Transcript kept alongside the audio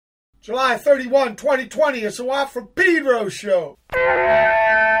July 31, 2020. It's a Watt from Pedro Show.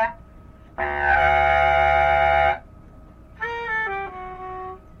 I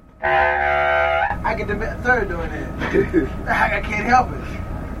get the third doing it. I can't help it.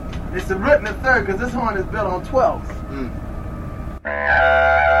 It's a root in the third because this horn is built on 12s.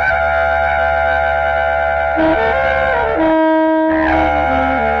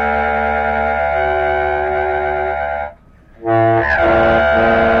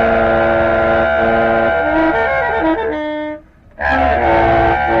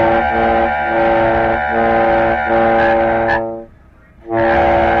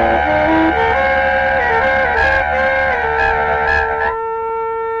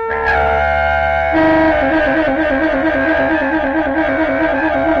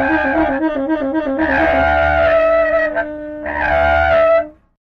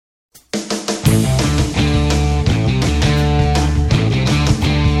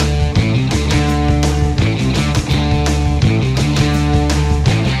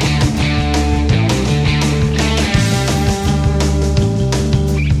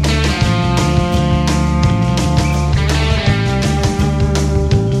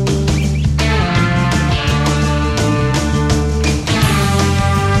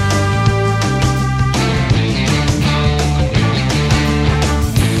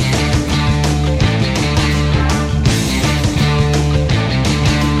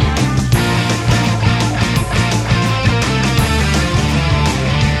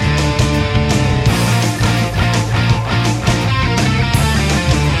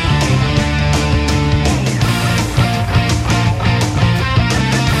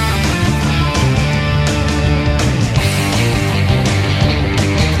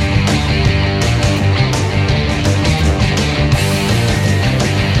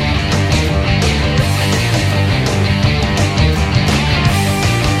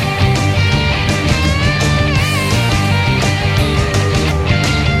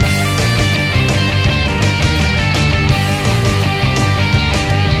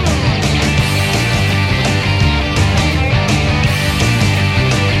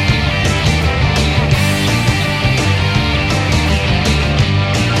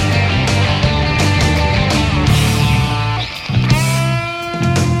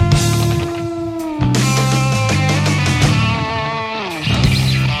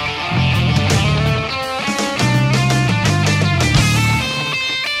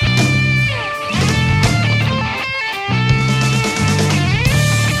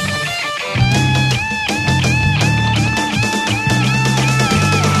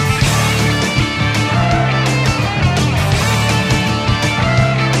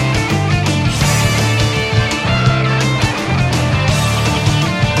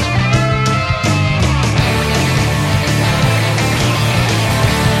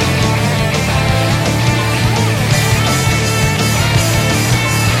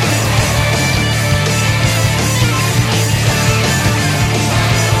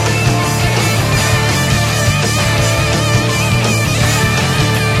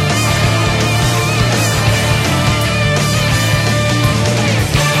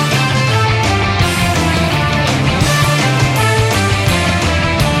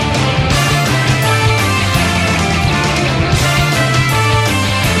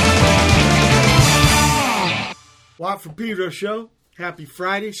 From Pedro Show. Happy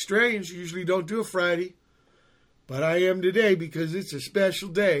Friday. Strange, usually don't do a Friday, but I am today because it's a special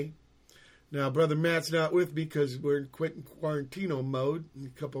day. Now, Brother Matt's not with me because we're in Quentin Quarantino mode, a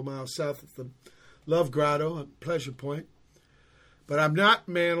couple miles south of the Love Grotto at Pleasure Point. But I'm not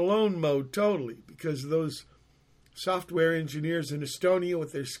man alone mode totally because of those software engineers in Estonia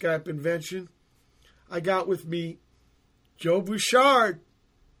with their Skype invention. I got with me Joe Bouchard.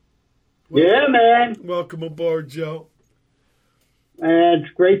 Yeah, man. Welcome aboard, Joe. It's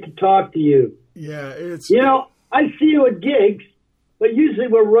great to talk to you. Yeah, it's... You know, I see you at gigs, but usually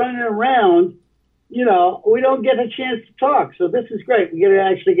we're running around. You know, we don't get a chance to talk. So this is great. We get to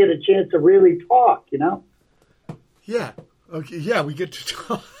actually get a chance to really talk, you know? Yeah. Okay. Yeah, we get to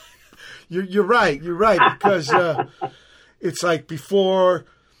talk. You're right. You're right. Because it's like before,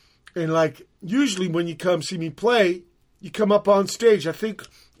 and like usually when you come see me play, you come up on stage. I think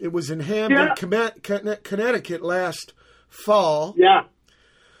it was in Hamden, Connecticut last fall. Yeah.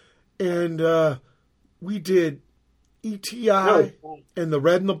 And we did ETI and the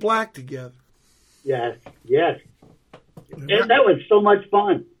Red and the Black together. Yes. And that was so much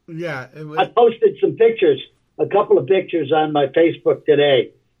fun. Yeah. I posted some pictures, a couple of pictures on my Facebook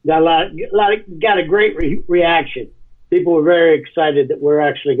today. Got a great reaction. People were very excited that we're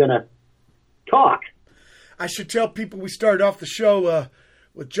actually going to talk. I should tell people we started off the show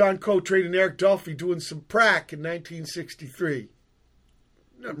with John Coltrane and Eric Dolphy doing some prac in 1963.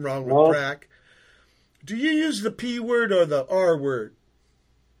 Nothing wrong with prac. Do you use the P word or the R word?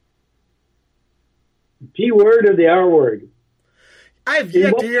 The P word or the R word? I have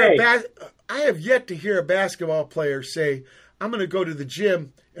yet to hear a basketball player say, "I'm going to go to the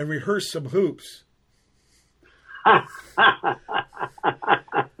gym and rehearse some hoops." I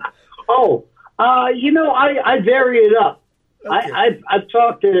vary it up. Okay. I've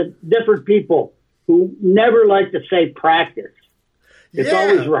talked to different people who never like to say practice. It's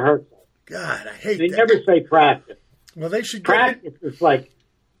always rehearsal. God, I hate that. They never say practice. Well, they should practice. Is like,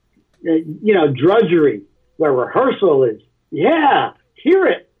 drudgery, where rehearsal is, hear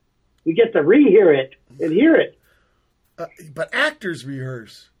it. We get to rehear it and hear it. But actors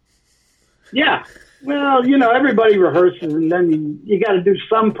rehearse. Yeah. Well, everybody rehearses, and then you got to do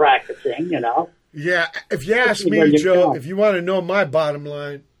some practicing, Yeah. If you ask me, Joe, if you want to know my bottom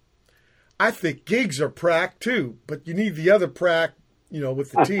line, I think gigs are prac too, but you need the other prac,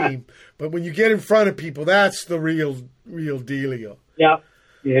 with the team. But when you get in front of people, that's the real dealio. Yeah.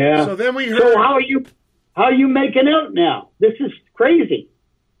 Yeah. So then we heard. So how are you making out now? This is crazy.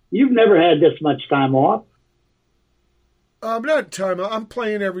 You've never had this much time off. Not time off. I'm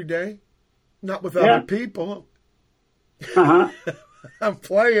playing every day. Not with other people. Uh-huh. I'm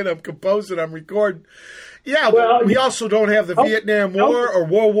playing, I'm composing, I'm recording. Yeah, well, we also don't have the Vietnam War or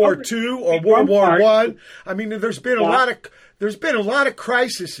World War II or World War I. I mean, there's been a lot of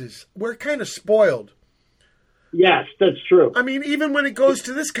crises. We're kind of spoiled. Yes, that's true. I mean, even when it goes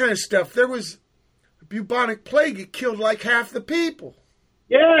to this kind of stuff, there was bubonic plague. It killed like half the people.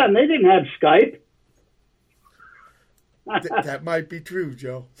 Yeah, and they didn't have Skype. That might be true,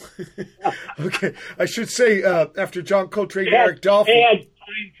 Joe. Okay, I should say after John Coltrane and Eric Dolphy. They had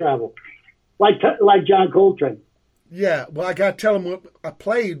time travel, like John Coltrane. Yeah, well, I got to tell him what I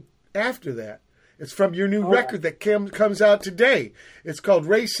played after that. It's from your new record that comes out today. It's called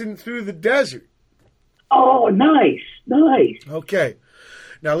Racing Through the Desert. Oh, nice. Okay,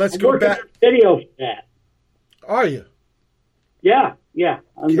 now let's go back. On a video for that. Are you? Yeah.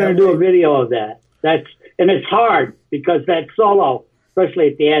 I'm going to do a video of that. And it's hard because that solo, especially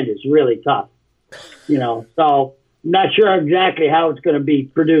at the end, is really tough. So I'm not sure exactly how it's going to be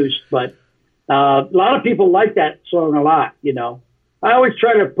produced, but a lot of people like that song a lot. I always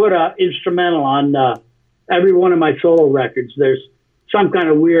try to put an instrumental on every one of my solo records. There's some kind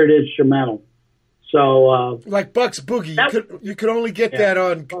of weird instrumental. So like Buck's Boogie, you could only get that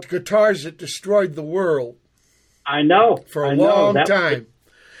on guitars that destroyed the world. I know for a long time.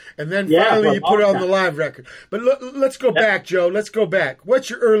 And then finally you put it on the live record. But let's go back, Joe. Let's go back. What's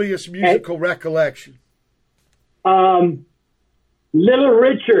your earliest musical recollection? Little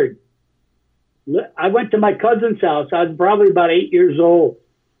Richard. I went to my cousin's house. I was probably about 8 years old.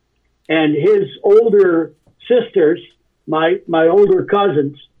 And his older sisters, my older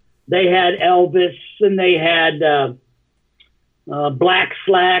cousins, they had Elvis and they had Black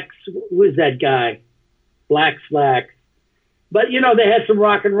Slacks. Who was that guy? Black Slacks. But, they had some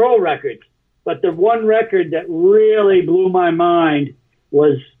rock and roll records. But the one record that really blew my mind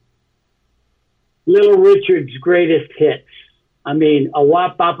was Little Richard's greatest hits. I mean, a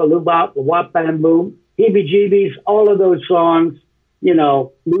wop bop a loo bop, a wop bam boom, heebie jeebies, all of those songs,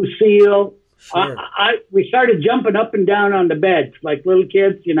 Lucille. Sure. We started jumping up and down on the beds like little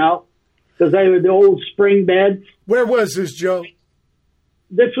kids, because they were the old spring beds. Where was this, Joe?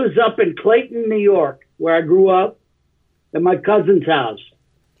 This was up in Clayton, New York, where I grew up. At my cousin's house.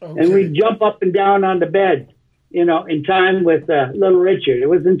 Okay. And we'd jump up and down on the bed, in time with Little Richard. It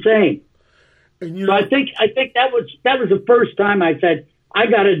was insane. And so I think that was the first time I said, I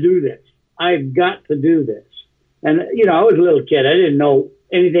got to do this. I've got to do this. And, I was a little kid. I didn't know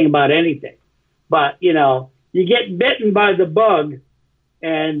anything about anything. But, you get bitten by the bug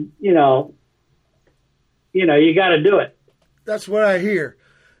and, you got to do it. That's what I hear.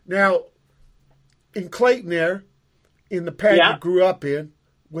 Now, in Clayton there, in the pad you grew up in,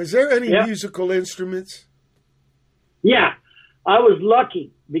 was there any musical instruments? Yeah, I was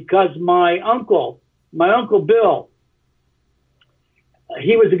lucky because my uncle Bill,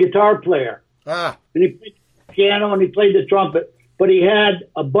 he was a guitar player. And he played the piano and he played the trumpet, but he had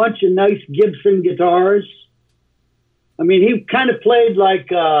a bunch of nice Gibson guitars. I mean, he kind of played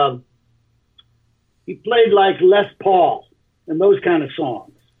like Les Paul and those kind of songs.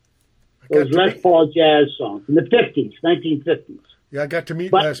 Those Les Paul jazz songs in the 50s, 1950s. Yeah, I got to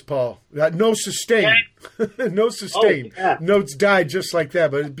meet Les Paul. No sustain. No sustain. Notes died just like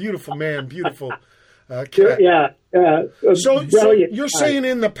that, but a beautiful man, beautiful cat. Yeah. So you're saying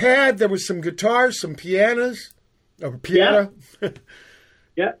in the pad there was some guitars, some pianos, or piano?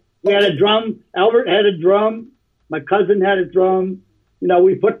 Yeah. We had a drum. Albert had a drum. My cousin had a drum. You know,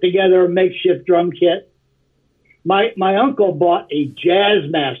 we put together a makeshift drum kit. My uncle bought a Jazz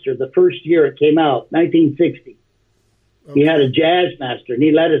Master the first year it came out, 1960. Okay. He had a Jazz Master, and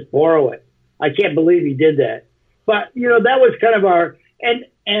he let us borrow it. I can't believe he did that. But, you know, that was kind of our,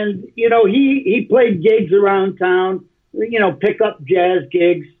 and you know, he played gigs around town, you know, pick up jazz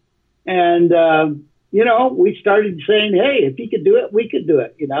gigs. And, you know, we started saying, hey, if he could do it, we could do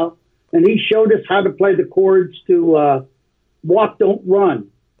it, you know. And he showed us how to play the chords to Walk, Don't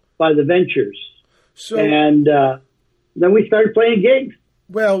Run by the Ventures. So, and then we started playing gigs.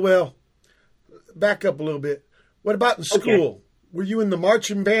 Well, back up a little bit. What about in school? Okay. Were you in the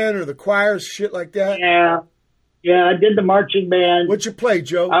marching band or the choirs, shit like that? Yeah, I did the marching band. What'd you play,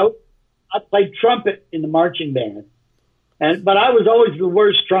 Joe? I played trumpet in the marching band. But I was always the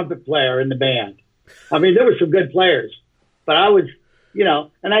worst trumpet player in the band. I mean, there were some good players, but I was, you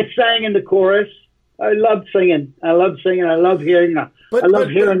know, and I sang in the chorus. I loved singing. I love hearing the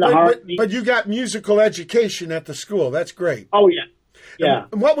harmony. But you got musical education at the school. That's great. Oh, yeah. Yeah.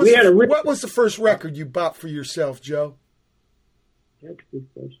 And what was the first record you bought for yourself, Joe? That's a good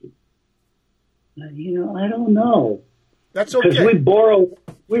question. You know, I don't know. That's okay. Because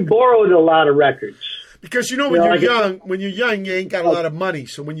we borrowed a lot of records. Because, you know, when you're young, you ain't got a lot of money.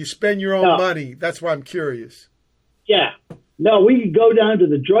 So when you spend your own money, that's why I'm curious. Yeah. No, we could go down to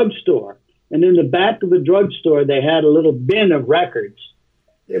the drugstore, and in the back of the drugstore, they had a little bin of records.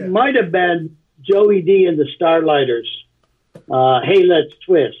 Yeah. It might have been Joey D and the Starlighters. Hey, Let's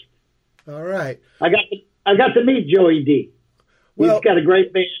Twist. All right. I got to meet Joey D. He's got a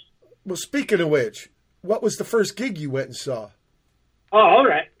great band. Well, speaking of which, what was the first gig you went and saw? Oh, all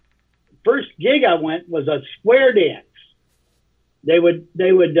right. First gig I went was a square dance. They would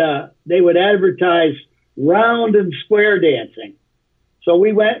advertise round and square dancing. So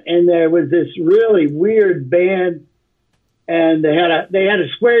we went, and there was this really weird band, and they had a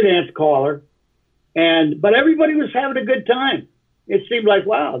square dance caller, but everybody was having a good time. It seemed like,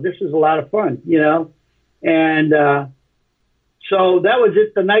 wow, this is a lot of fun, you know. And so that was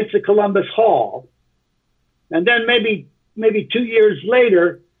at the Knights of Columbus Hall. And then maybe 2 years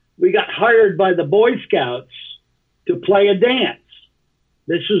later, we got hired by the Boy Scouts to play a dance.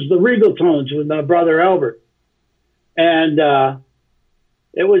 This is the Regal Tones with my brother Albert. And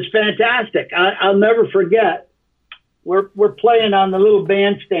it was fantastic. I'll never forget. We're playing on the little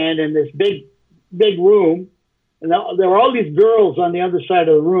bandstand in this big room. And there were all these girls on the other side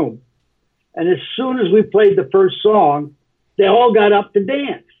of the room. And as soon as we played the first song, they all got up to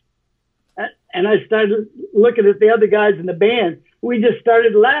dance. And I started looking at the other guys in the band. We just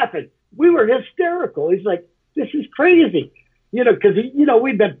started laughing. We were hysterical. He's like, this is crazy. You know, because, you know,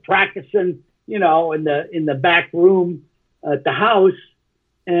 we've been practicing, you know, in the back room at the house.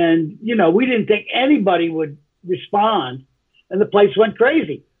 And, you know, we didn't think anybody would respond. And the place went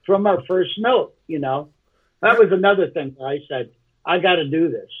crazy from our first note, you know. That was another thing where I said, I got to do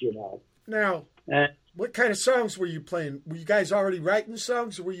this, you know. Now, what kind of songs were you playing? Were you guys already writing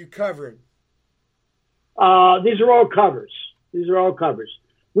songs, or were you covering? These are all covers.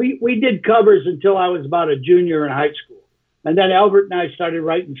 We did covers until I was about a junior in high school. And then Albert and I started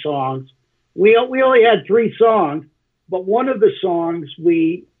writing songs. We only had 3 songs, but one of the songs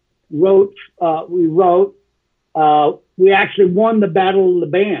we actually won the Battle of the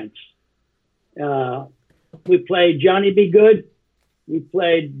Bands. We played Johnny Be Good. We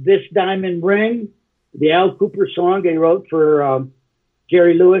played This Diamond Ring, the Al Cooper song they wrote for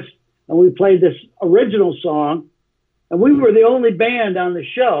Jerry Lewis. And we played this original song. And we were the only band on the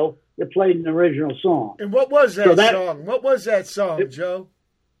show that played an original song. And what was that song? What was that song, Joe?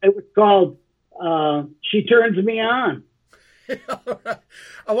 It was called She Turns Me On.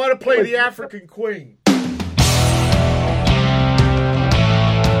 I want to play the African Queen.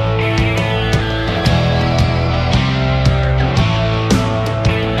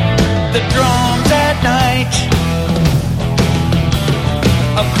 The drums at night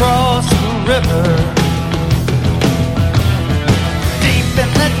across the river, deep in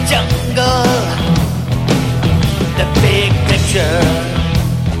the jungle, the big picture.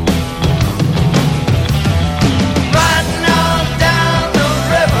 Riding on down the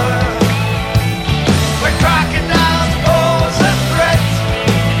river, where crocodiles pose a threat,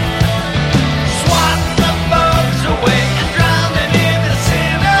 swatting the bugs away and drowning in the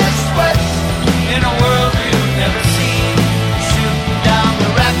sinner sweat. In a world you've never seen, shooting down the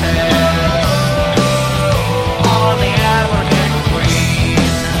rapids.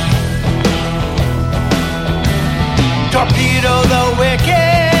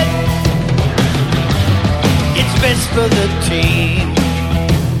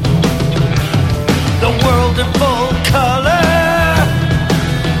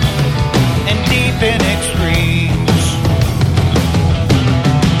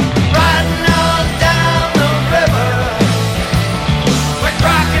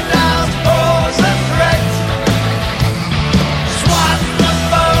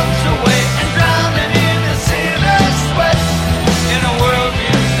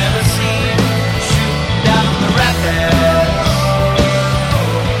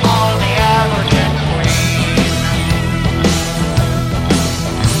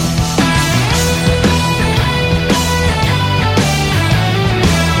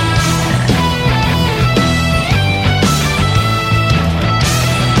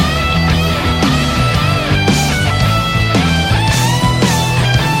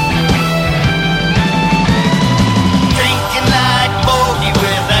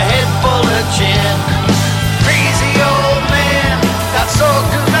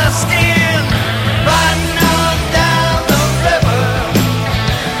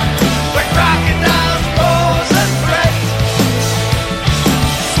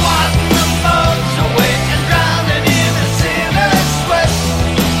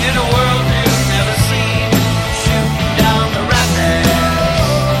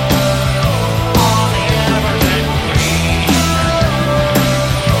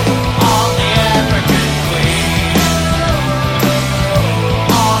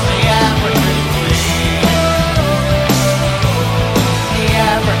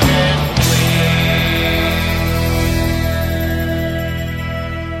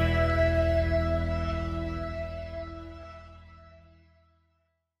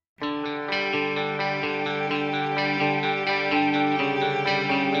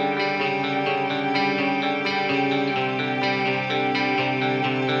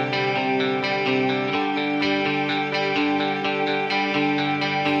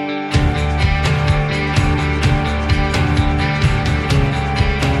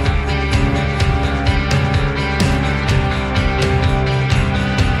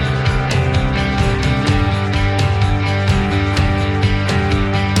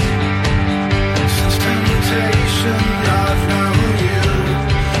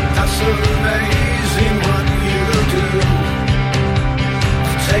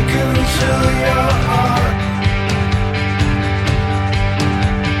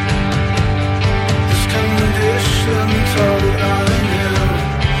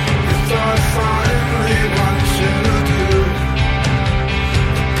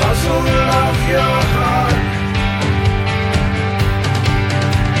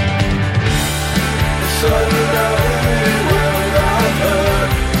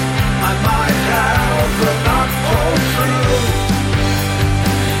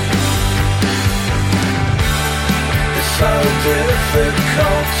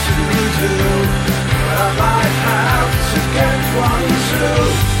 to do, but I might have to get one too.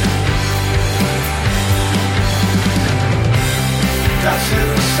 That's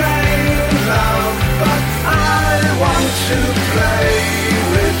insane, love, but I want to play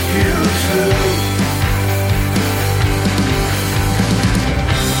with you too.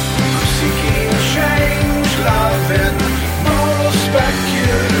 I'm seeking change, love, and more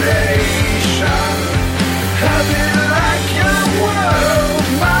speculation. Have it like your world,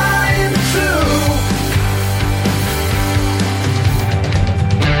 mine too.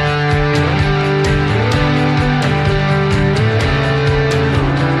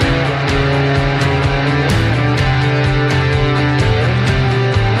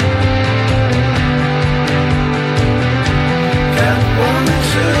 Get one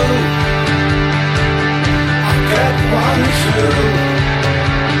too. I'll get one too.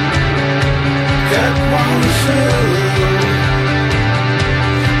 Get one too.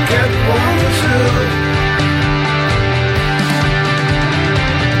 Get one too.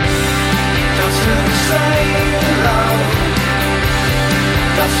 That's insane, love.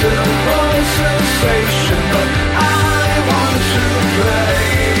 That's a wrong sensation, but I want to play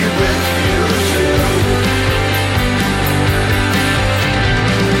with you too.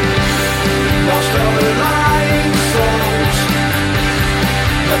 Lost all the lying souls,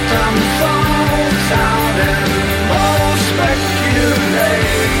 let them fall down in more speculation.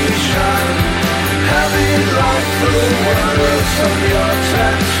 Heavy like the words of your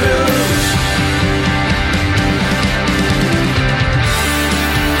tattoos.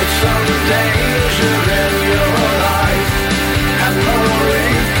 Put some danger in your life and more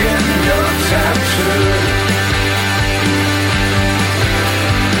ink in your tattoo.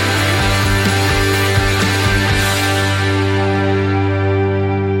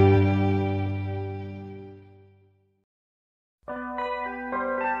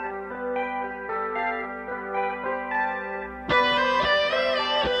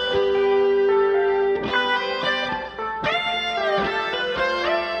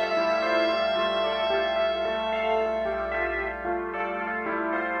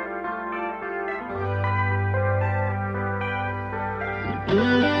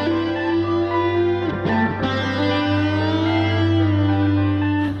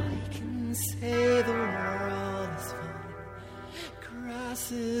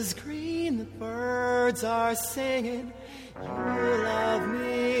 Are singing, you love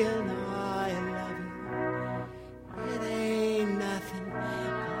me and I love you. It ain't nothing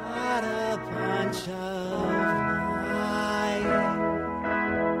but a bunch of lying.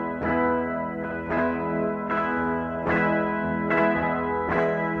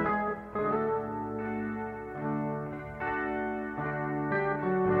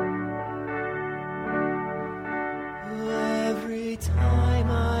 Every time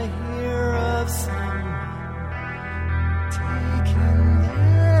I hear of someone taking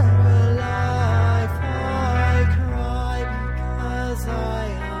their life, I cry because I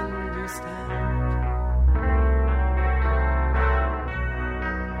understand.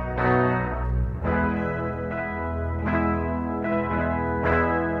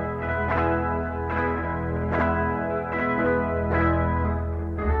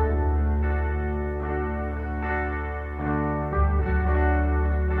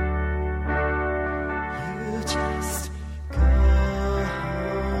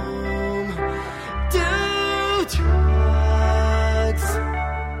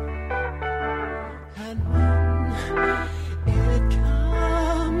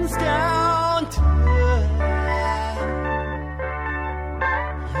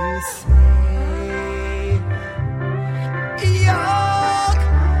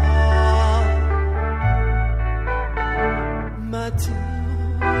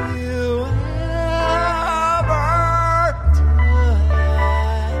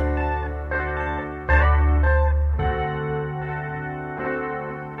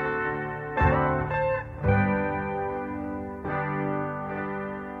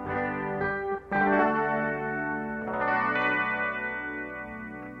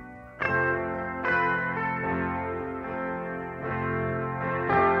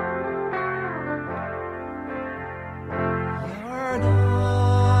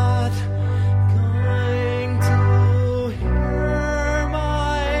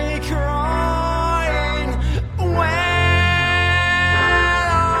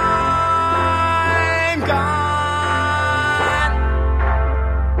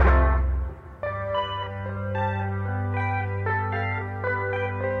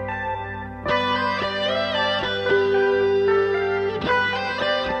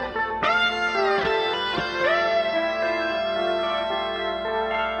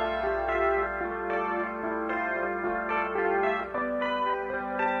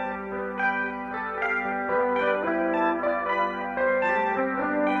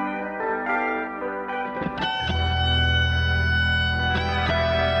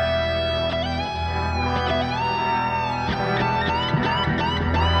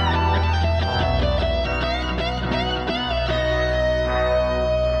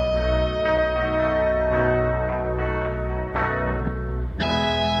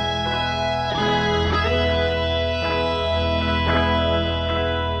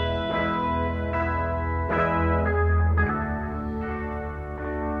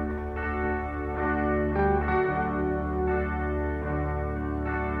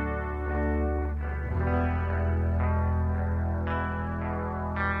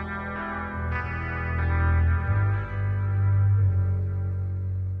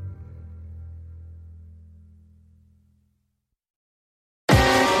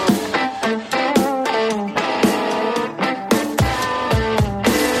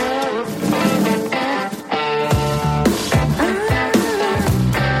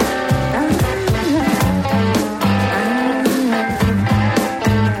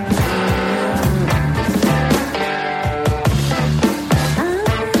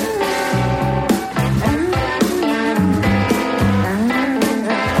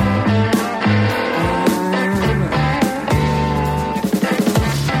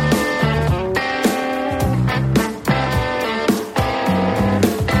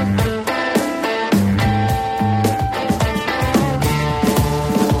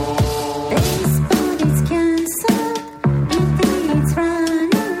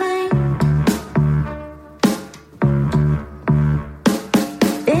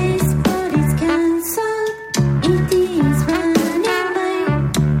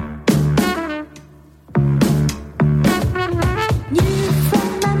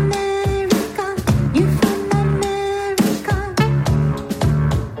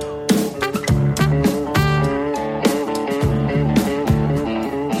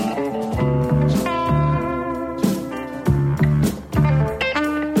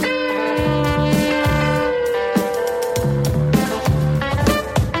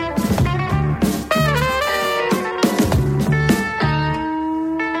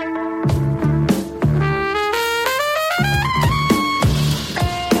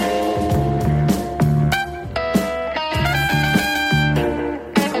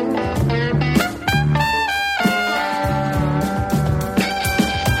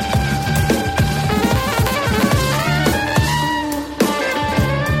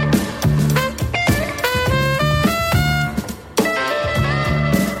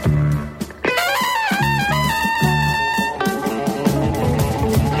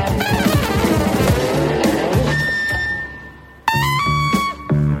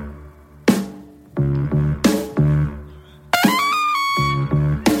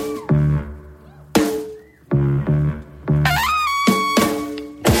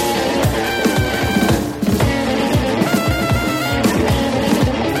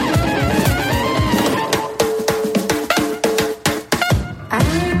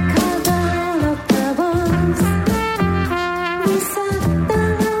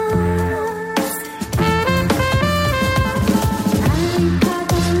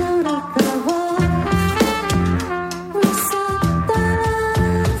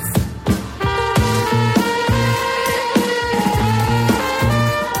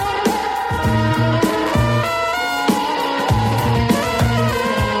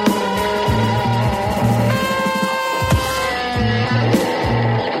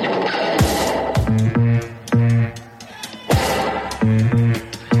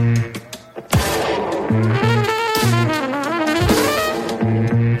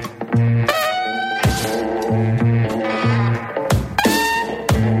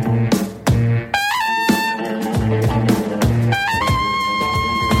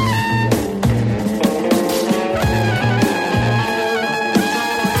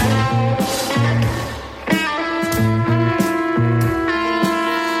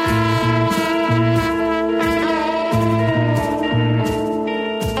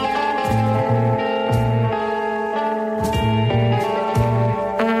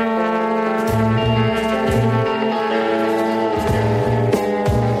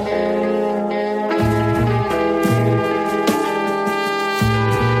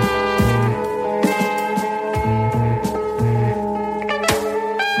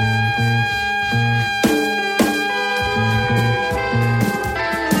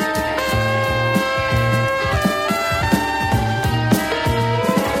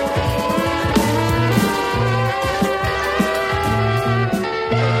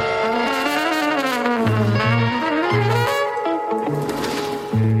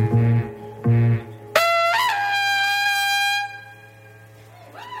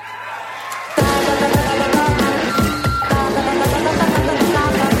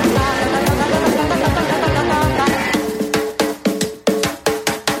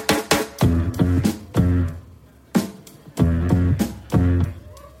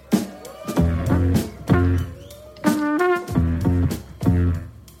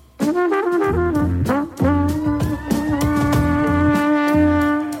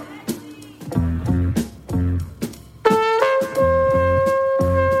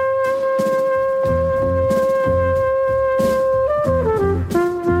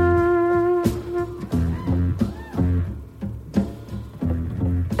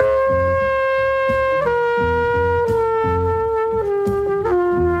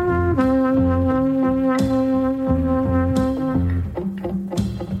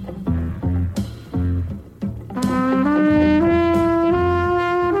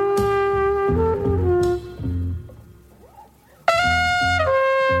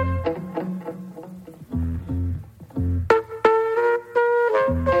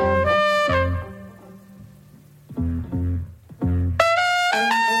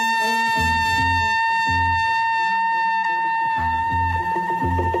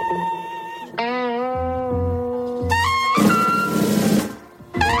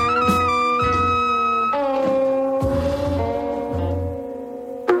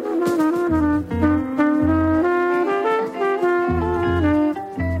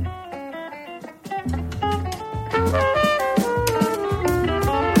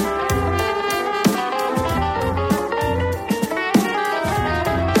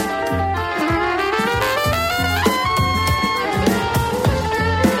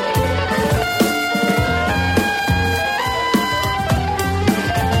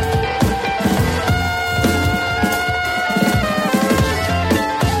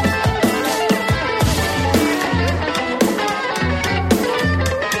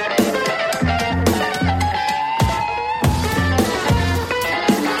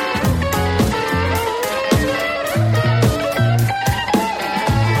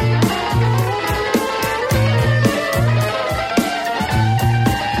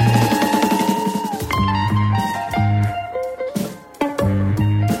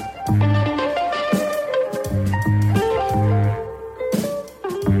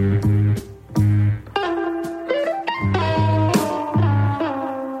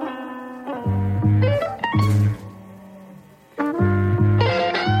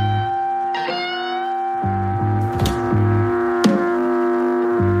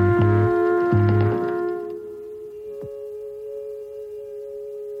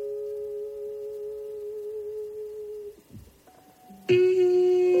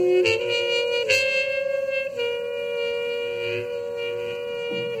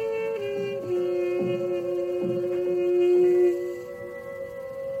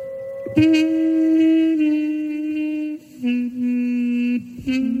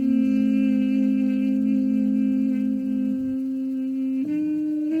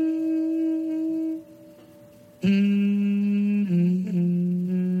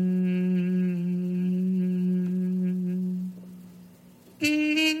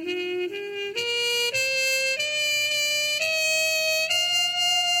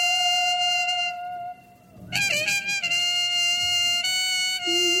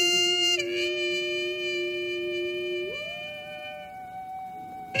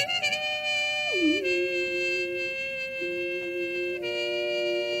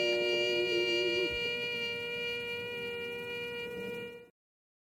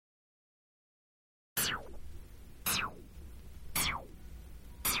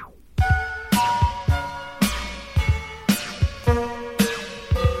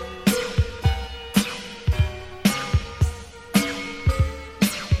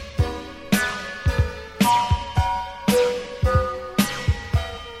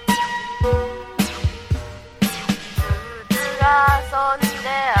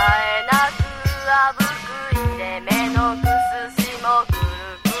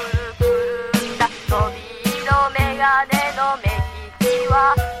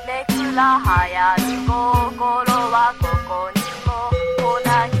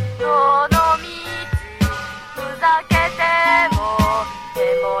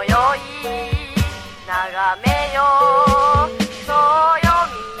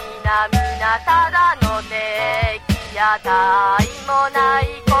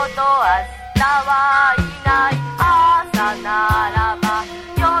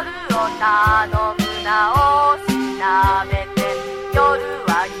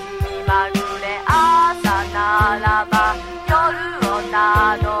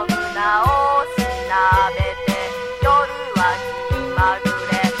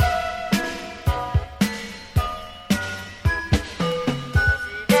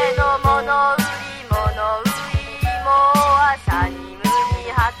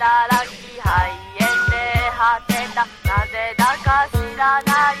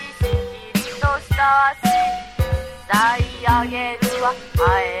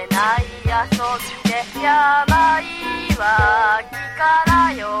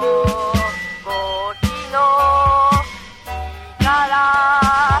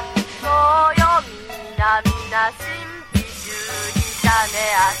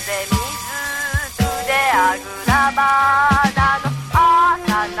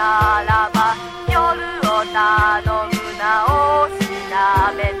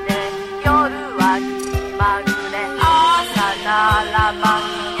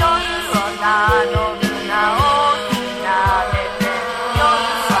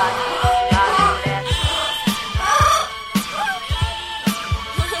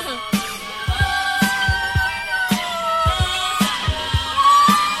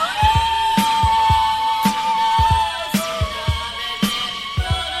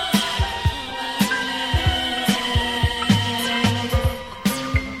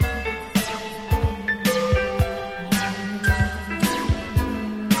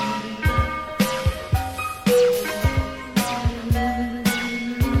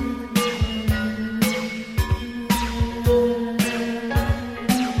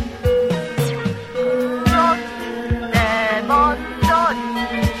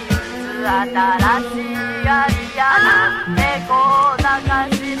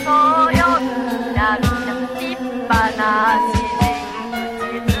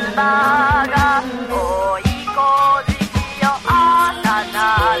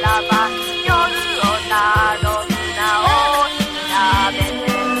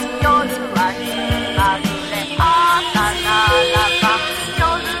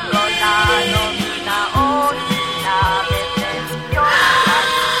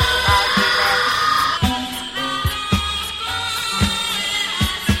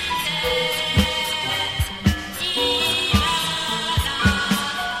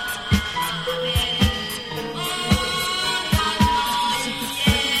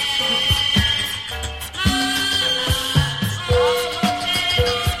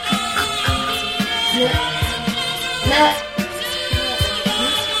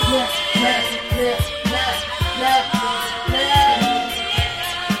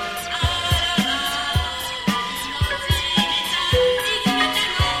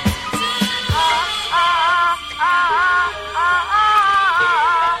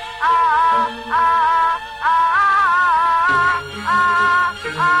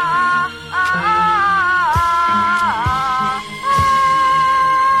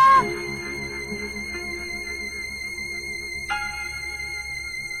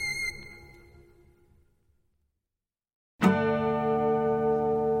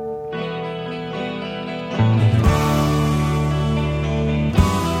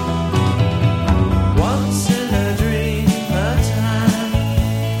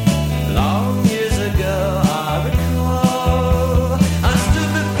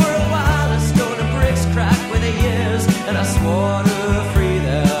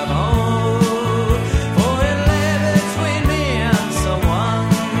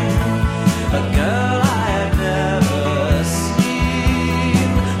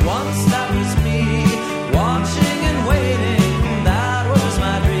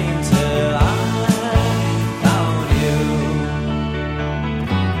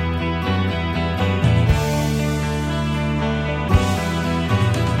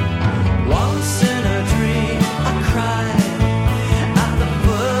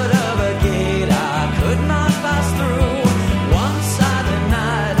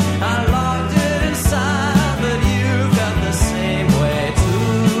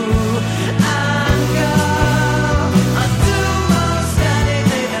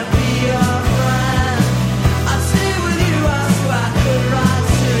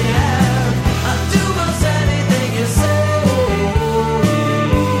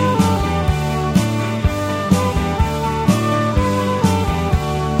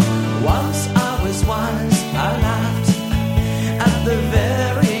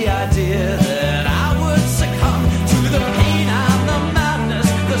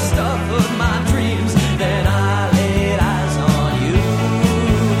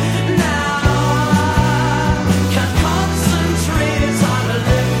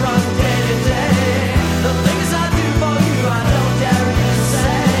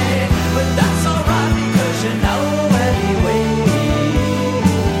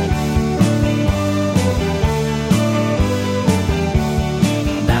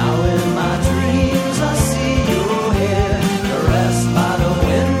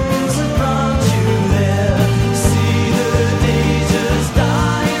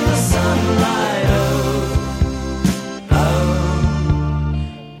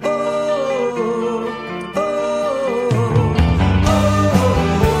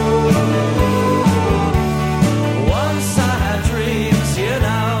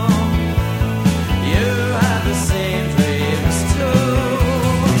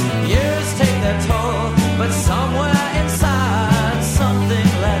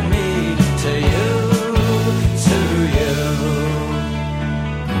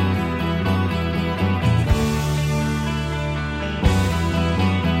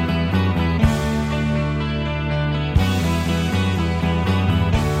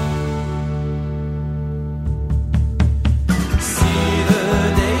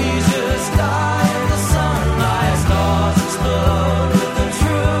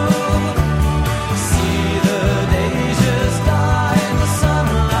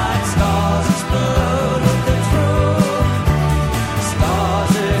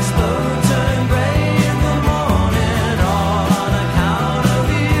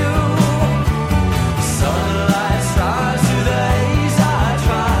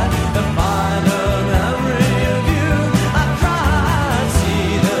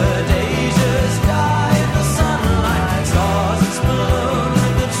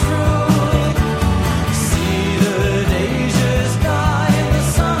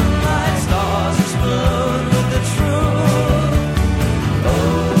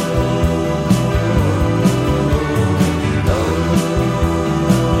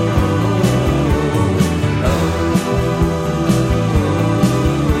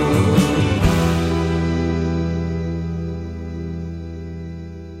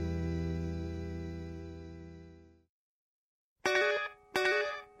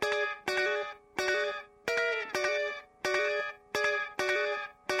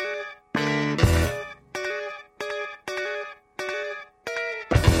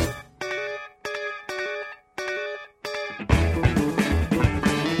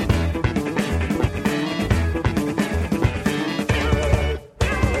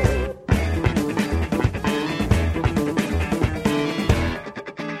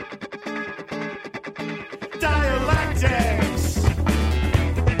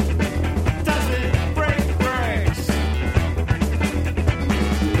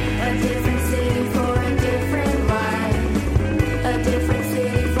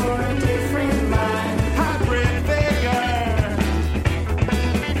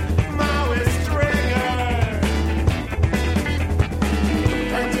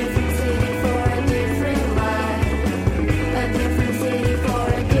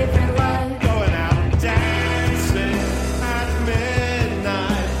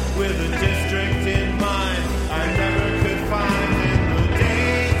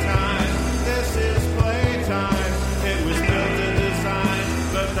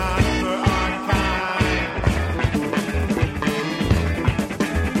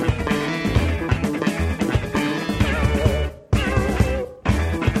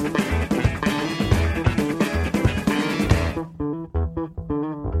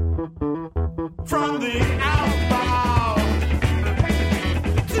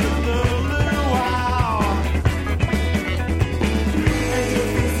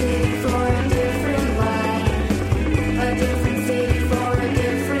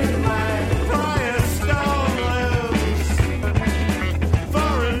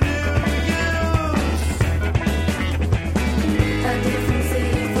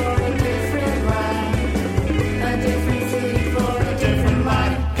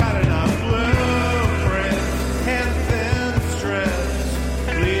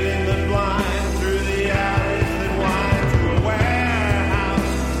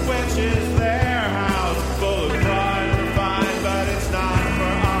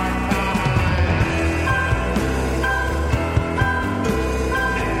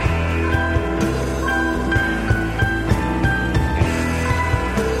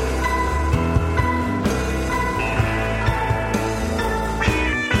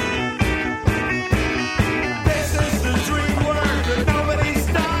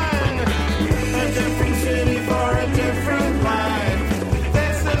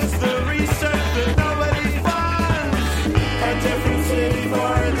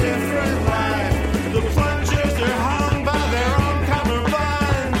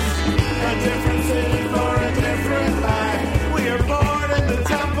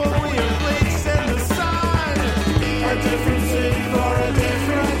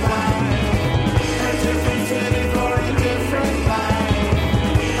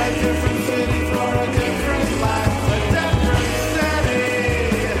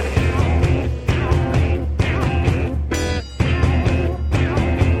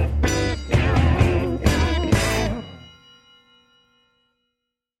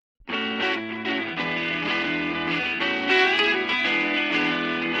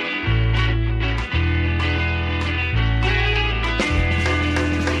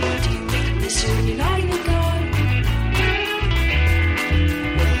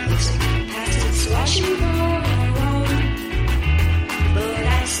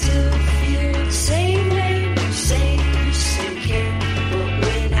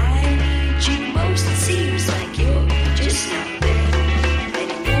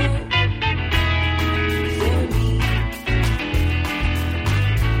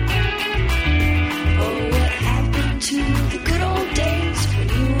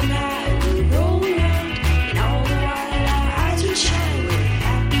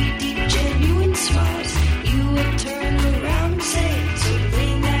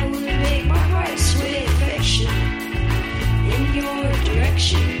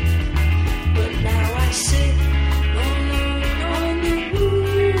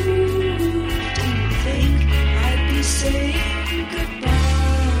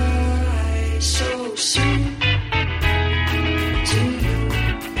 She's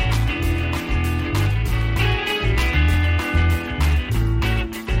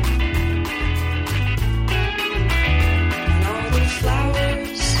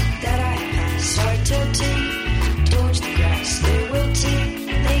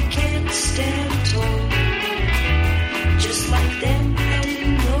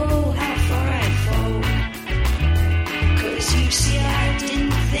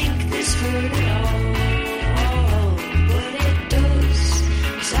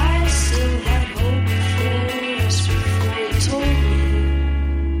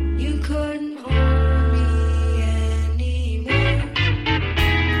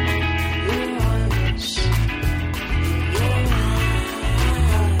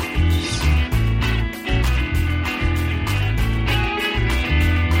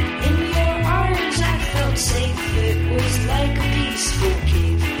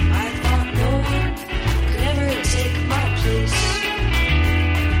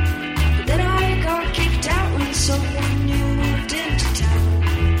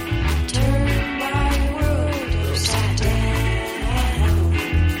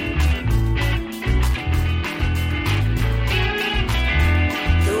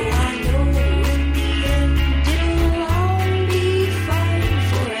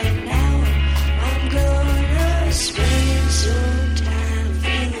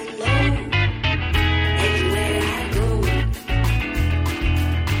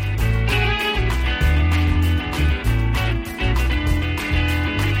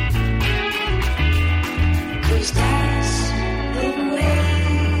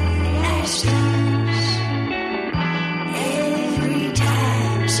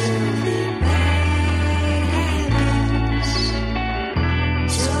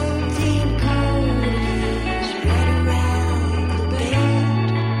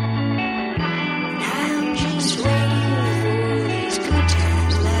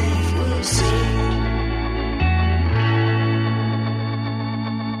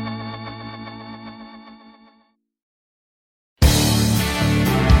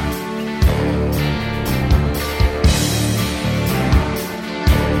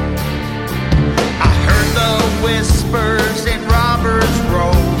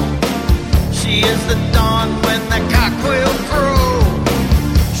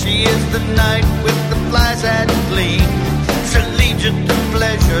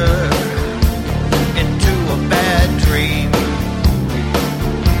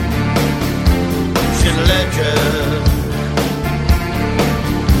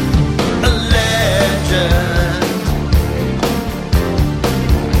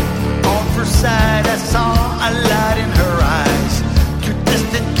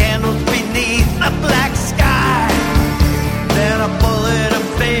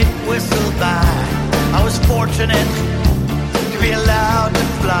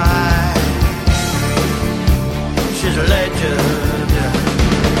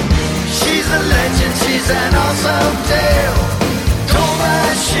a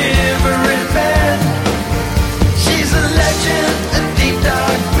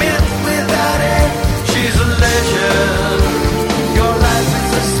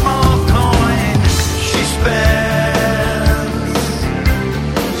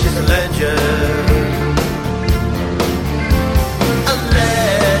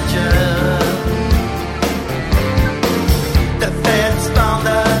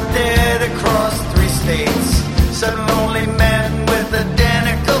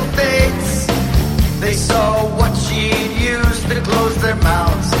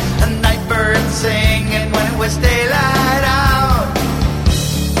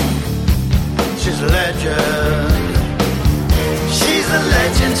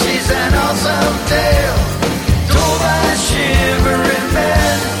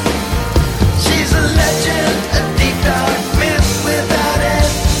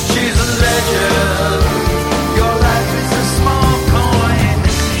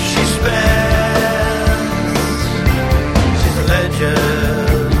legend.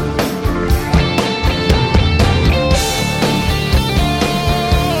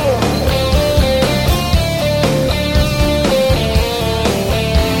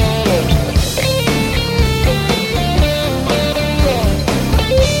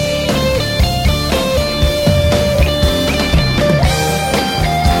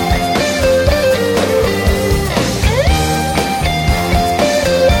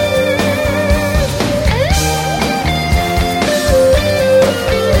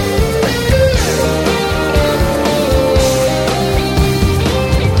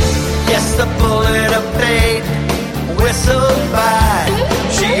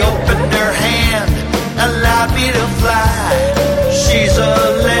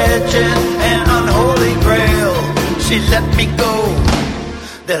 let me go,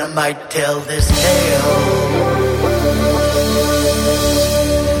 then I might tell this tale.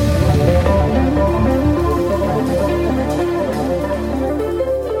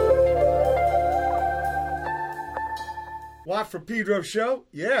 What for Pedro Show?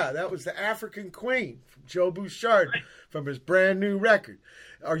 Yeah, that was the African Queen from Joe Bouchard from his brand new record.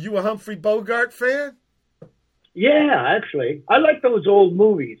 Are you a Humphrey Bogart fan? Yeah, actually, I like those old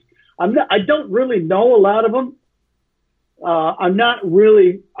movies. I don't really know a lot of them. I'm not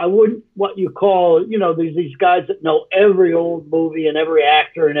really. I wouldn't what you call there's these guys that know every old movie and every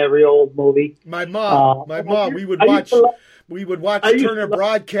actor in every old movie. My mom. We would watch Turner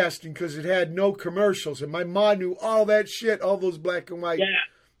Broadcasting because it had no commercials, and my mom knew all that shit, all those black and white.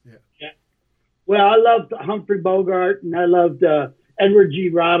 Yeah. Well, I loved Humphrey Bogart, and I loved Edward G.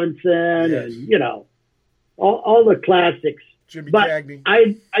 Robinson, Yes. and all the classics. Jimmy But Cagney.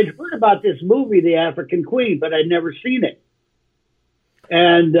 I'd heard about this movie, The African Queen, but I'd never seen it.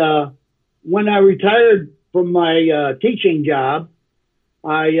 And when I retired from my teaching job,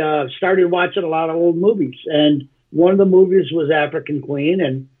 I started watching a lot of old movies. And one of the movies was African Queen.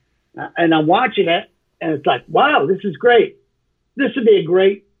 And I'm watching it, and it's like, wow, this is great. This would be a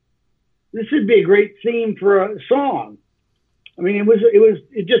great theme for a song. I mean,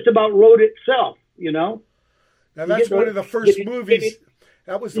 it just about wrote itself, Now, that's one of the first movies.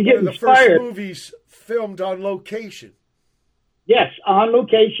 That was one of the first movies filmed on location. Yes, on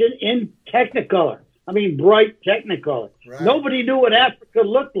location in Technicolor. I mean, bright Technicolor. Right. Nobody knew what Africa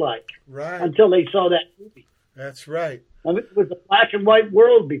looked like until they saw that movie. That's right. I mean, it was a black and white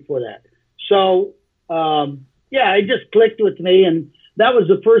world before that. So, it just clicked with me, and that was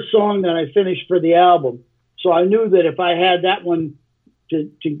the first song that I finished for the album. So I knew that if I had that one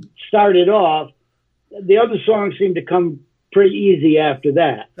to start it off, the other songs seemed to come pretty easy after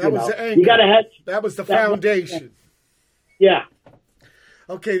that. That was the anchor. You gotta have that was the foundation. Yeah.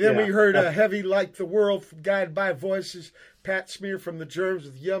 Okay, then we heard Heavy Like the World from Guided by Voices, Pat Smear from the Germs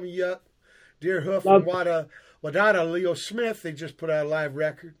with Yummy Yuck, Deerhoof and Wadada, Leo Smith. They just put out a live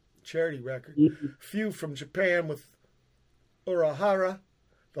record, charity record. Phew from Japan with Urahara,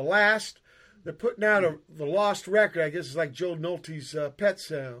 The Last. They're putting out the Lost record. I guess it's like Joe Nolte's Pet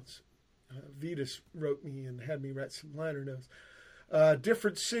Sounds. Vitas wrote me and had me write some liner notes.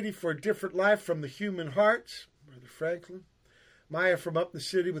 Different City for a Different Life from the Human Hearts, Brother Franklin. Mayya from Up the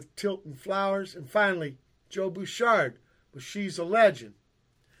City with Tiltin Flowers. And finally, Joe Bouchard with She's a Legend.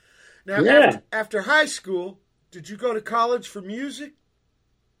 Now, after high school, did you go to college for music?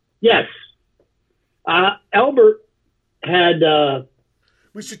 Yes. Albert had...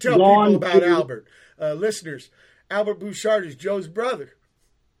 we should tell people about Albert. Listeners, Albert Bouchard is Joe's brother.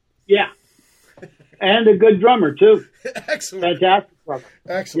 Yeah. And a good drummer, too. Excellent. Fantastic drummer.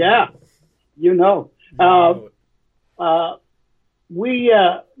 Excellent. Yeah.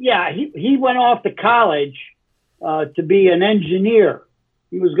 He went off to college to be an engineer.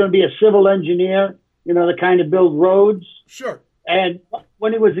 He was going to be a civil engineer, the kind of build roads. Sure. And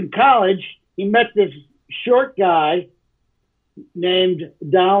when he was in college, he met this short guy named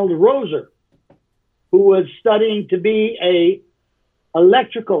Donald Roser, who was studying to be a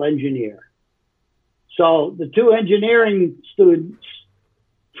electrical engineer. So the two engineering students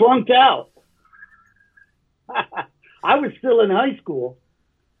flunked out. I was still in high school.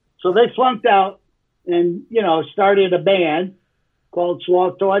 So they flunked out and, started a band called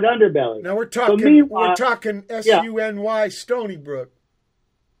Swallow-Toed Underbelly. Now we're talking SUNY Stony Brook.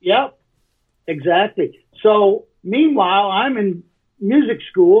 Yep, exactly. So meanwhile, I'm in music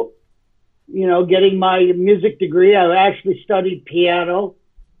school, getting my music degree. I actually studied piano.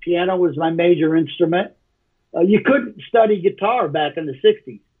 Piano was my major instrument. You couldn't study guitar back in the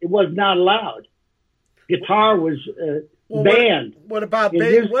 60s. It was not allowed. Guitar was banned. What about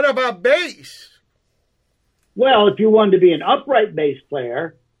bass? What about bass? Well, if you wanted to be an upright bass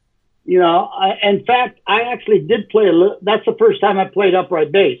player, in fact, I actually did play that's the first time I played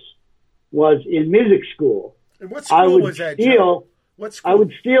upright bass, was in music school. And what school was that, Joe? What school? I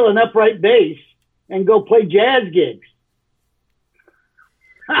would steal an upright bass and go play jazz gigs.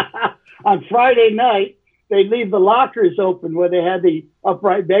 On Friday night, they'd leave the lockers open where they had the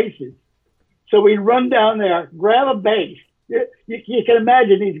upright basses. So we'd run down there, grab a bass. You can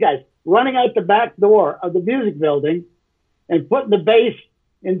imagine these guys running out the back door of the music building and putting the bass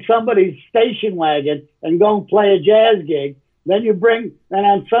in somebody's station wagon and go and play a jazz gig. Then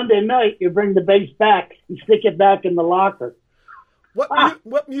on Sunday night, you bring the bass back and stick it back in the locker.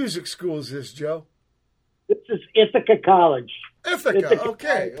 What music school is this, Joe? This is Ithaca College. Ithaca.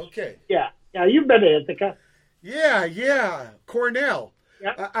 Okay. Yeah, you've been to Ithaca. Yeah. Cornell.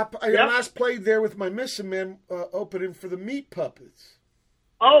 I last played there with my Missing Man opening for the Meat Puppets.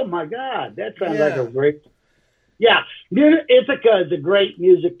 Oh my God, that sounds like a great. Yeah, Ithaca is a great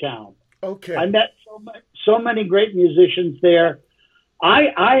music town. Okay, I met so many great musicians there.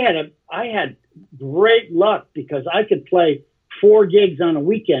 I had great luck because I could play 4 gigs on a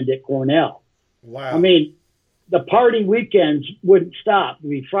weekend at Cornell. Wow! I mean, the party weekends wouldn't stop.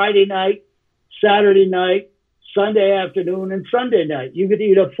 It'd be Friday night, Saturday night, Sunday afternoon, and Sunday night. You could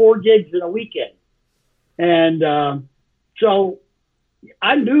have 4 gigs in a weekend, and so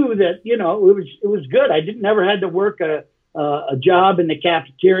I knew that it was good. I never had to work a job in the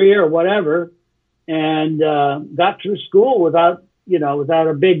cafeteria or whatever, and got through school without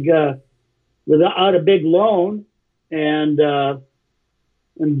a big loan, and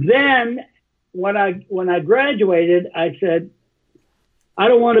then when I graduated, I said, I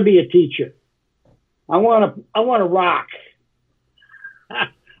don't want to be a teacher. I want to rock.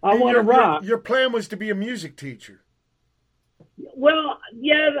 I want to rock. Your plan was to be a music teacher. Well,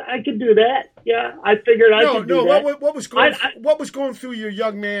 yeah, I could do that. Yeah, I figured I could do that. What was going through your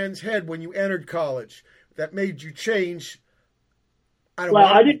young man's head when you entered college that made you change? I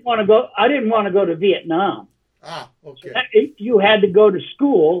didn't want to go to Vietnam. Ah, okay. You had to go to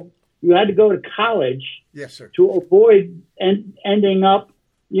school. You had to go to college. Yes, sir. To avoid ending up,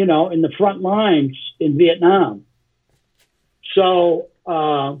 in the front lines in Vietnam. So,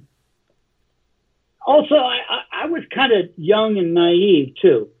 also, I was kind of young and naive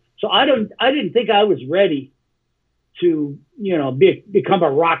too. So I didn't think I was ready to, become a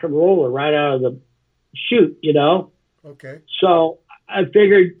rock and roller right out of the chute, Okay. So I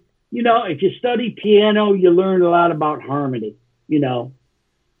figured, if you study piano, you learn a lot about harmony, and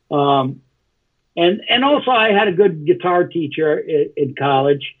also I had a good guitar teacher in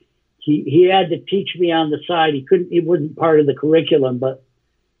college. He had to teach me on the side. He wasn't part of the curriculum, but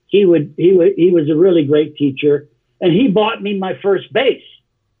he was a really great teacher, and he bought me my first bass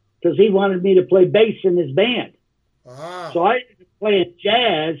because he wanted me to play bass in his band. Ah. So I was playing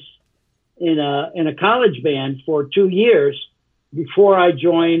jazz in a college band for 2 years before I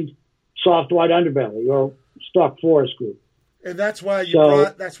joined Soft White Underbelly or Stock Forest Group. And that's why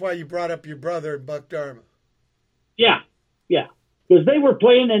you brought up your brother in Buck Dharma. Yeah, because they were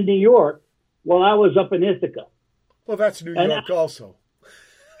playing in New York while I was up in Ithaca. Well, that's New York also.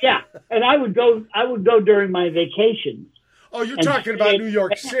 Yeah, and I would go during my vacations. Oh, you're talking about New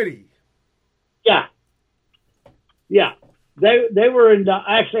York City. Yeah. They were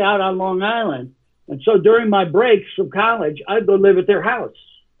actually out on Long Island, and so during my breaks from college, I'd go live at their house,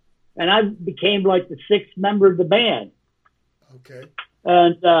 and I became like the 6th member of the band. Okay.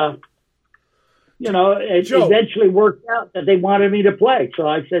 And it eventually worked out that they wanted me to play, so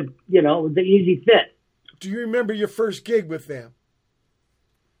I said, it was an easy fit. Do you remember your first gig with them?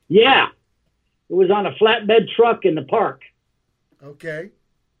 Yeah, it was on a flatbed truck in the park. Okay.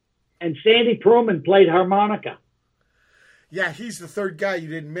 And Sandy Perlman played harmonica. Yeah, he's the third guy you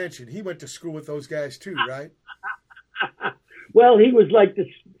didn't mention. He went to school with those guys too, right? Well, he was the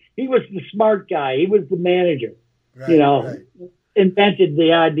smart guy. He was the manager. Right, right. Invented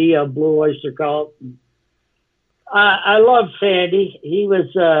the idea of Blue Oyster Cult. I love Sandy. He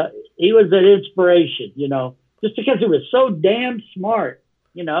was an inspiration, just because he was so damn smart,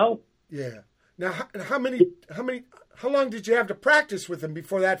 Yeah. Now, how long did you have to practice with him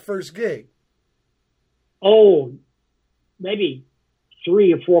before that first gig? Oh, maybe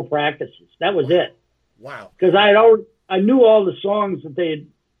 3 or 4 practices. That was it. Wow. Because I knew all the songs that they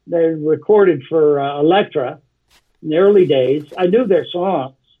recorded for Elektra in the early days. I knew their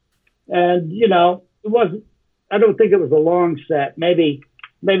songs, and it wasn't. I don't think it was a long set. Maybe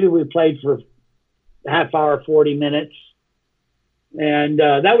we played for a half hour, 40 minutes, and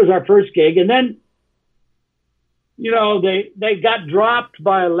that was our first gig. And then, they got dropped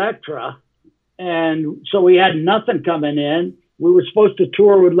by Elektra, and so we had nothing coming in. We were supposed to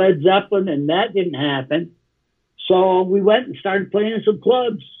tour with Led Zeppelin, and that didn't happen. So we went and started playing in some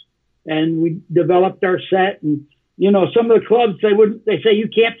clubs, and we developed our set. And some of the clubs they say you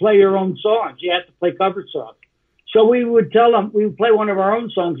can't play your own songs; you have to play cover songs. So we would tell them we would play one of our own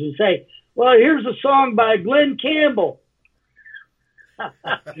songs and say, "Well, here's a song by Glenn Campbell,"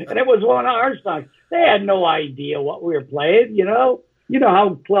 and it was one of our songs. They had no idea what we were playing. You know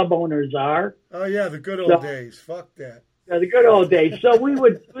how club owners are. Oh yeah, the good old days. Fuck that. Yeah, the good old days. So we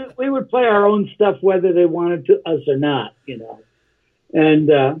would play our own stuff whether they wanted us or not. And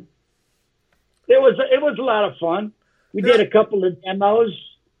it was a lot of fun. We did a couple of demos.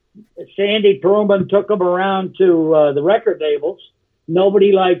 Sandy Perlman took them around to the record labels.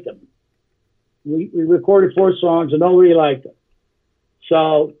 Nobody liked them. We recorded 4 songs and nobody liked them.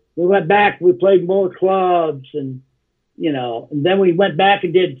 So we went back, we played more clubs, and then we went back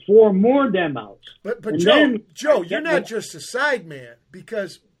and did 4 more demos. But and Joe, you're not just a side man,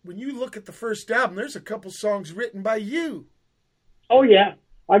 because when you look at the first album, there's a couple songs written by you. Oh yeah,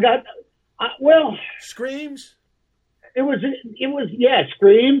 Screams. It was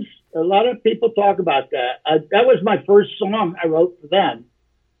Screams. A lot of people talk about that. That was my first song I wrote for them.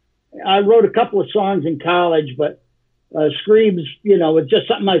 I wrote a couple of songs in college, but Screams, was just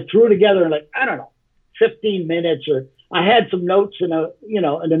something I threw together in 15 minutes. Or I had some notes in a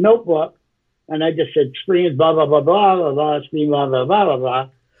notebook, and I just said Screams, blah blah blah blah blah blah, Scream, blah blah blah blah blah,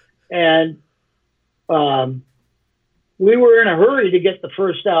 and we were in a hurry to get the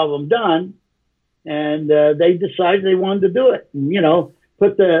first album done, and they decided they wanted to do it. And,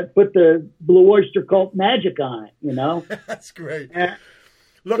 put the Blue Oyster Cult magic on it. That's great. You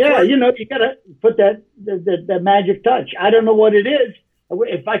gotta put that magic touch. I don't know what it is.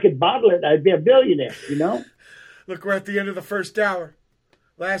 If I could bottle it, I'd be a billionaire. Look, we're at the end of the first hour.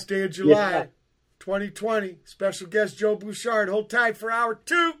 Last day of July, 2020. Special guest Joe Bouchard. Hold tight for hour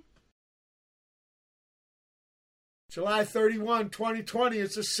 2. July 31, 2020.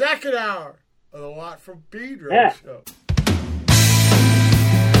 It's the second hour of the Lot from Pedro Show.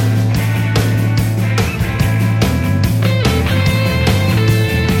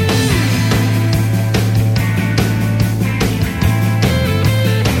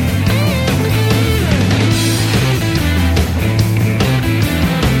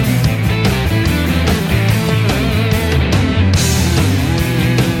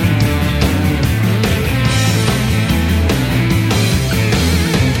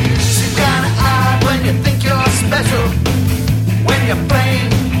 Think you're special.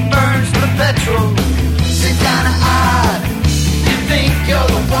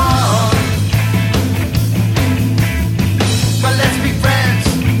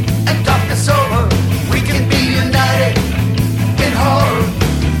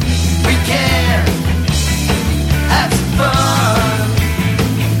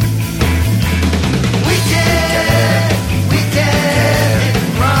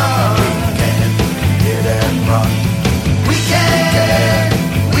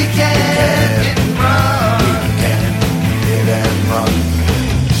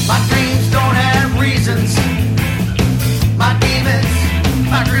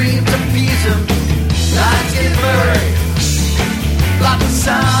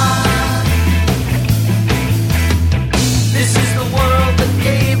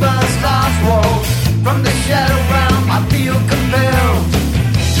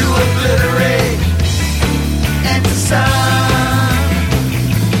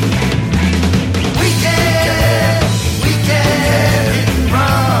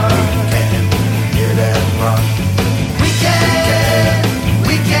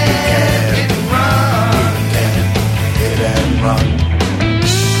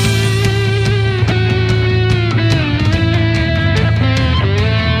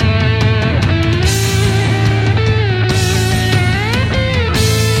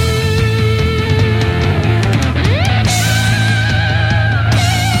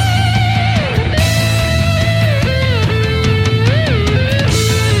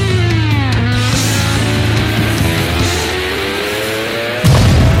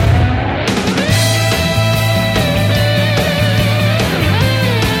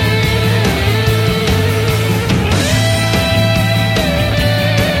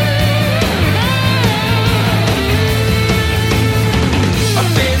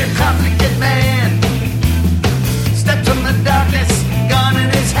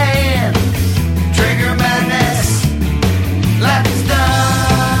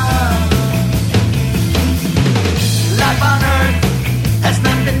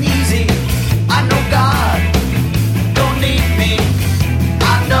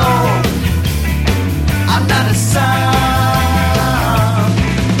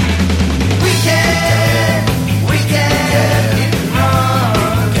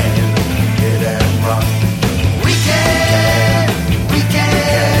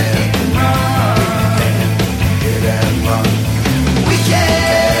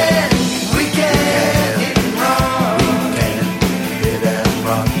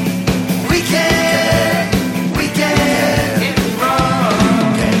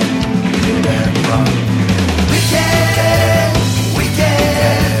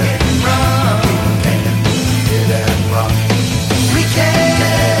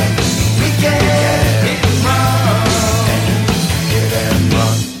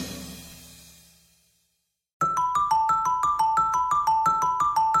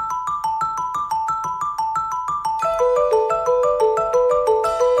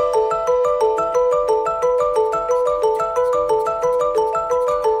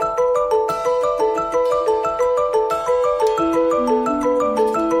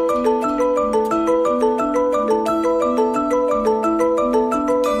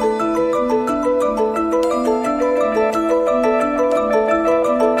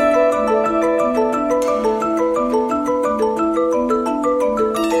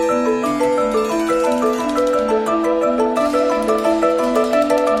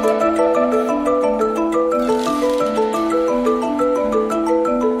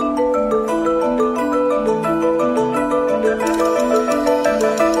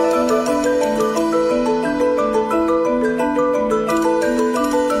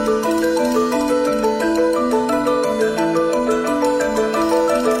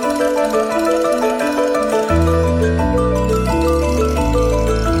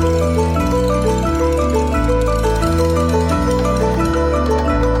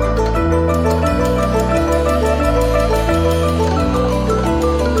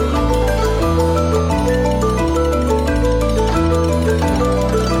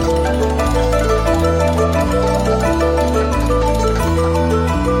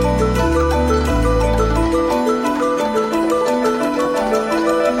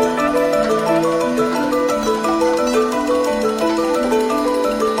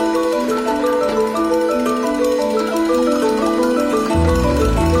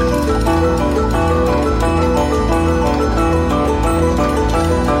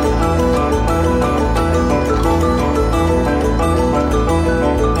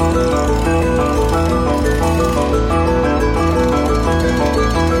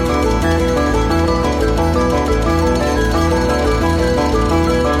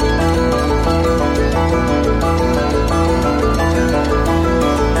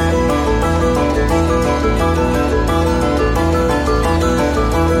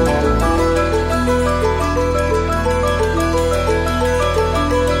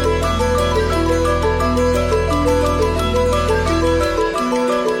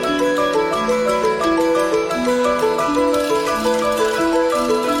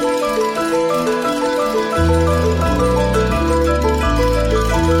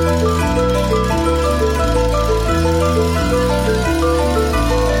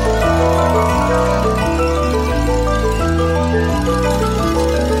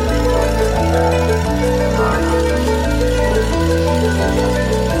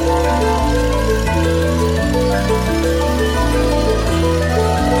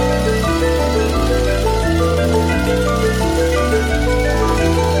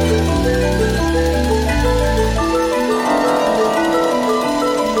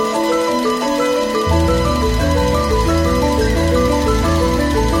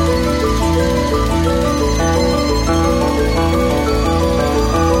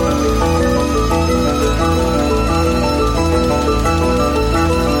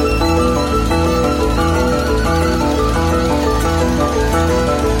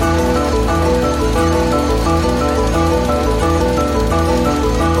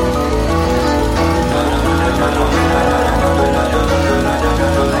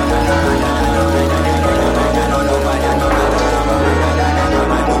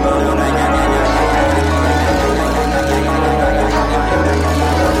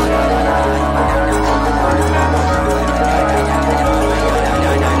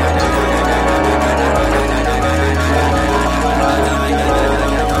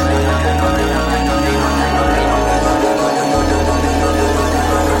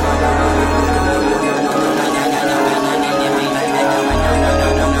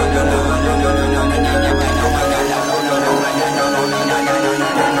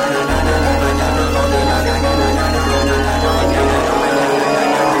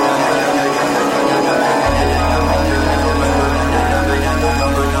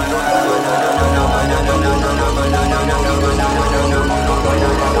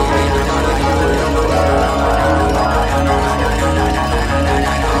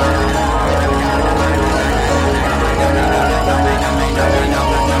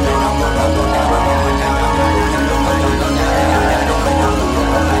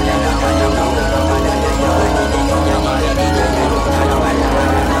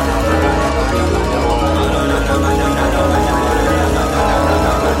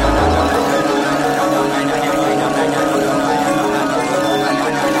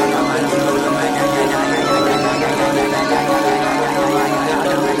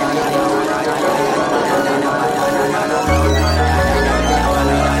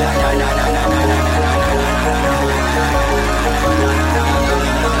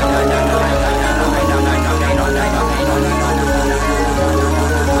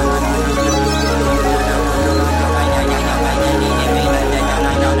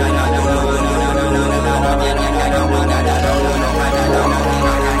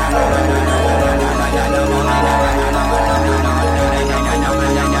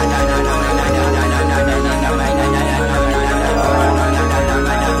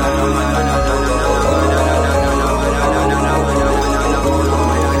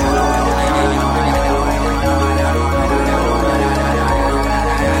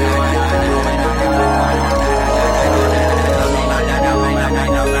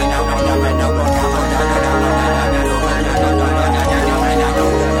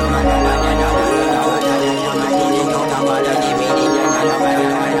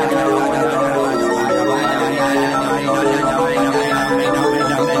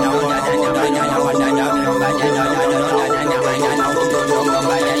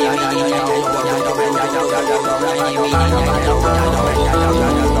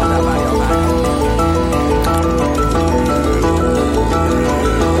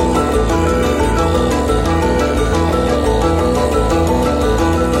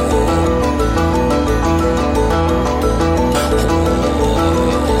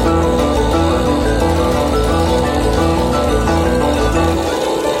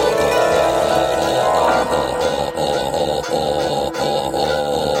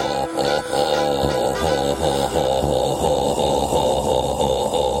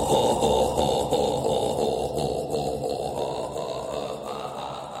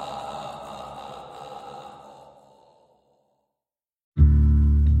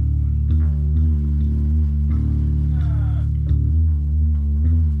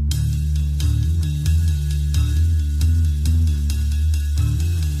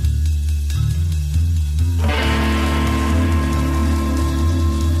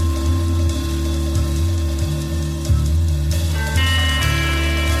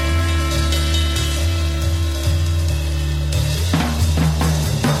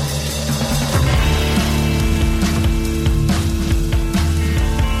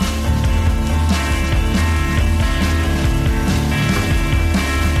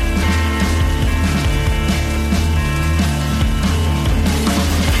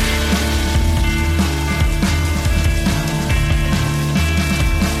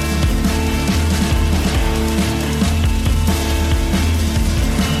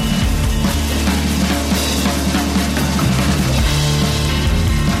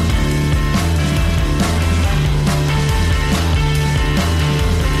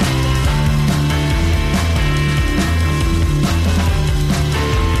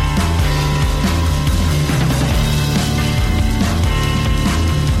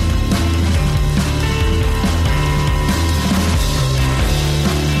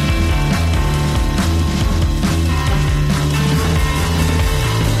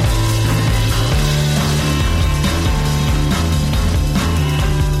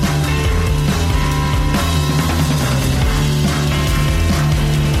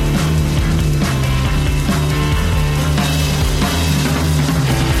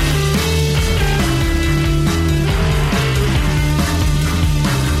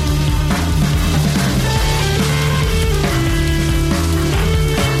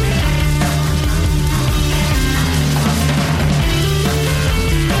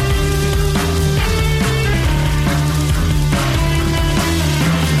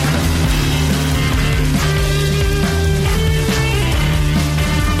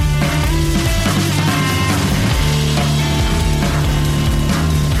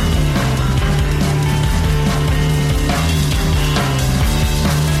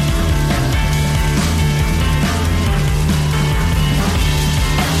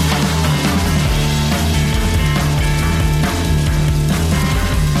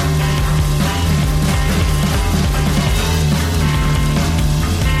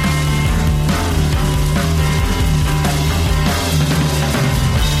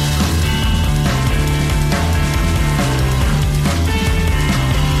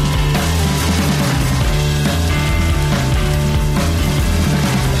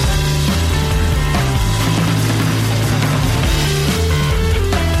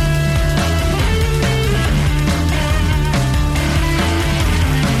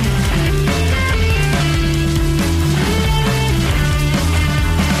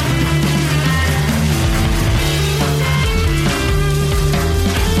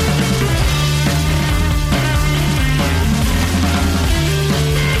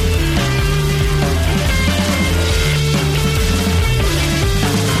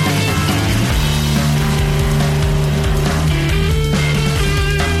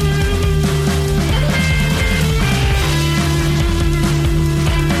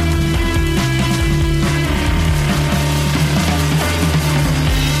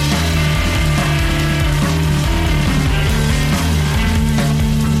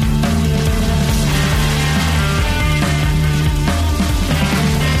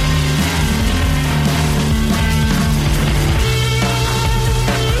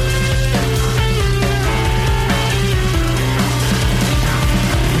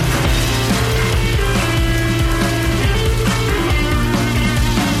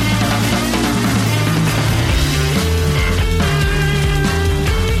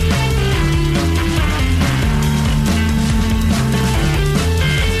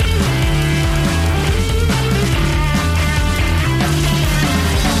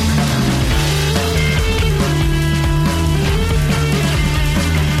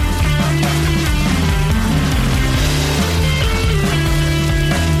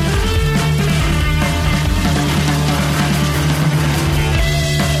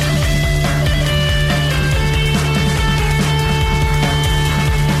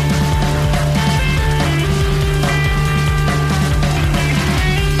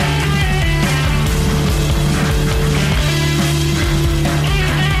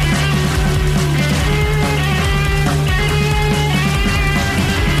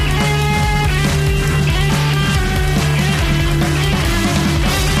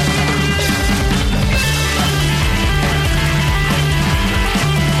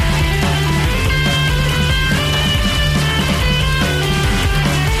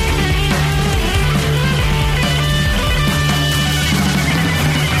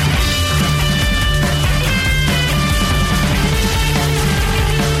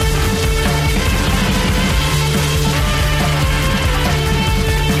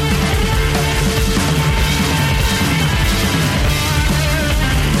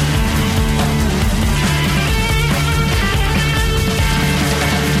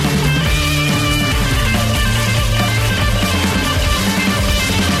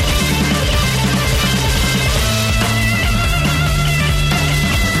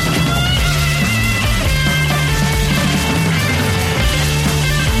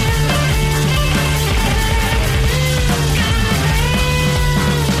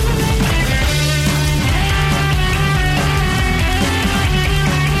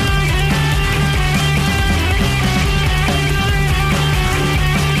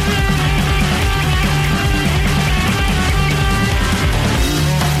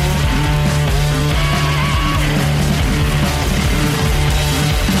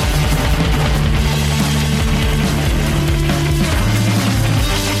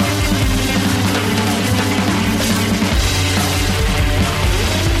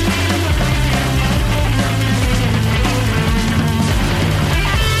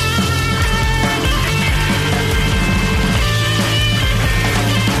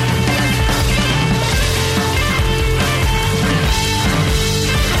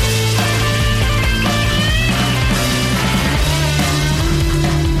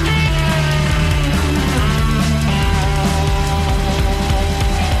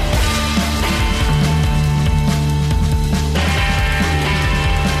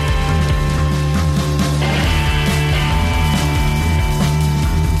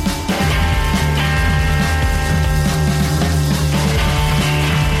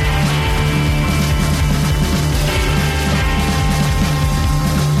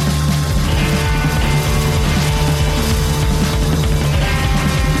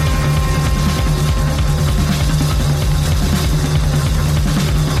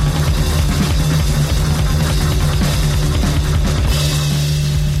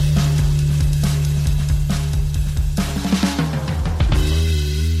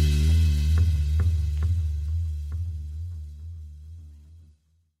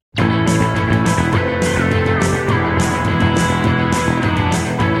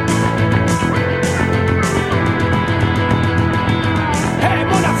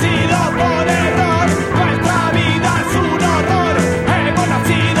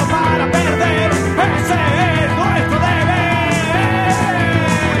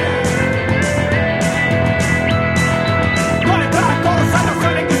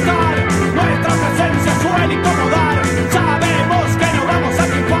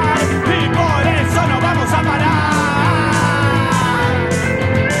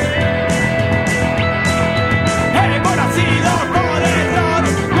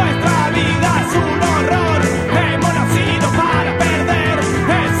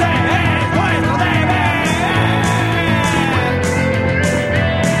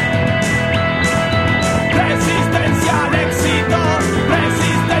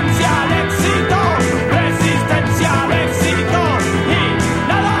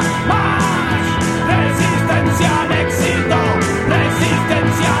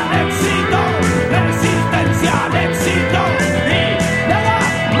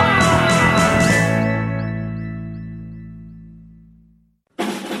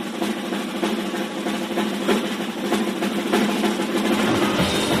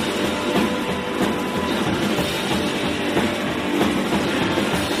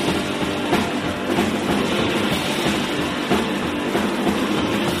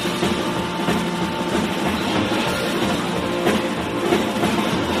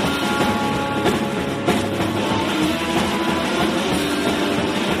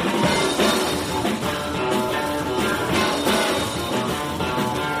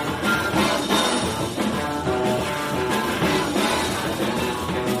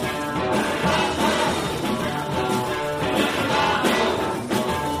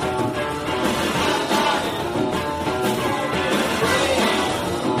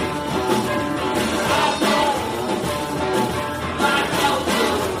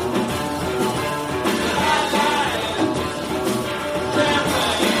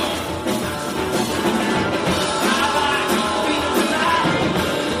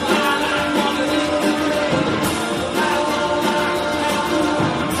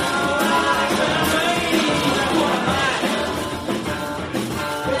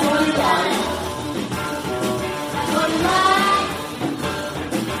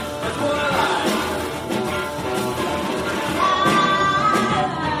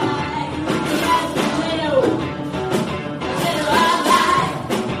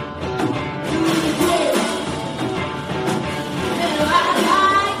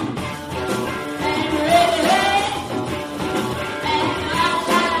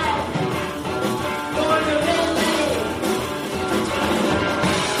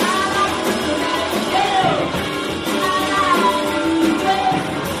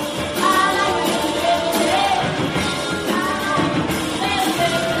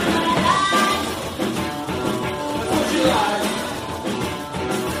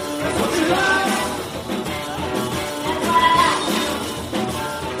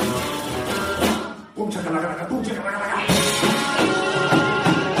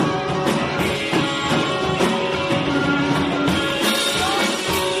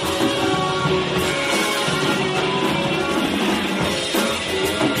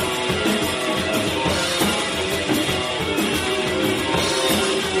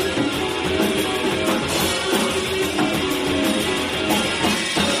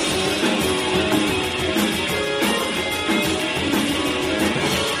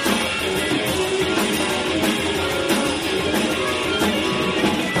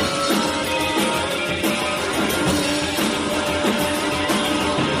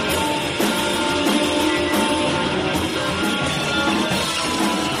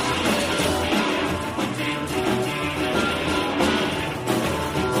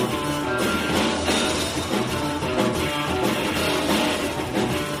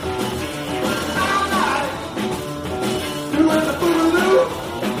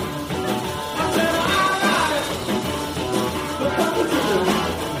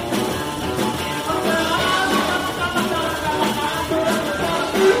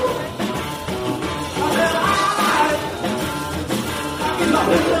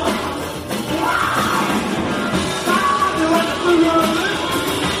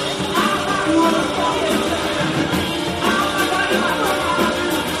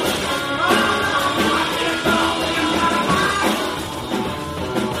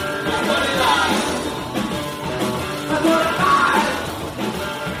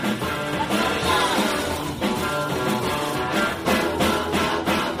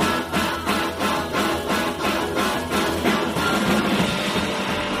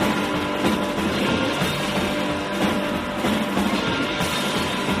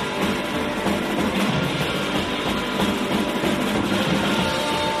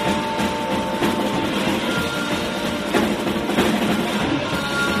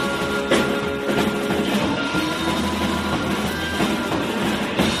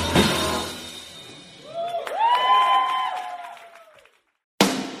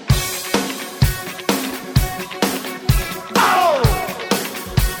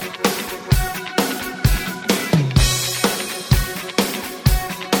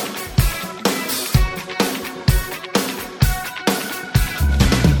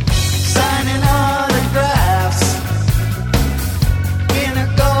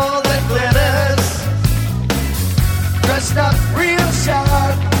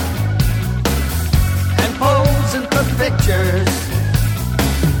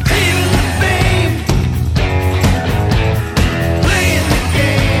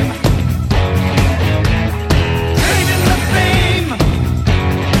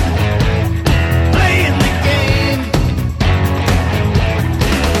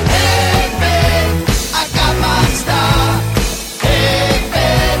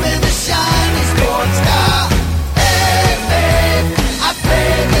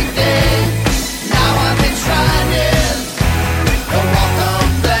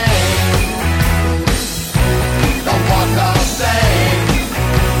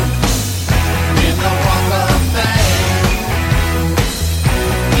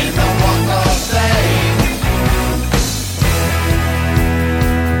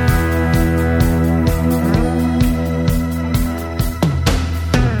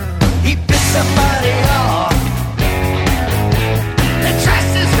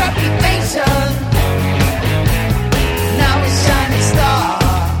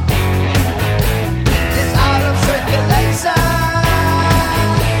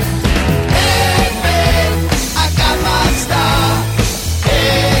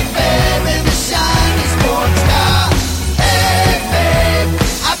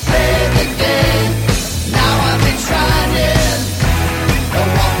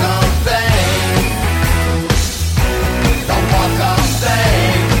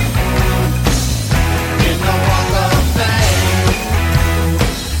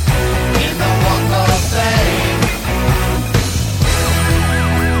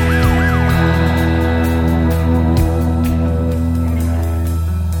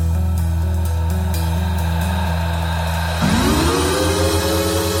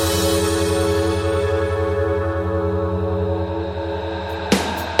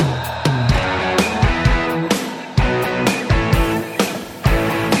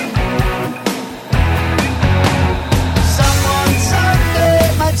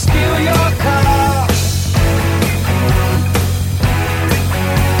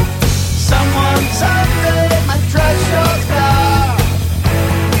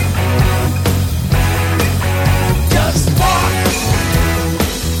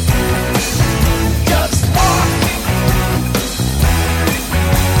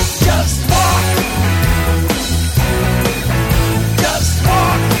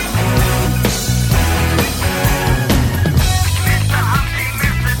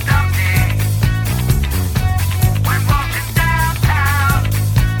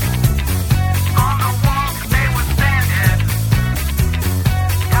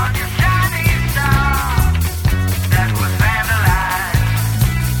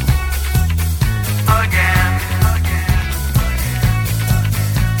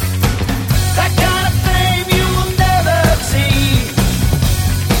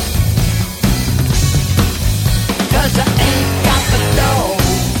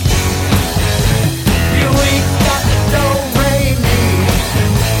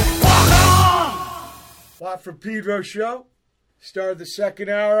 Watt from Pedro Show. Started the second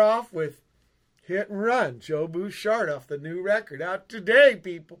hour off with Hit and Run, Joe Bouchard off the new record. Out today,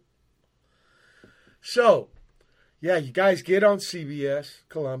 people. So, yeah, you guys get on CBS,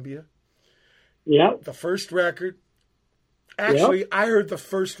 Columbia. Yep. The first record. Actually, I heard the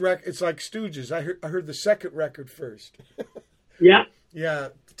first record. It's like Stooges. I heard the second record first. Yeah. Yeah.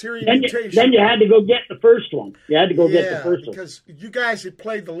 Tyrion Then Mutation. you had to go get the first one. You had to go get the first one. Because you guys had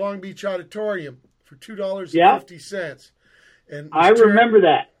played the Long Beach Auditorium for $2.50. And I remember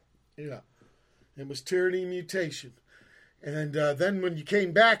that. Yeah. It was Tyranny Mutation. And then when you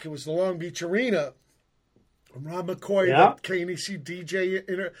came back, it was the Long Beach Arena. Rob McCoy, the KNEC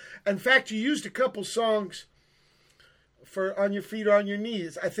DJ. In fact, you used a couple songs for On Your Feet or On Your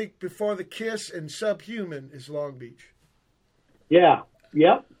Knees. I think Before the Kiss and Subhuman is Long Beach. Yeah.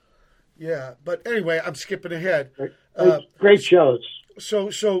 Yep. Yeah. But anyway, I'm skipping ahead. Great shows. So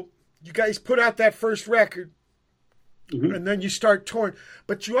you guys put out that first record, and then you start touring.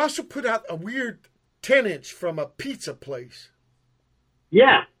 But you also put out a weird 10-inch from a pizza place.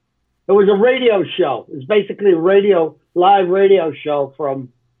 Yeah. It was a radio show. It was basically a live radio show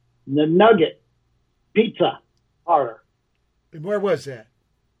from the Nugget Pizza Parlor. And where was that?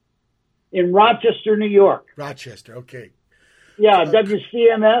 In Rochester, New York. Rochester, okay. Yeah,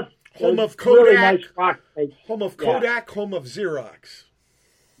 WCMF. Home of Kodak. Really nice rock place. Home of Kodak, home of Xerox.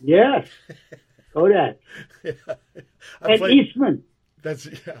 Yes. Kodak. And Eastman. I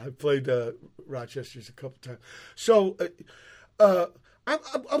played Rochester's a couple times. So I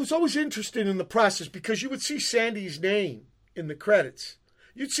was always interested in the process because you would see Sandy's name in the credits.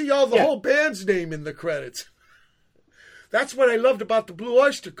 You'd see the whole band's name in the credits. That's what I loved about the Blue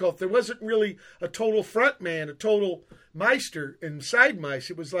Oyster Cult. There wasn't really a total front man, a total meister and side mice.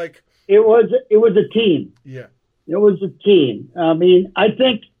 It was like... It was a team. Yeah. It was a team. I mean, I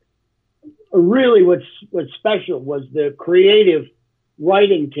think really what's special was the creative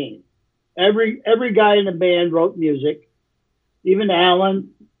writing team. Every guy in the band wrote music. Even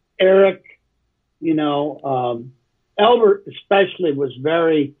Alan, Eric, Albert especially was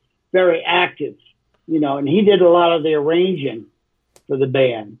very, very active, and he did a lot of the arranging for the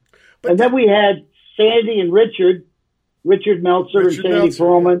band. And then we had Sandy and Richard Meltzer and Sandy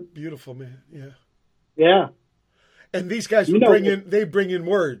Perlman. Beautiful, man. Yeah. Yeah. And these guys would bring in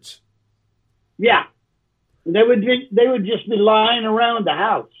words. Yeah. And they would just be lying around the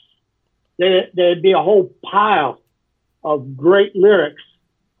house. There'd be a whole pile of great lyrics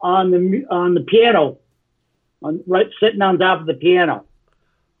on the piano, sitting on top of the piano.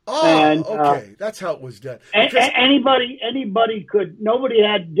 Oh, and, okay, that's how it was done. Anybody could. Nobody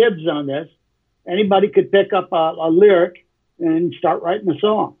had dibs on this. Anybody could pick up a lyric and start writing a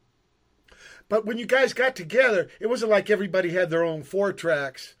song. But when you guys got together, it wasn't like everybody had their own 4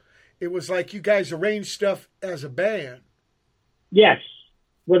 tracks. It was like you guys arranged stuff as a band. Yes,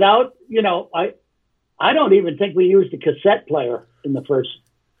 without I don't even think we used a cassette player in the first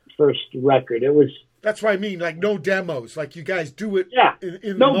record. It was. That's what I mean, like no demos, like you guys do it. Yeah,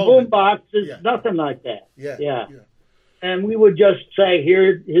 in no the moment. boom boxes, nothing like that. Yeah. And we would just say,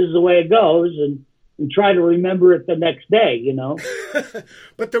 here's the way it goes, and try to remember it the next day,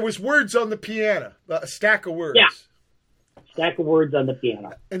 But there was words on the piano, a stack of words. Yeah, stack of words on the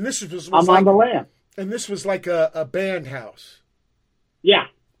piano. And this was I'm like, on the lamp. And this was like a band house. Yeah.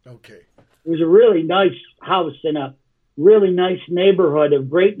 Okay. It was a really nice house in a really nice neighborhood of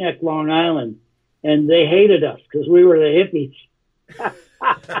Great Neck, Long Island. And they hated us because we were the hippies.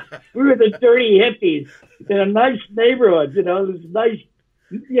 We were the dirty hippies in a nice neighborhood. It was nice.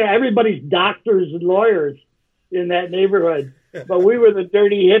 Yeah, everybody's doctors and lawyers in that neighborhood. But we were the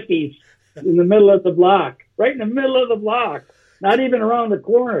dirty hippies in the middle of the block, right in the middle of the block, not even around the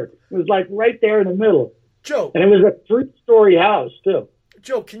corner. It was like right there in the middle. Joe. And it was a 3-story house, too.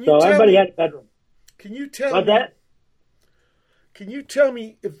 Joe, can you tell me? So everybody had a bedroom. Can you tell What's me? That? Can you tell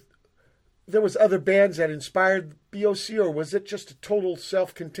me if there was other bands that inspired BOC, or was it just a total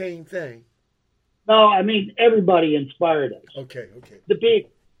self-contained thing? No, I mean, everybody inspired us. Okay.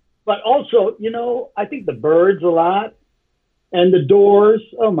 But also, I think the Byrds a lot, and the Doors.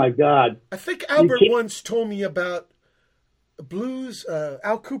 Oh my God! I think Albert once told me about blues.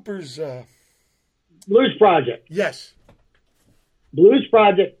 Al Cooper's Blues Project. Yes, Blues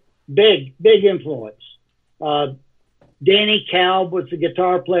Project, big influence. Danny Kalb was the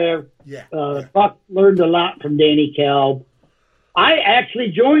guitar player. Yeah. Buck learned a lot from Danny Kalb. I actually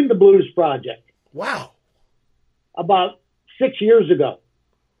joined the Blues Project. Wow. About 6 years ago.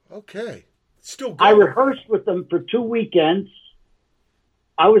 Okay. Still going. I rehearsed with them for 2 weekends.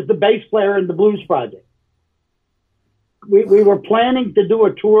 I was the bass player in the Blues Project. we were planning to do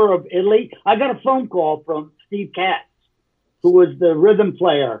a tour of Italy. I got a phone call from Steve Katz, who was the rhythm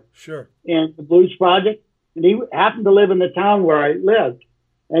player in the Blues Project. And he happened to live in the town where I lived.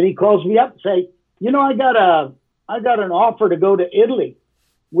 And he calls me up and say, you know, I got an offer to go to Italy.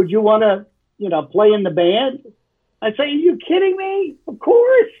 Would you want to, you know, play in the band? I say, are you kidding me? Of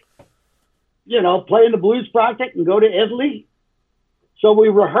course. You know, play in the Blues Project and go to Italy. So we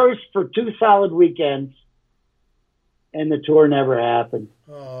rehearsed for 2 solid weekends, and the tour never happened.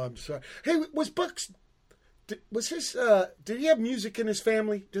 Oh, I'm sorry. Hey, was Bucks, did he have music in his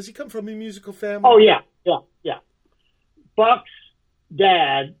family? Does he come from a musical family? Oh, yeah. Buck's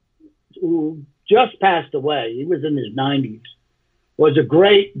dad, who just passed away, he was in his 90s, was a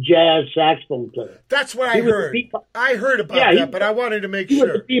great jazz saxophone player. That's what I heard. I heard about that, but I wanted to make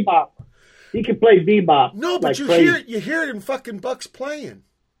sure. He was a bebop. He could play bebop. No, but like you hear it in fucking Buck's playing.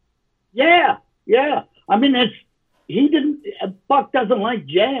 Yeah. I mean, Buck doesn't like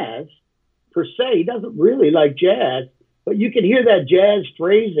jazz per se. He doesn't really like jazz, but you can hear that jazz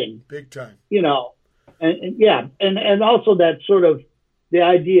phrasing. Big time. You know, and also that sort of the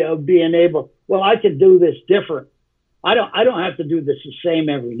idea of being able, well, I can do this different. I don't have to do this the same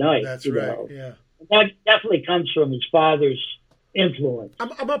every night. That's right. Know? Yeah. That definitely comes from his father's influence. I'm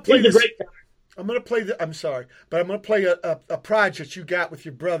gonna play He's this. a great guy. I'm gonna play I'm sorry, but I'm gonna play a project you got with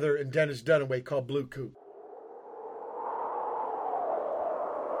your brother and Dennis Dunaway called Blue Coupe.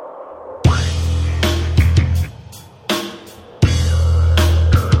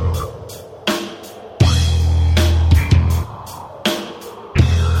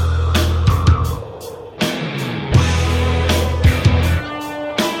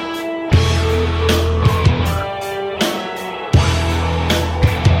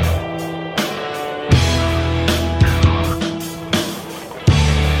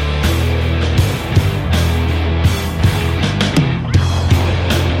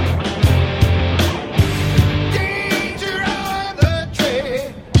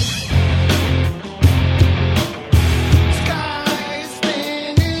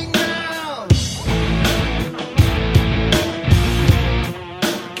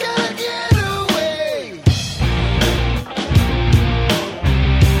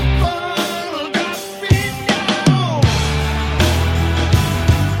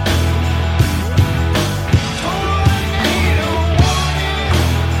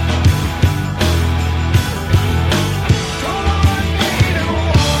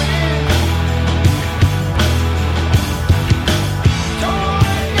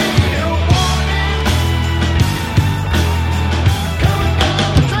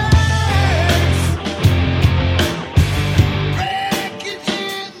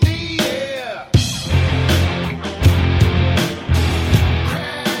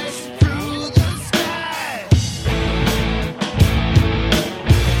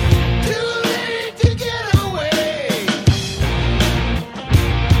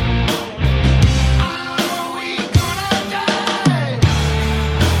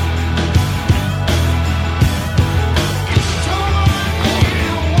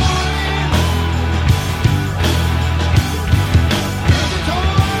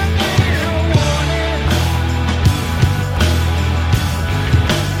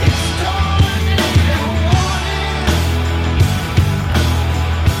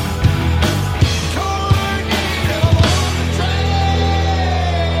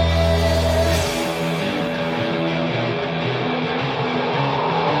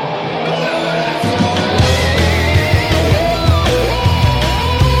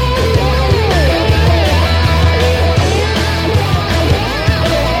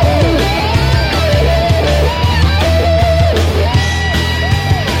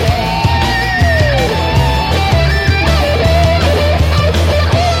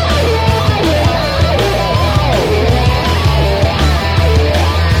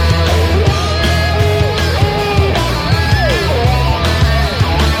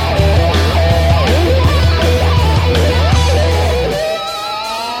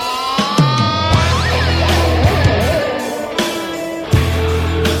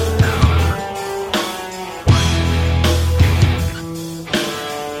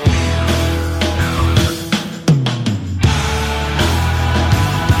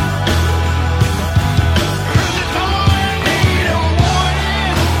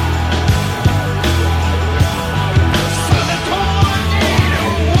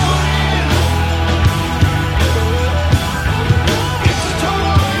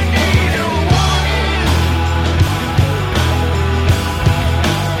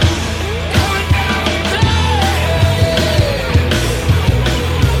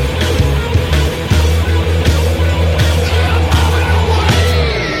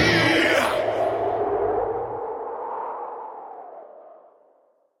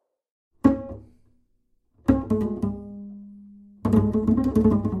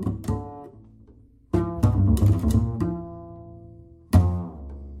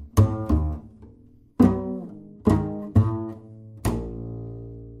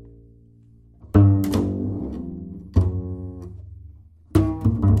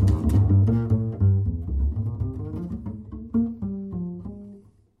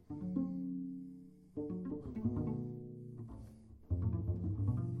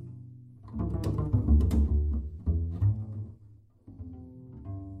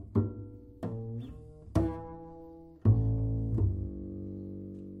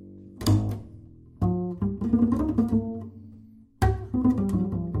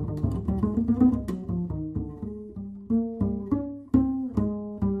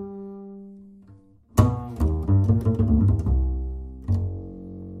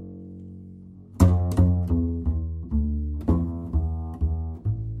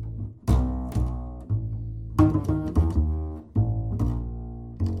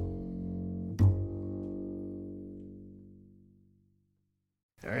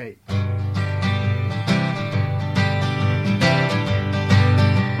 All right.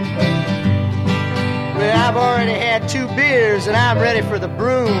 Well, I've already had 2 beers and I'm ready for the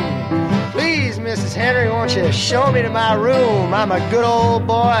broom. Please, Mrs. Henry, won't you show me to my room? I'm a good old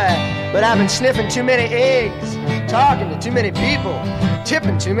boy, but I've been sniffing too many eggs, talking to too many people,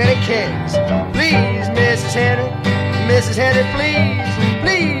 tipping too many kegs. Please, Mrs. Henry, please,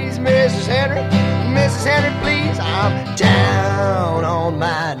 please, Mrs. Henry, please. I'm down on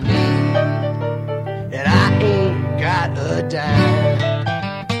my knees, and I ain't got a dime.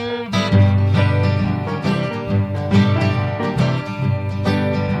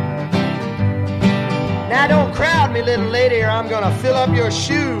 Now don't crowd me, little lady, or I'm gonna fill up your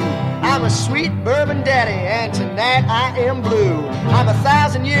shoe. I'm a sweet bourbon daddy, and tonight I am blue. I'm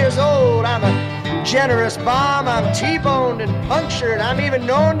 1,000 years old, I'm a generous bomb. I'm T-boned and punctured, I'm even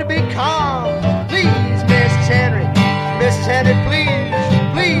known to be calm. Please, Mrs. Henry, please,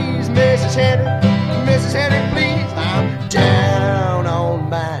 please, Mrs. Henry, please. I'm down on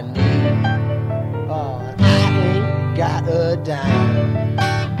my knees, oh, I ain't got a dime.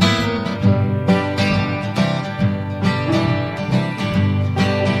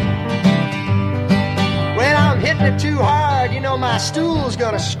 Hitting it too hard, you know my stool's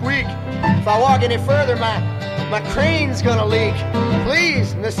gonna squeak. If I walk any further, my crane's gonna leak.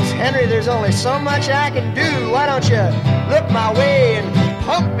 Please, Mrs. Henry, there's only so much I can do. Why don't you look my way and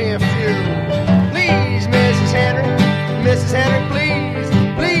pump me a few? Please, Mrs. Henry, please,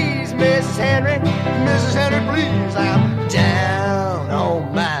 please, Mrs. Henry, please. I'm down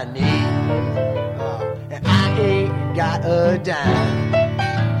on my knees, and I ain't got a dime.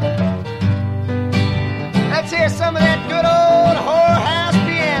 Let's hear some of that good old whorehouse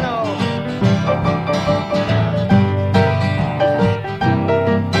piano.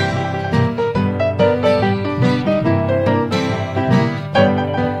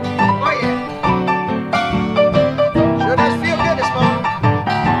 Oh yeah. Sure does feel good this morning.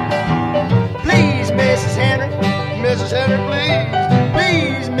 Please, Mrs. Henry, please.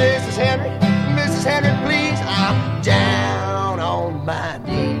 Please, Mrs. Henry, please. I'm down on my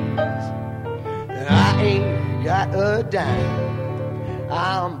knees, and I ain't got a dime.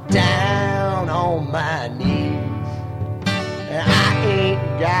 I'm down on my knees, and I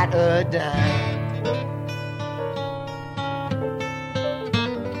ain't got a dime.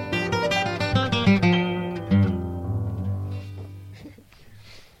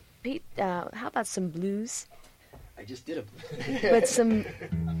 Pete, how about some blues? I just did a But some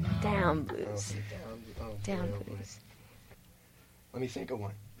down blues. Down boy. blues. Let me think of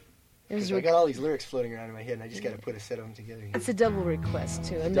one. There's I got all these lyrics floating around in my head, and I just got to put a set of them together. It's a double request,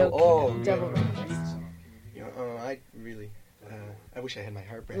 too. Double request. You know, I really, I wish I had my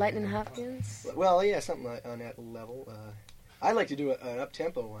harp right Lightning now. Hopkins? Well, yeah, something on that level. I'd like to do an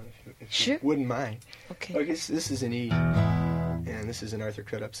up-tempo one, if you wouldn't mind. Okay. This is an E, and this is an Arthur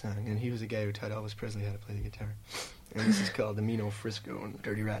Crudup song, and he was the guy who taught Elvis Presley how to play the guitar. And this is called the Mino Frisco and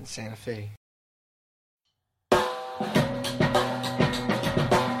Dirty Rotten Santa Fe.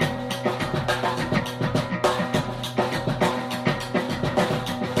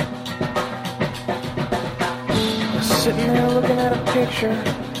 Sitting there looking at a picture,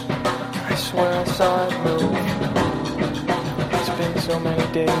 I swear I saw it move. It's been so many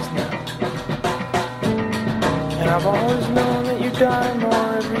days now, and I've always known that you die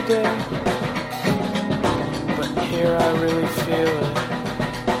more every day, but here I really feel it.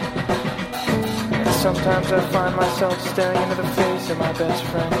 And sometimes I find myself staring into the face of my best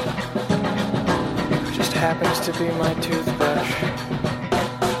friend, who just happens to be my toothbrush.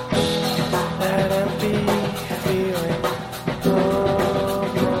 That empty feeling.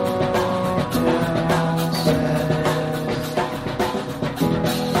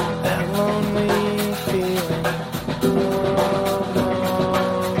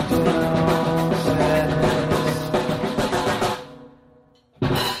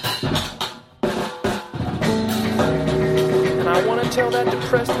 Tell that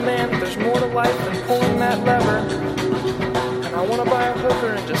depressed man there's more to life than pulling that lever. And I want to buy a hooker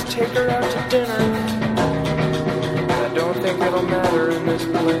and just take her out to dinner. But I don't think it'll matter in this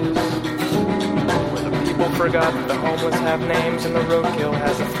place, where the people forgot that the homeless have names and the roadkill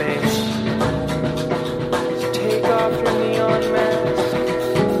has a face. So take off your neon mask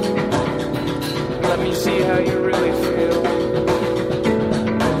and let me see how you really feel.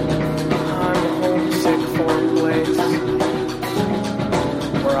 I'm homesick for a place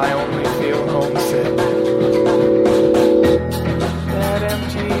where I only feel homesick. That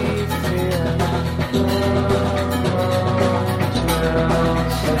empty feeling,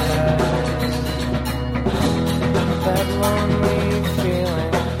 that lonely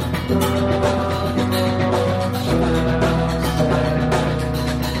feeling.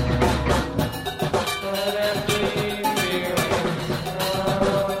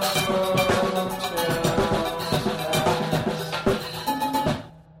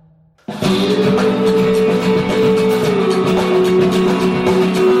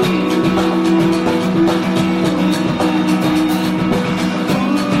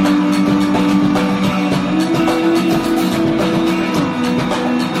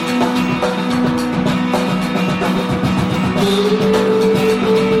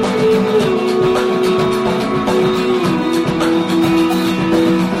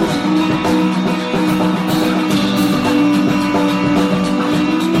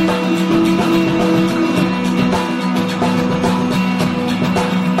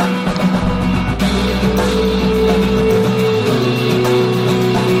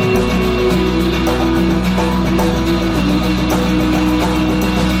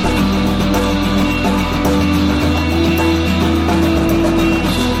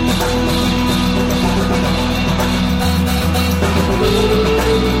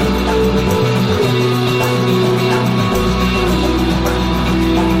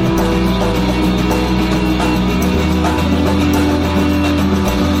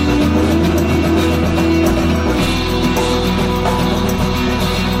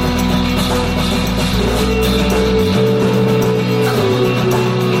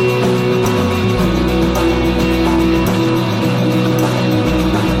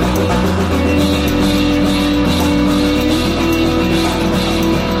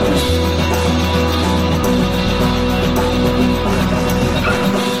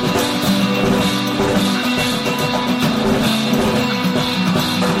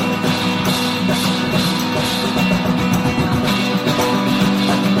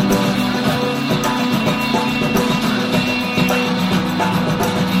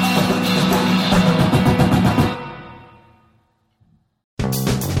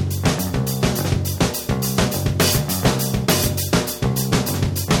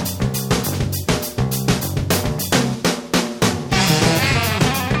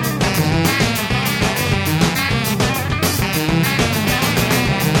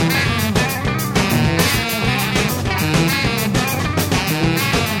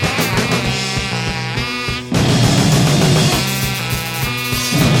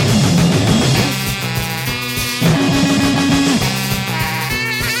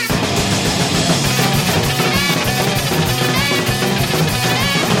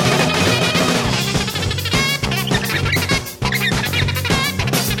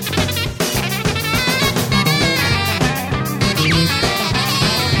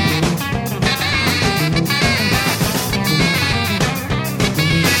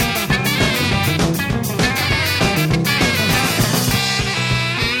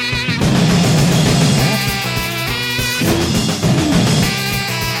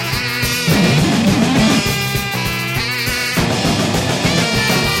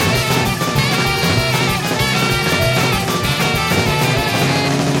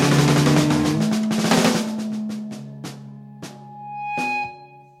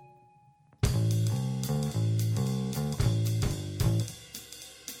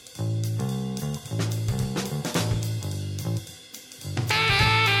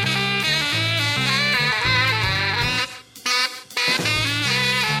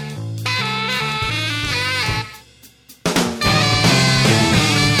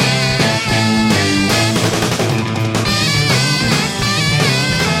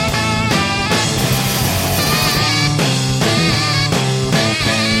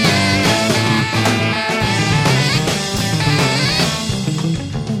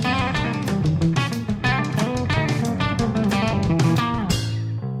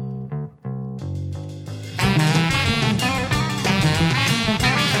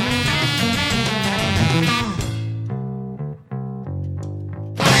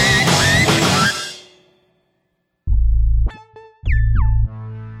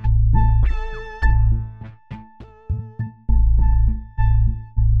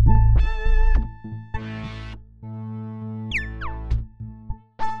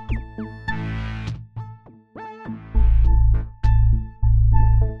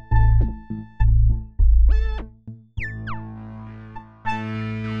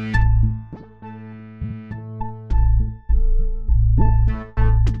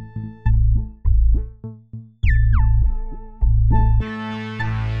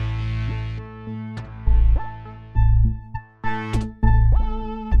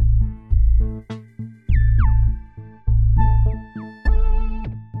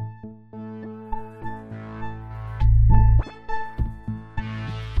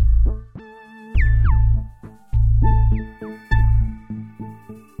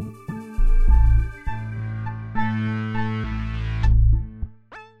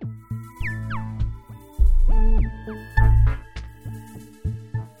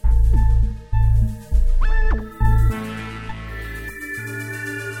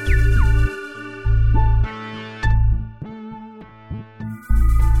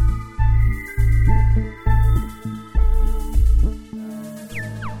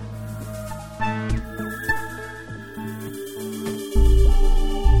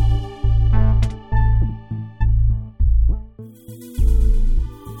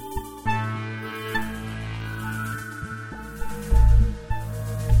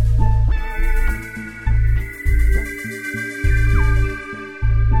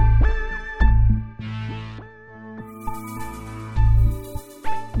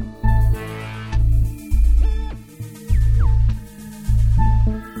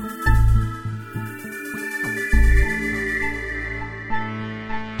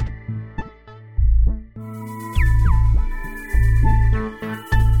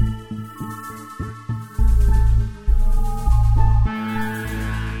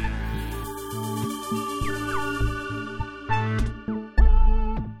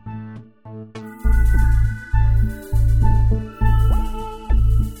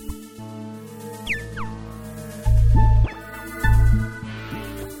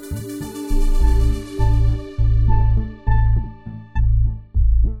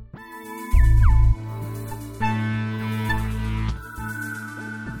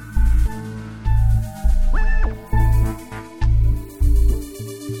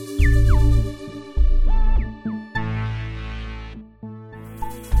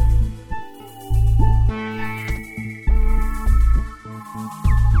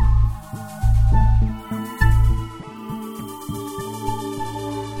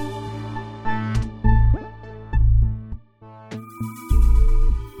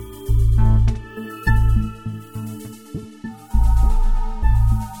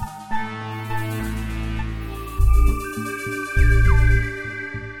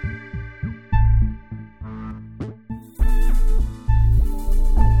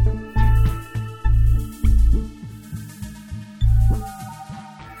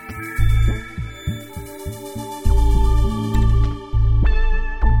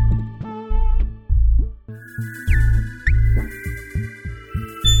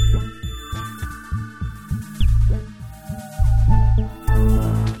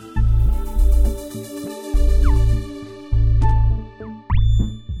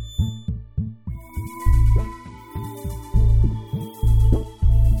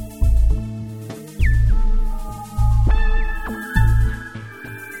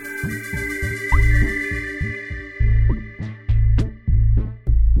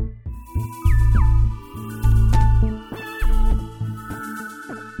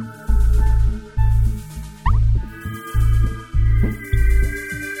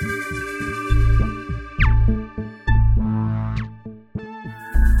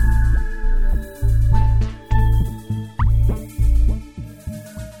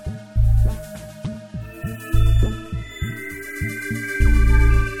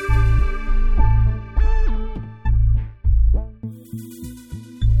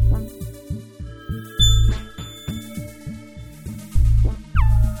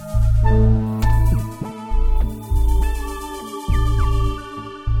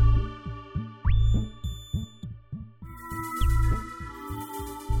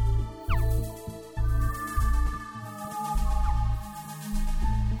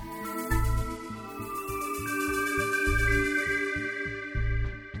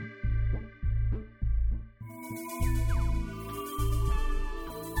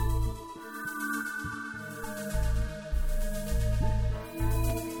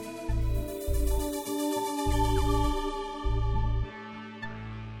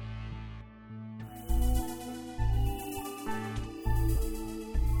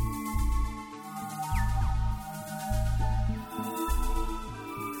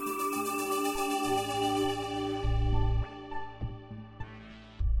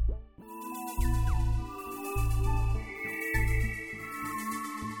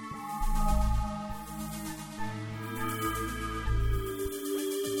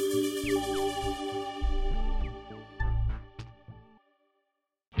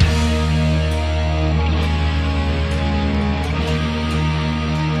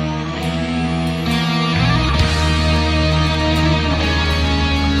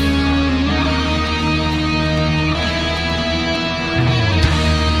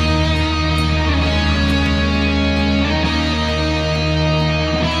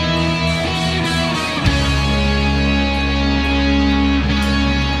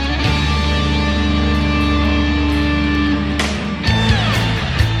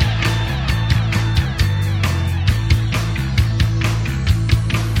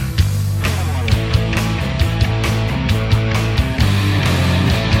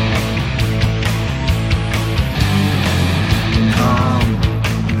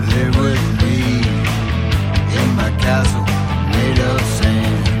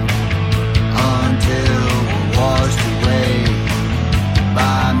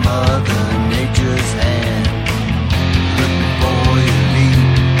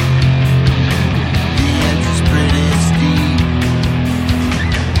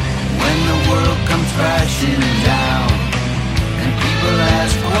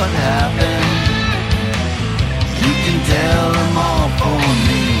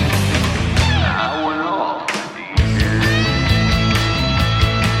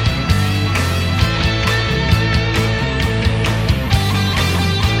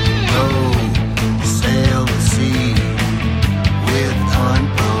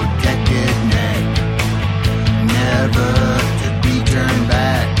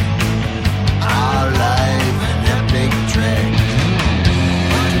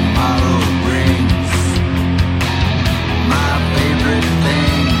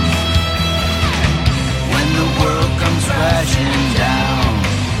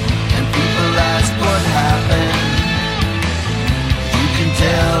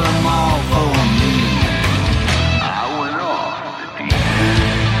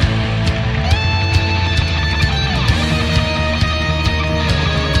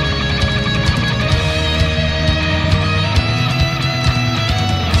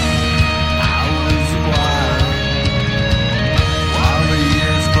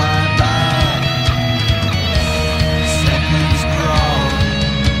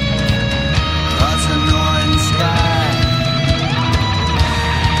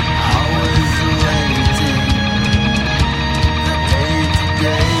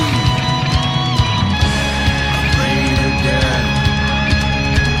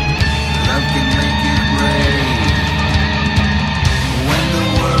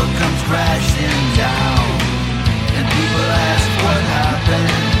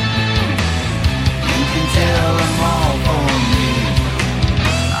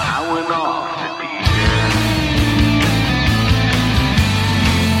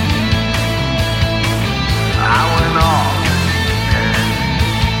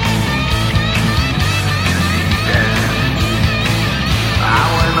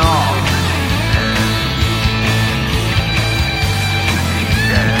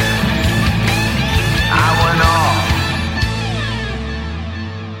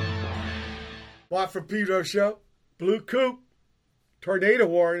 From Pedro Show, Blue Coupe, tornado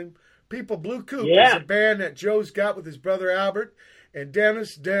warning. People, Blue Coupe is a band that Joe's got with his brother Albert and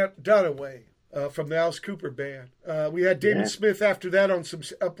Dennis Dunaway from the Alice Cooper band. We had Damon Smith after that on some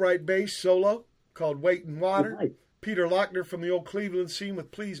upright bass solo called Weight and Water. Nice. Peter Laughner from the old Cleveland scene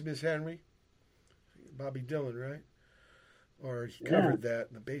with Please Miss Henry. Bobby Dylan, right? Or he covered that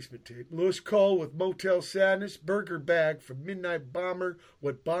in the basement tape. Lewis Cole with Motel Sadness. Burger Bag from Midnight Bomber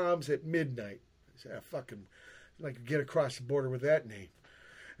with Bombs at Midnight. Fucking like to get across the border with that name.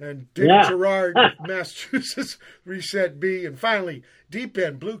 And David Gerard, Massachusetts, Reset B. And finally, Deep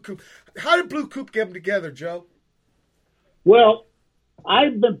End, Blue Coupe. How did Blue Coupe get them together, Joe? Well,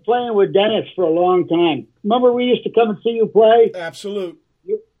 I've been playing with Dennis for a long time. Remember we used to come and see you play? Absolute.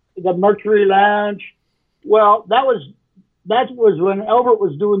 The Mercury Lounge. Well, that was when Albert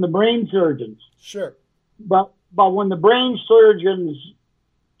was doing the brain surgeons. Sure. But when the brain surgeons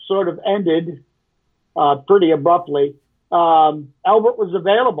sort of ended, pretty abruptly. Albert was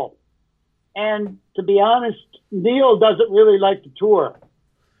available. And to be honest, Neil doesn't really like to tour.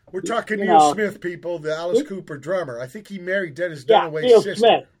 We're talking Neil Smith, people, the Alice Cooper drummer. I think he married Dennis Dunaway's Neil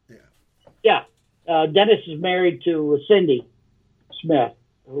sister. Smith. Yeah. Dennis is married to Cindy Smith,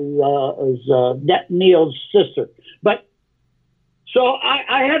 who is Neil's sister. But so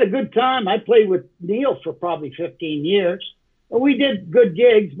I had a good time. I played with Neil for probably 15 years. And we did good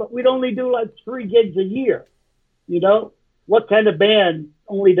gigs, but we'd only do like 3 gigs a year. You know, what kind of band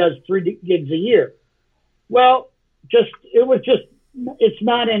only does 3 gigs a year? Well, it's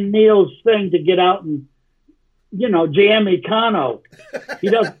not in Neil's thing to get out and, jam Econo. He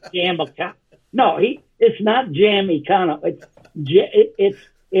doesn't jam Econo. No, it's not jam Econo.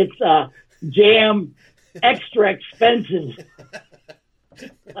 It's jam extra expenses.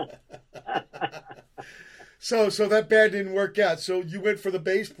 So that band didn't work out. So you went for the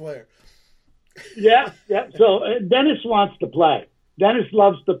bass player. Yeah. So Dennis wants to play. Dennis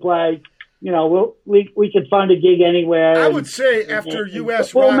loves to play. We could find a gig anywhere. I would say after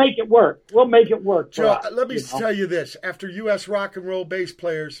U.S. We'll rock, make it work. We'll make it work. Joe, let me tell you this: after U.S. rock and roll bass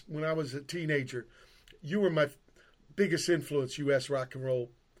players, when I was a teenager, you were my biggest influence. U.S. rock and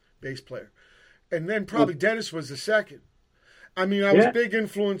roll bass player, and then probably Dennis was the second. I mean, I was big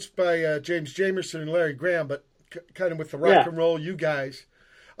influenced by James Jamerson and Larry Graham, but kind of with the rock and roll, you guys.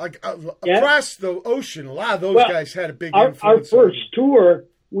 Across the ocean, a lot of those guys had a big influence. Our first tour,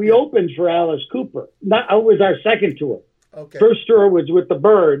 we opened for Alice Cooper. It was our second tour. Okay. First tour was with the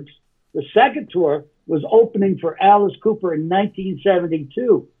Byrds. The second tour was opening for Alice Cooper in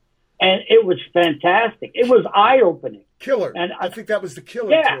 1972. And it was fantastic. It was eye-opening. Killer. And I think that was the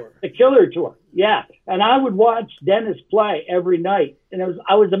Killer tour. The Killer tour. Yeah. And I would watch Dennis play every night. And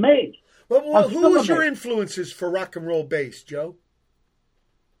I was amazed. Well, who was your influences for rock and roll bass, Joe?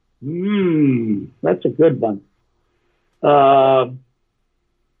 That's a good one. I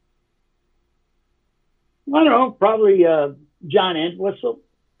don't know, probably John Entwistle.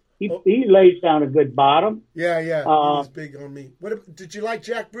 He lays down a good bottom. Yeah, he was big on me. Did you like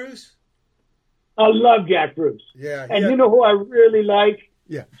Jack Bruce? I love Jack Bruce. Yeah. And you know who I really like?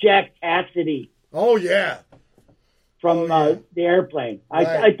 Yeah. Jack Cassidy. Oh, yeah. From the Airplane. Right.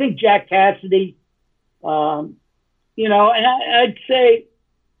 I think Jack Cassidy, and I'd say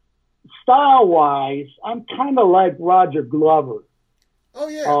style-wise, I'm kind of like Roger Glover. Oh,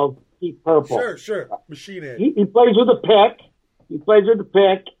 yeah. Of Deep Purple. Sure. Machine Head. He plays with a pick.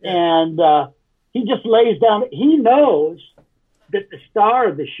 And he just lays down. He knows that the star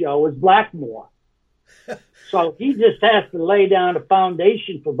of the show is Blackmore. So he just has to lay down a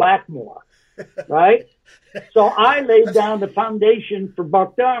foundation for Blackmore, right? So I laid down the foundation for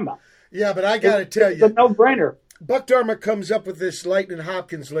Buck Dharma. Yeah, but I got to tell you. It's a no-brainer. Buck Dharma comes up with this Lightning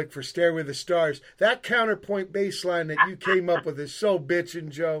Hopkins lick for Stairway to the Stars. That counterpoint bass line that you came up with is so bitchin',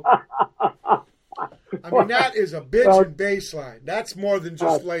 Joe. I mean, that is a bitchin' bass line. That's more than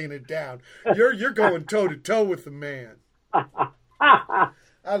just laying it down. You're going toe-to-toe with the man.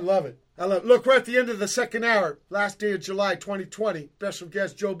 I love it. Look, we're at the end of the second hour. Last day of July 2020. Special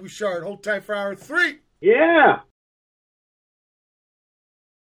guest Joe Bouchard. Hold tight for hour 3. Yeah.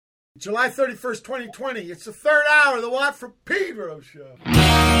 July 31st, 2020. It's the third hour of the Watt from Pedro Show.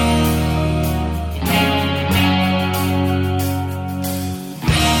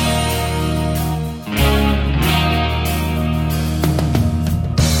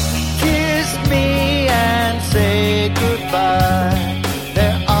 Kiss me and say goodbye.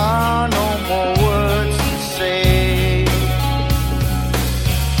 There are no more words to say.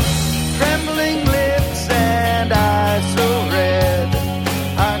 Trembling lips and eyes so red.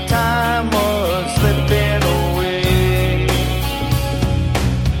 Our time was slipping away.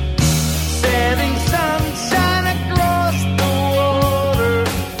 Setting sun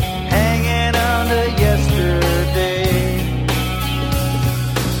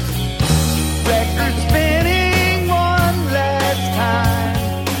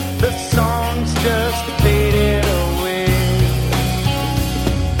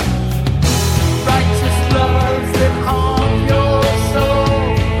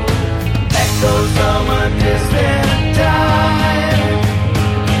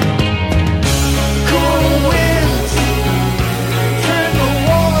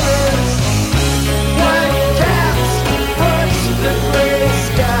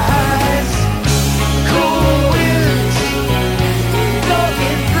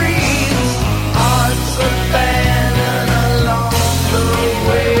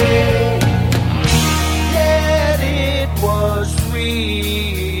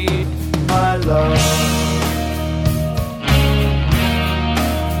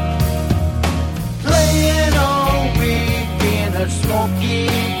he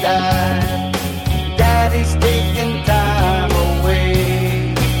died. Daddy's taking time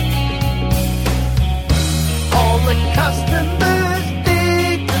away. All the customers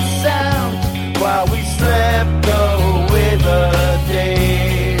dig the sound while we slept away the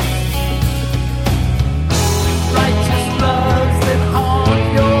days. Righteous loves that haunt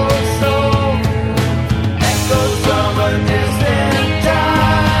your soul, echoes of a distant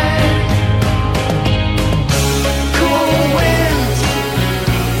time. Cool winds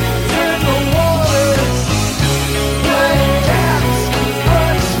turn the waters, white caps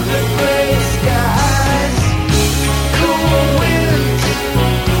brush the gray skies. Cool winds,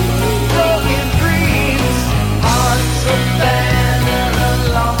 broken dreams, hearts abandoned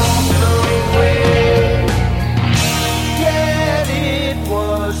along the way. Yet it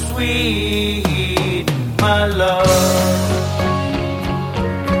was sweet, my love.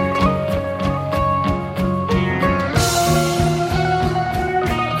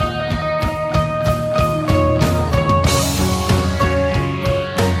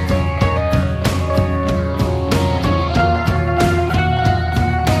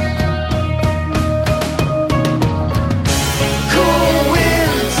 Cool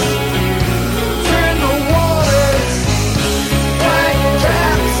winds turn the waters, white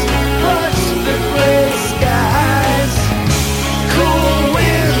caps brush the gray skies. Cool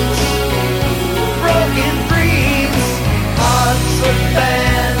winds, broken dreams, hearts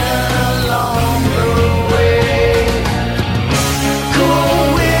abandoned along the way. Cool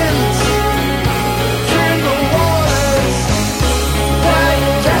winds turn the waters, white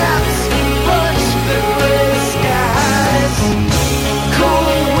caps brush the gray skies.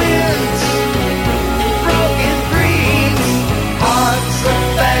 Cool winds, broken dreams, hearts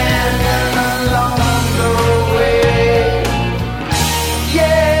abandoned along the way.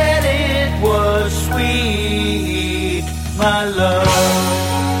 Yet it was sweet, my love.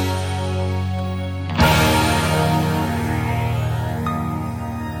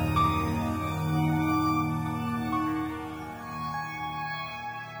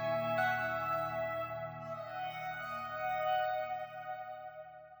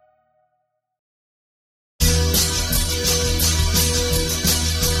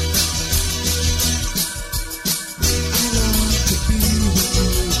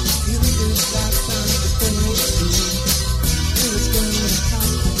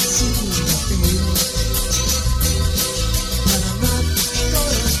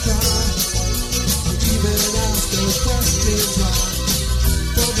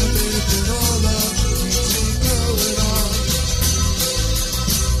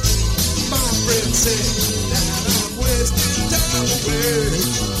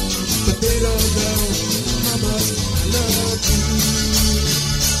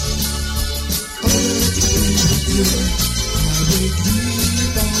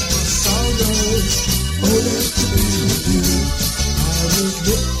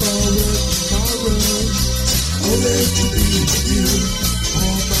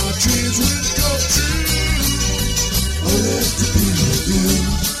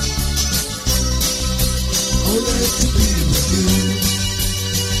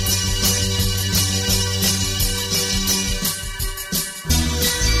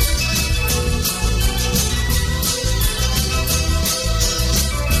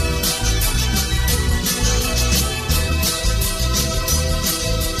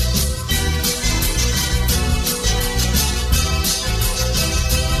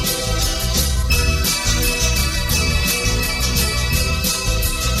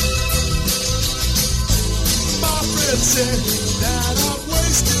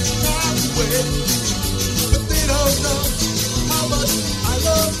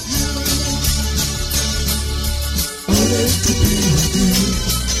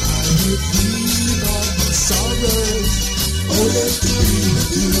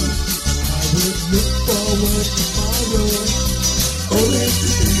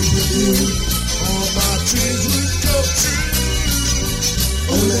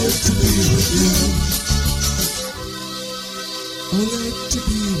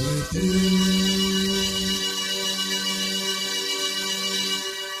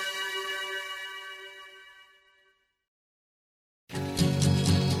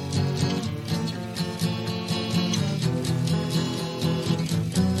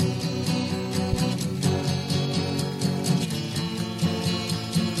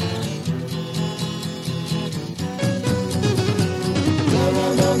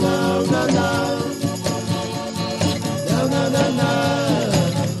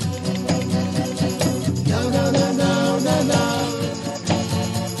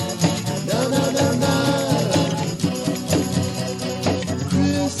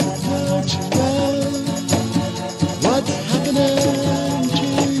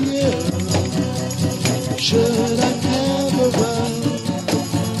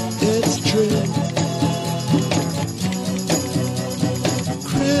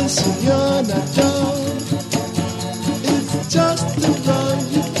 that door. It's just the role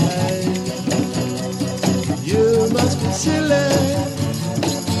you play. You must be silly,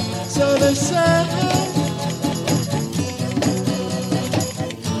 so they say.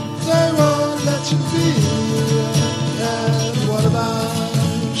 They won't let you be. And what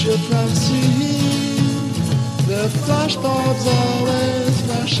about your privacy? The flashbulbs always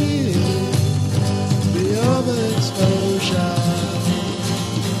flashing. The overexposure.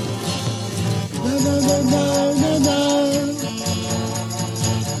 No, no, no, no, no, no.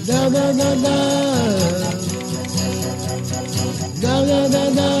 No, no, no, no. No, no, no,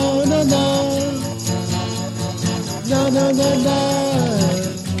 no, no, no. No, no, no, no.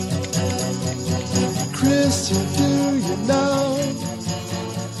 Chrissy, do you know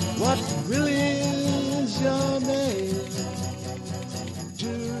what really is your name?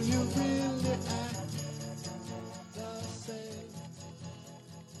 Do you really act the same?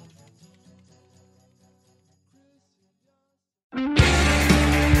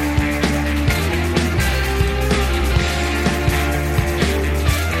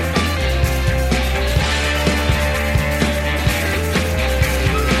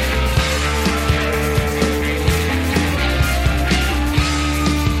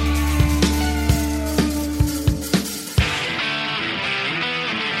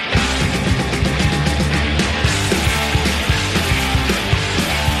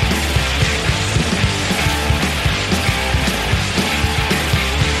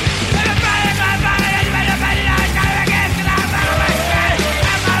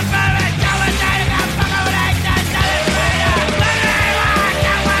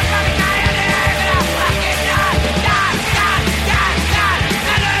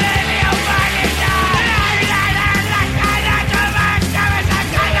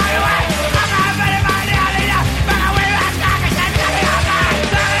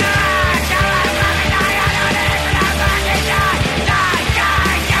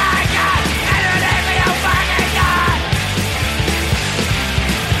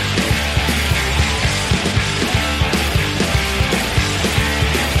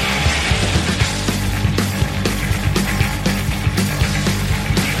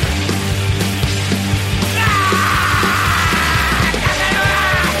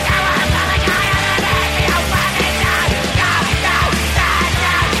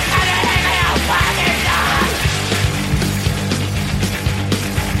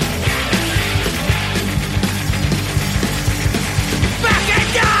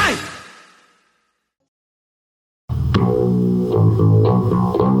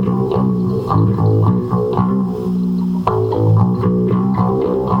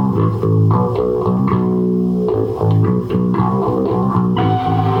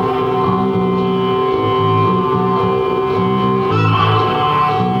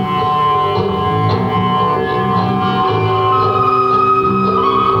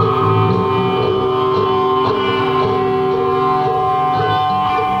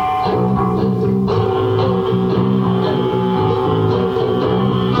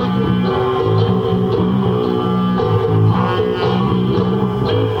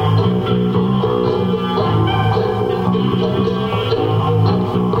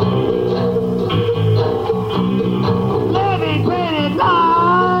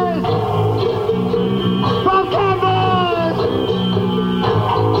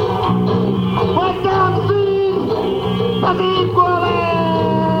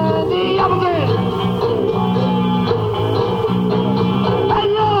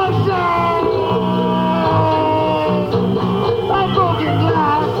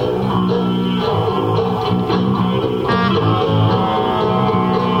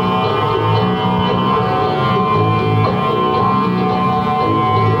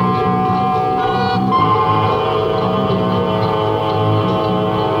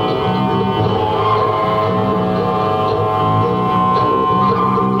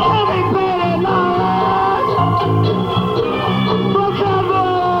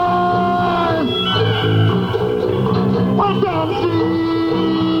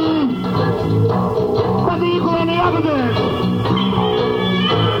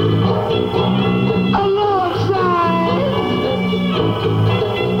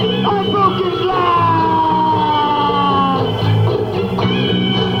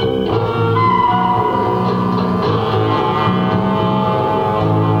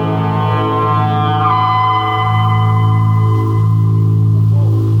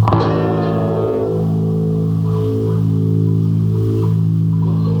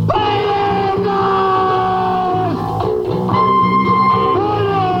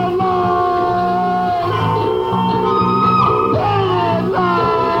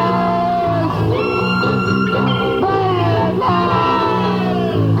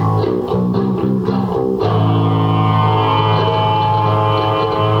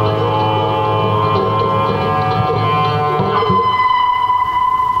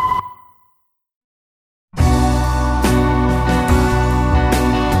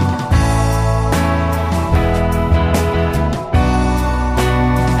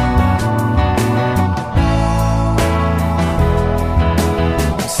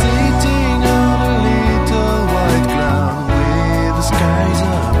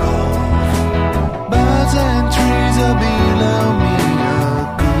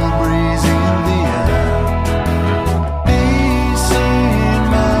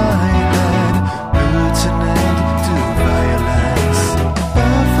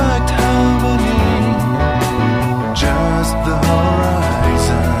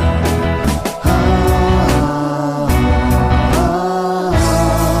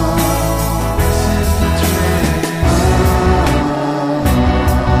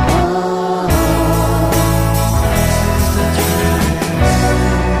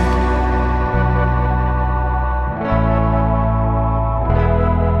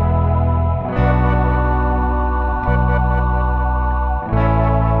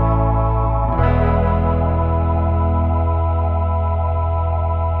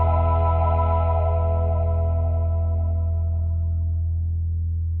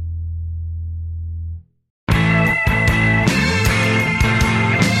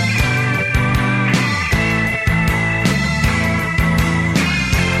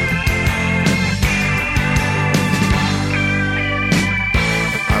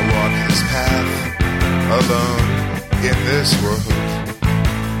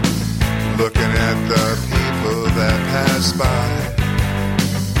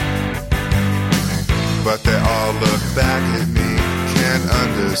 but they all look back at me, can't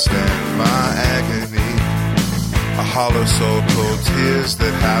understand my agony. A hollow soul, cold tears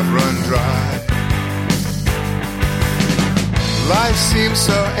that have run dry. Life seems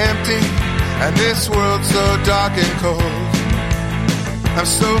so empty, and this world so dark and cold. I'm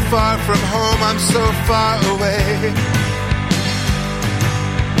so far from home, I'm so far away.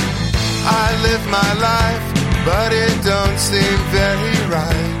 I live my life, but it don't seem very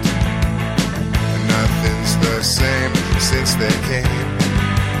right. Nothing's the same since they came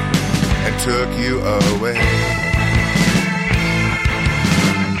and took you away.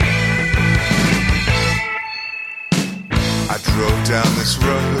 I drove down this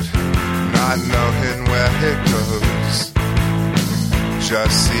road, not knowing where it goes,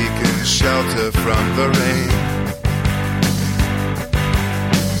 just seeking shelter from the rain.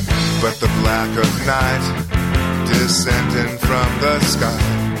 But the black of night, descending from the sky,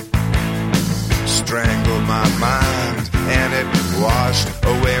 strangled my mind and it washed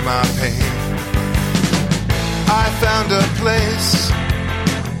away my pain. I found a place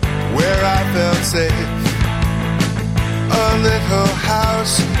where I felt safe, a little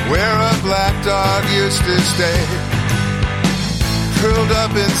house where a black dog used to stay. Curled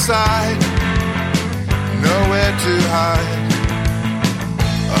up inside, nowhere to hide,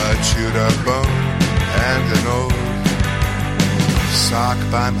 a chewed up bone and an old sock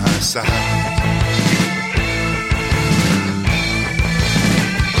by my side.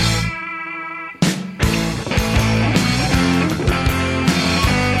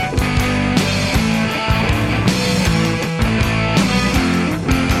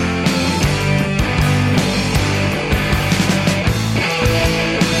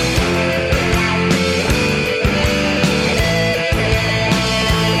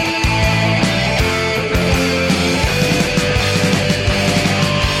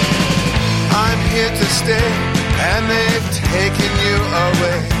 And they've taken you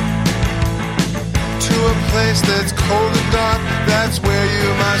away to a place that's cold and dark, that's where you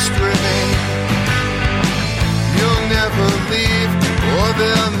must remain. You'll never leave, or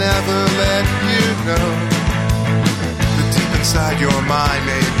they'll never let you know. The deep inside your mind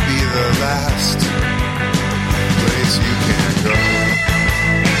may be the last place you can go.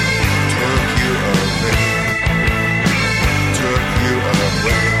 Took you away, took you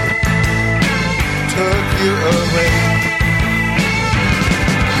away, took you away.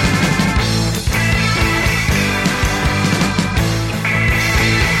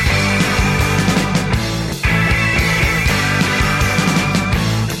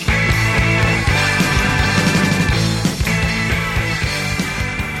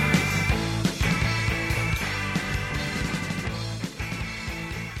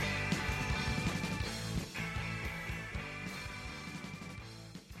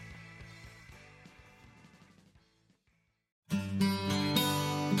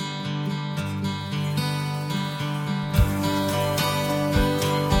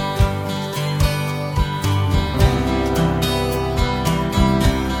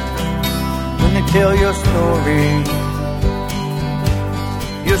 Tell your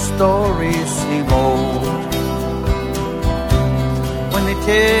stories seem old. When they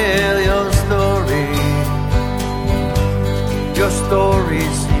tell your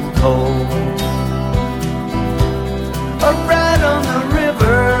stories seem cold. A ride on the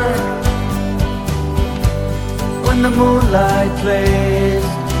river when the moonlight plays.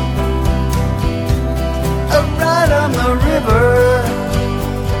 A ride on the river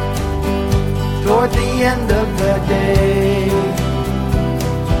toward the end of the day.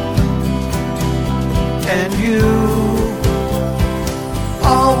 And you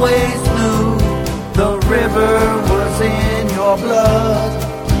always knew the river was in your blood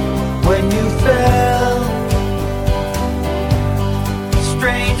when you fell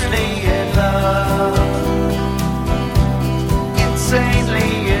strangely in love,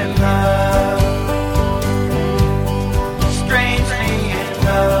 insanely in love, strangely in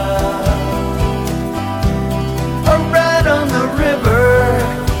love. On the river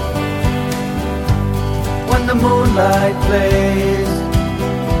when the moonlight plays.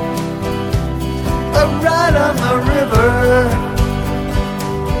 A ride on the river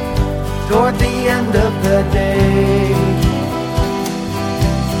toward the end of the day.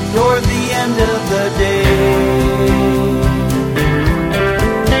 Toward the end of the day.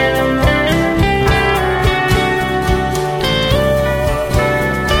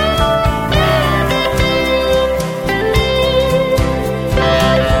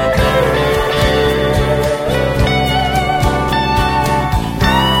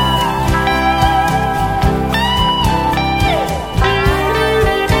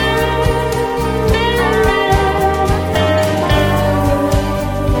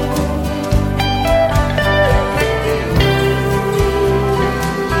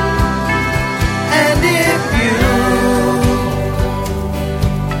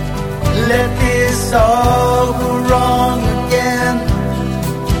 let this all go wrong again.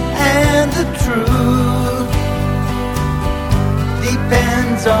 And the truth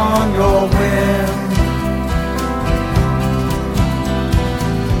depends on your whim.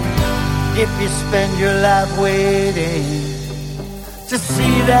 If you spend your life waiting to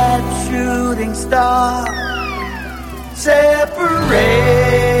see that shooting star separate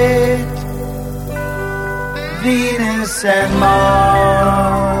Venus and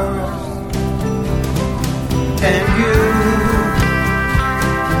Mars, and you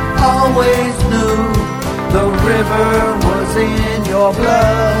always knew the river was in your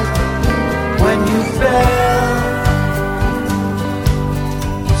blood when you fell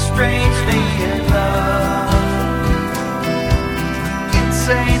strangely in love,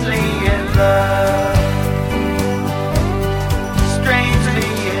 insanely in love,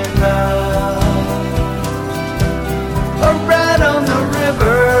 strangely in love. Right on the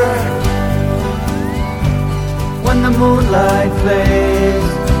river when the moonlight plays.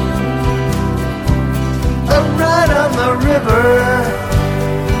 Right on the river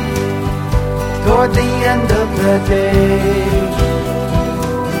toward the end of the day.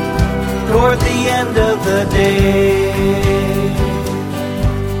 Toward the end of the day.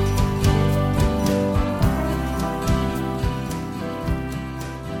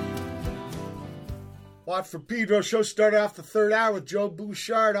 Watt from Pedro Show started off the third hour with Joe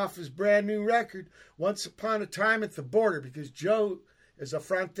Bouchard off his brand new record, Once Upon a Time at the Border, because Joe is a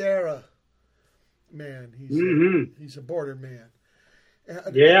frontera man. He's a border man.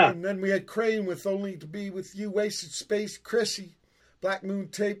 And then we had Crane with Only to Be With You, Wasted Space, Chrissy, Black Moon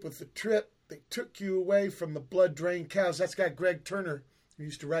Tape with The Trip, They Took You Away from the Blood Drained Cows. That's got Greg Turner, who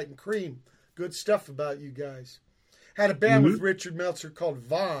used to write in Cream. Good stuff about you guys. Had a band with Richard Meltzer called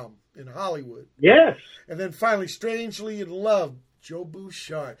Vom in Hollywood. Yes. And then finally, Strangely in Love, Joe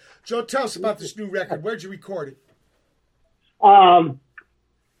Bouchard. Joe, tell us about this new record. Where'd you record it?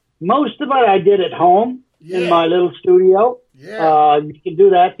 Most of it I did at home in my little studio. Yeah. You can do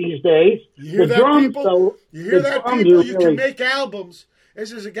that these days. You hear the that, drums, people? though, You hear the that, drums people? are You really- can make albums.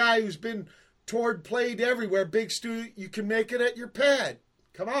 This is a guy who's been toured, played everywhere. Big studio. You can make it at your pad.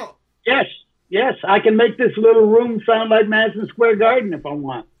 Come on. Yes. I can make this little room sound like Madison Square Garden if I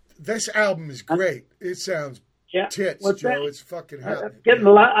want. This album is great. It sounds tits, What's Joe. that? It's fucking happening.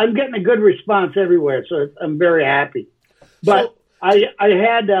 I'm getting a good response everywhere, so I'm very happy. But I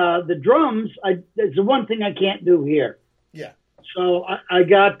had the drums. There's the one thing I can't do here. Yeah. So I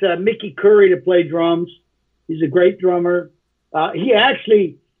got Mickey Curry to play drums. He's a great drummer. He asked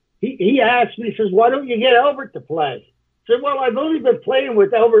me, he says, why don't you get Albert to play? I said, well, I've only been playing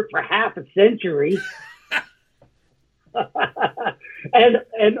with Albert for half a century.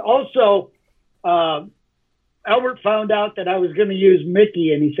 and also, Albert found out that I was going to use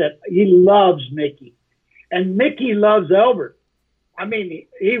Mickey, and he said he loves Mickey. And Mickey loves Albert. I mean,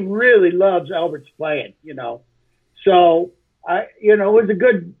 he really loves Albert's playing, So, it was a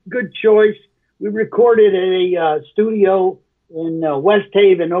good choice. We recorded at a studio in West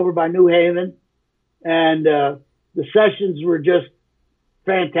Haven over by New Haven. And the sessions were just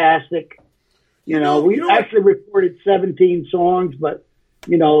fantastic. We actually recorded 17 songs, but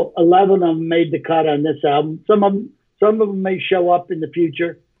 11 of them made the cut on this album. Some of them may show up in the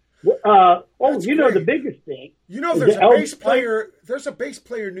future. The biggest thing. There's a bass player. There's a bass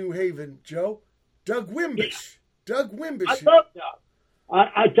player in New Haven, Joe. Doug Wimbish. Yeah. Doug Wimbish. I love Doug.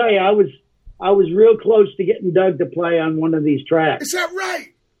 I tell you, I was real close to getting Doug to play on one of these tracks. Is that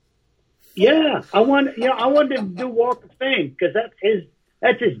right? Yeah, I wanted to do Walk of Fame because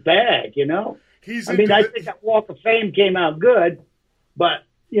that's his bag. I think that Walk of Fame came out good, but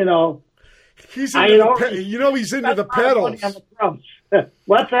he's into he's into the pedals.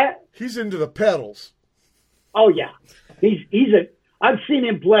 What's that? He's into the pedals. Oh yeah, I've seen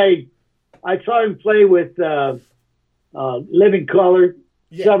him play. I saw him play with Living Color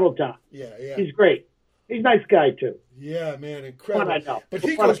several times. Yeah. He's great. He's a nice guy too. Yeah, man, incredible. What I know. But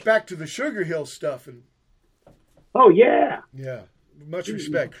he goes back to the Sugar Hill stuff and. Oh yeah. Yeah, much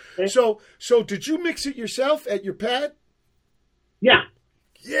respect. So did you mix it yourself at your pad? Yeah.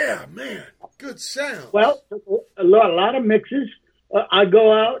 Yeah, man, good sound. Well, a lot of mixes. I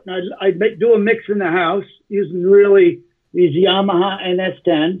go out and I do a mix in the house using really these Yamaha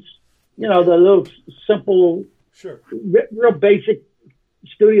NS10s. The little simple, real basic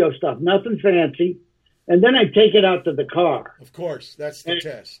studio stuff. Nothing fancy. And then I take it out to the car. Of course, that's the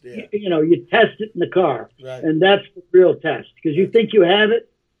test. Yeah. You test it in the car, right. And that's the real test because you think you have it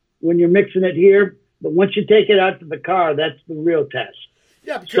when you're mixing it here, but once you take it out to the car, that's the real test.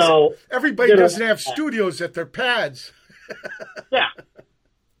 Yeah, because everybody doesn't have studios at their pads. Yeah.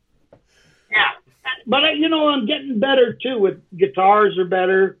 I'm getting better too. With guitars are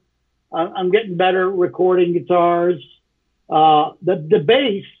better. I'm getting better recording guitars. The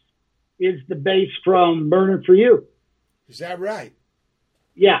bass is the bass from Burning for You. Is that right?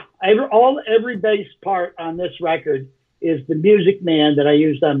 Yeah, every bass part on this record is the Music Man that I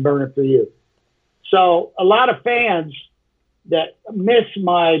used on Burning for You. So a lot of fans that miss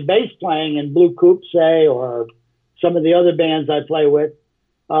my bass playing in Blue Coupe, say, or some of the other bands I play with,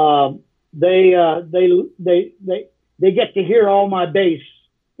 they get to hear all my bass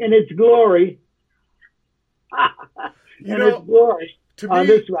in its glory. Its glory to on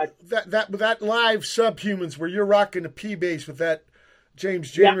me, this record. That live Subhumans where you're rocking the P bass with that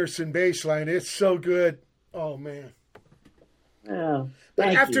James Jamerson bass line, it's so good. Oh man. Yeah.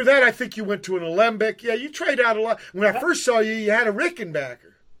 But after that, I think you went to an Alembic. Yeah, you tried out a lot. When I first saw you, you had a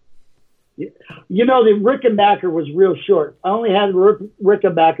Rickenbacker. The Rickenbacker was real short. I only had the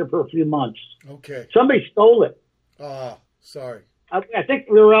Rickenbacker for a few months. Okay. Somebody stole it. Sorry. I think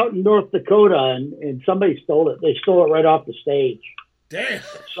we were out in North Dakota, and somebody stole it. They stole it right off the stage. Damn.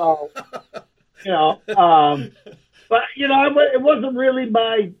 So, but, it wasn't really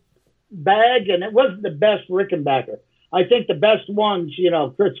my bag, and it wasn't the best Rickenbacker. I think the best ones,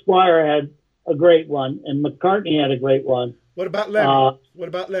 Chris Squire had a great one, and McCartney had a great one. What about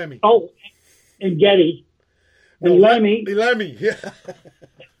Lemmy? Oh, and Geddy. And Lemmy. Lemmy, yeah.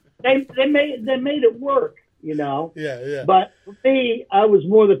 They made it work, Yeah. But for me, I was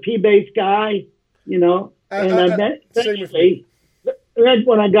more the P-bass guy, and eventually,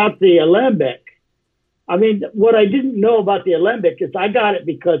 when I got the Alembic, what I didn't know about the Alembic is I got it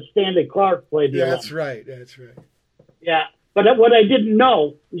because Stanley Clarke played the Alembic. That's right. Yeah, but what I didn't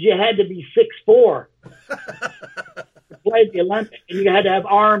know is you had to be 6'4" to play the Alembic, and you had to have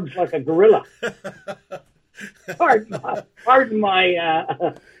arms like a gorilla. Pardon my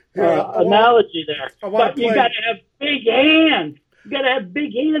analogy there. But you got to have big hands. You got to have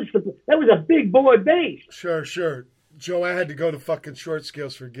big hands. That was a big boy bass. Sure. Joe, I had to go to fucking short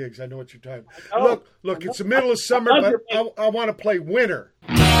scales for gigs. I know what you're talking about. Look, it's the middle of summer, but I want to play Winter.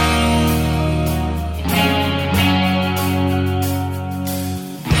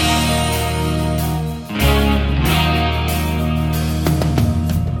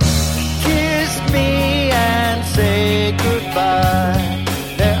 Kiss me and say goodbye.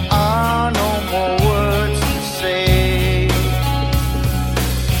 There are no more words to say.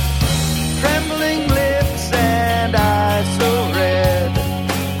 Trembling lips and eyes so red,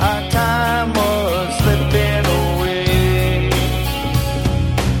 our time was slipping away.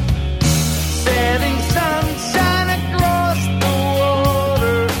 Setting sunshine across the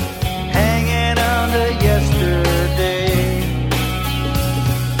water, hanging under yesterday.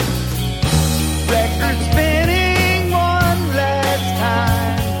 Record spinning one last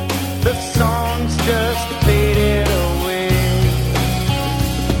time, the songs just faded away.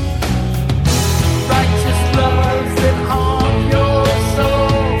 Righteous loves that haunt your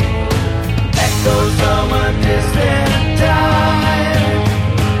soul, echoes of a distant time.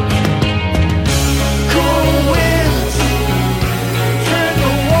 Cool winds turn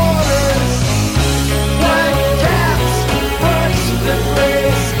the waters, white caps brush the gray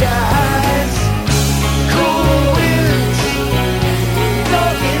skies. Cool winds,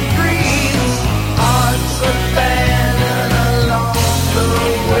 broken dreams, hearts abandoned along the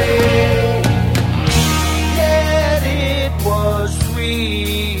way. Yet it was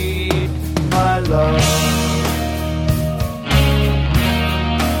sweet, my love.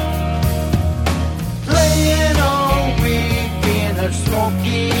 Playing all week in a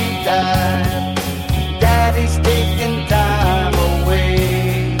smoky dive, Daddy's taking time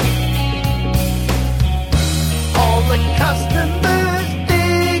away. All the customers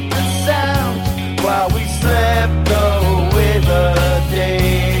dig the sounds while we slept away the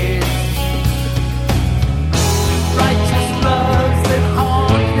days. Righteous loves that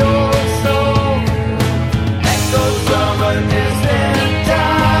haunt your soul, echoes of a distant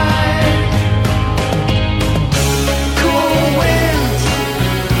time. Cool winds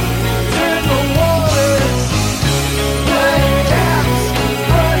turn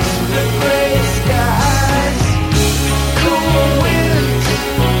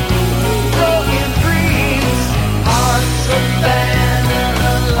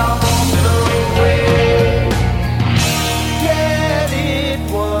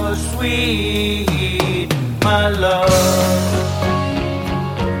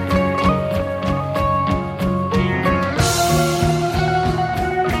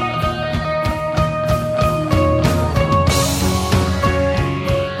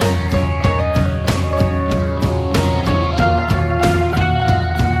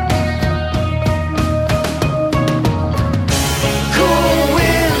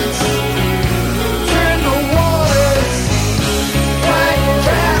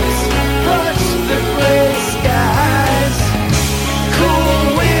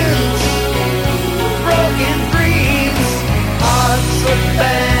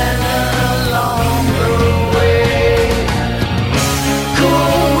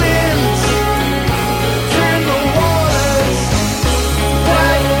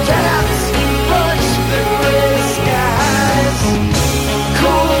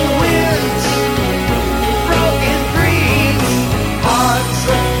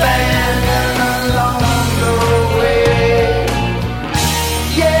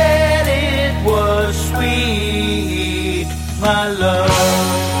my love.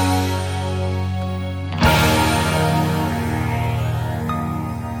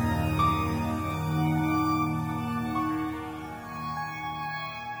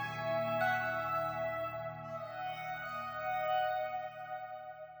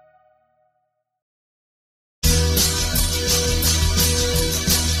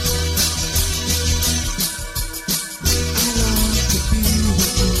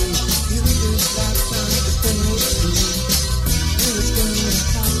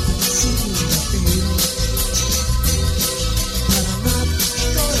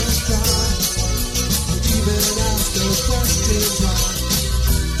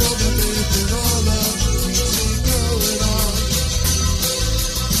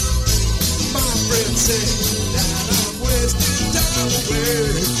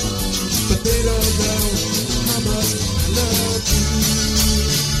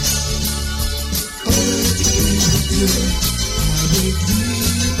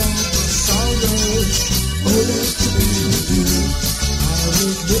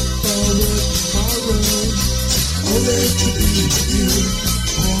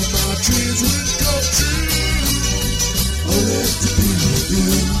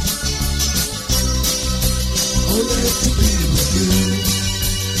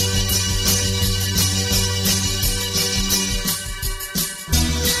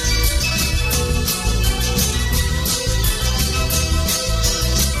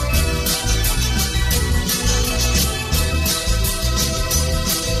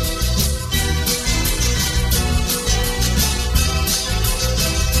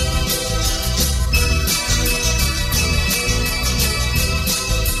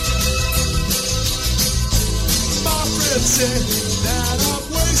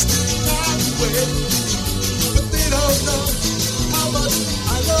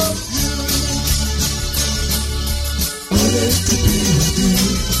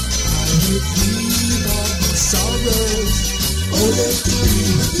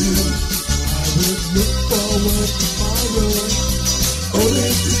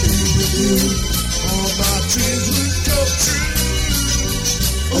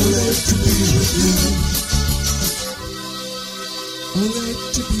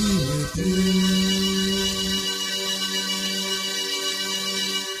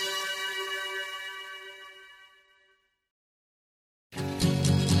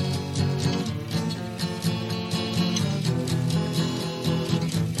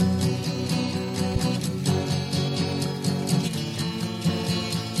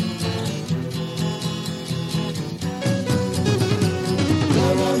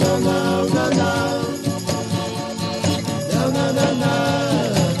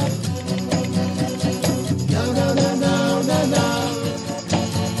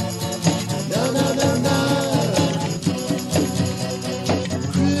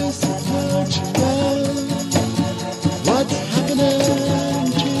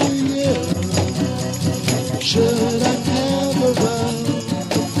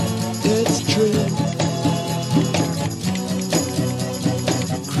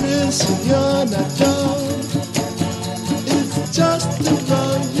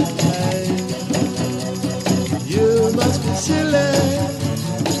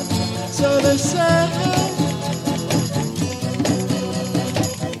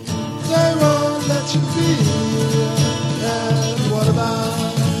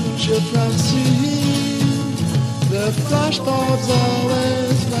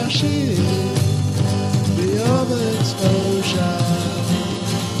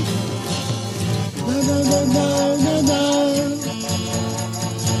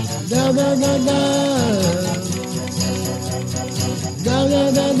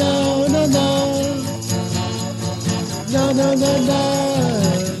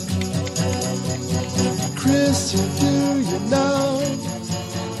 Chrissy, do you know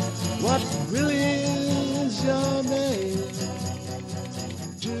what really is your name?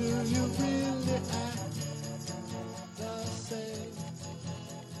 Do you really act the same?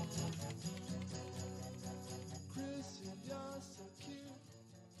 Chrissy, you're so cute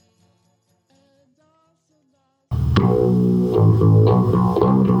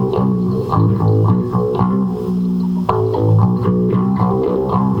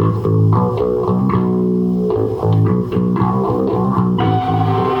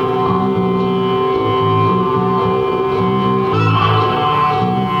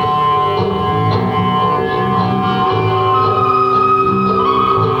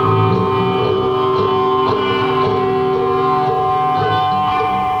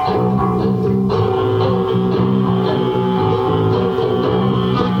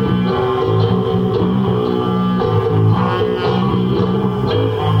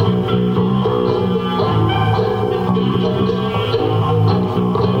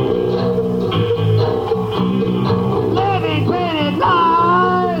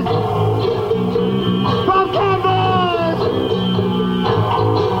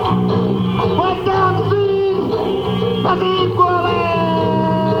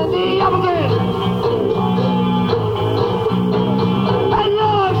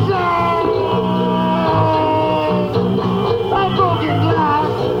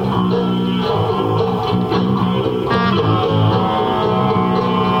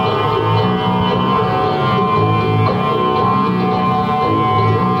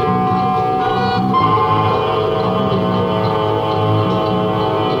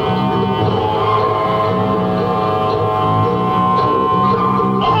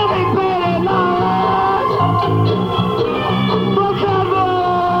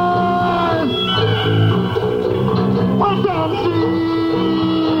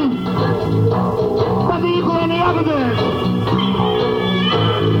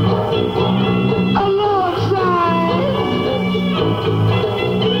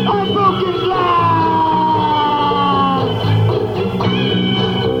and broken glass.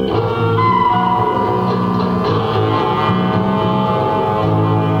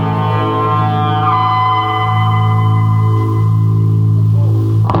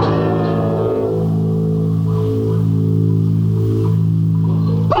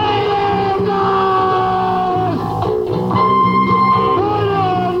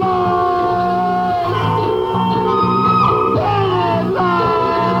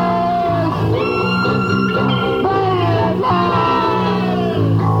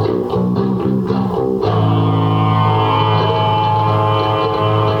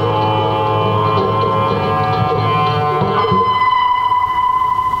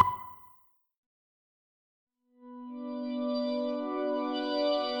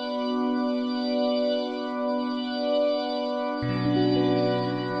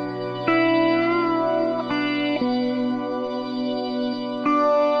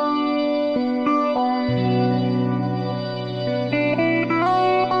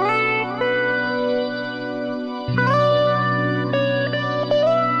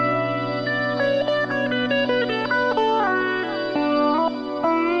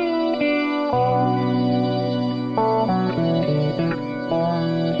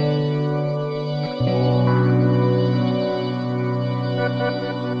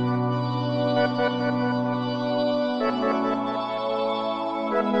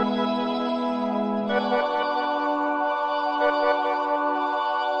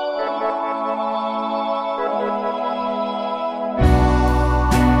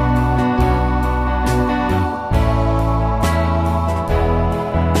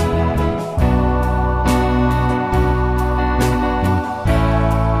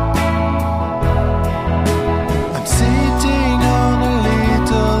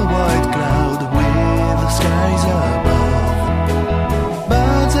 Skies above,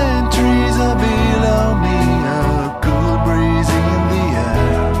 birds and trees.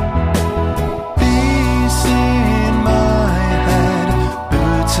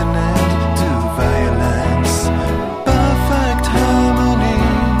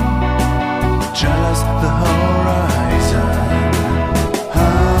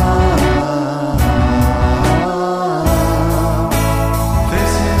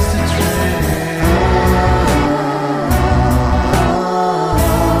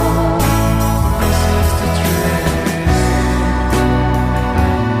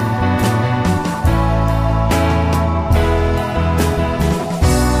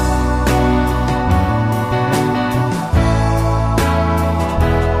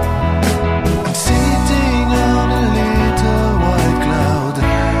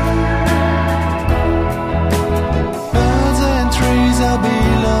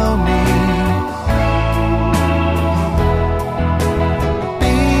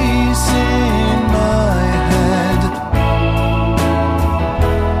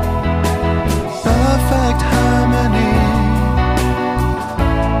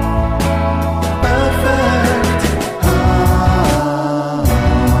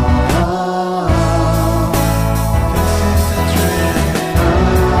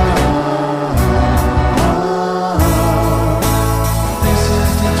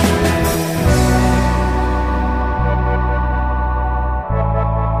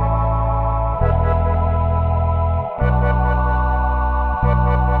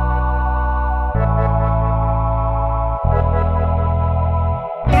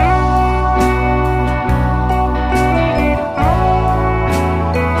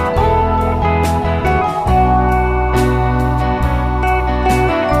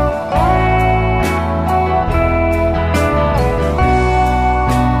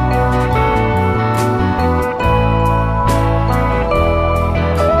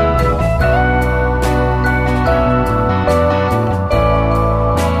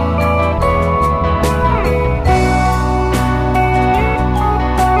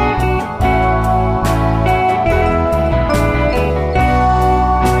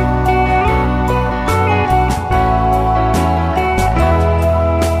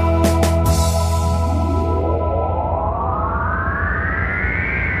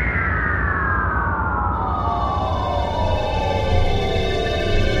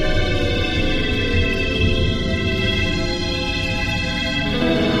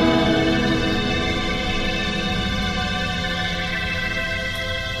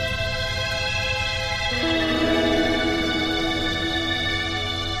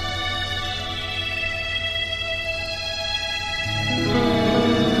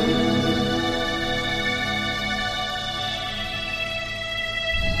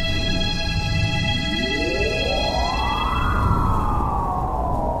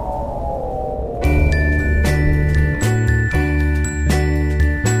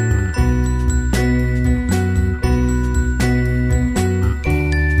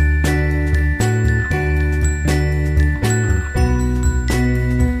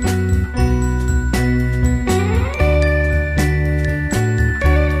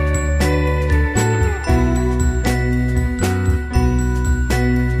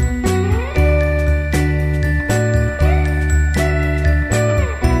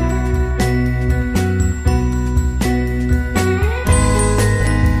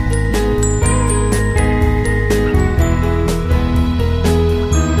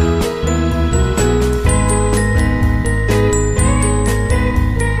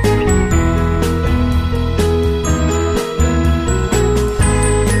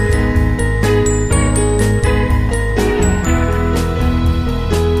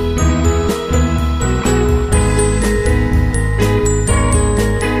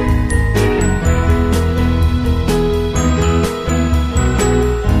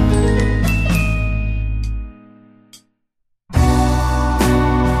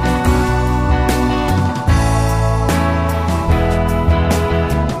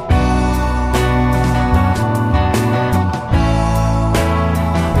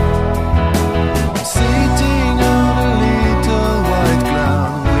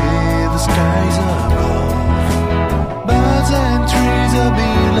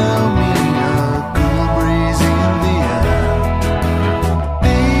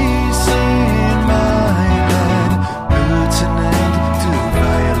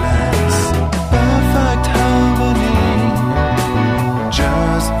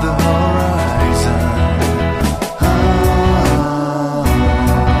 the horizon.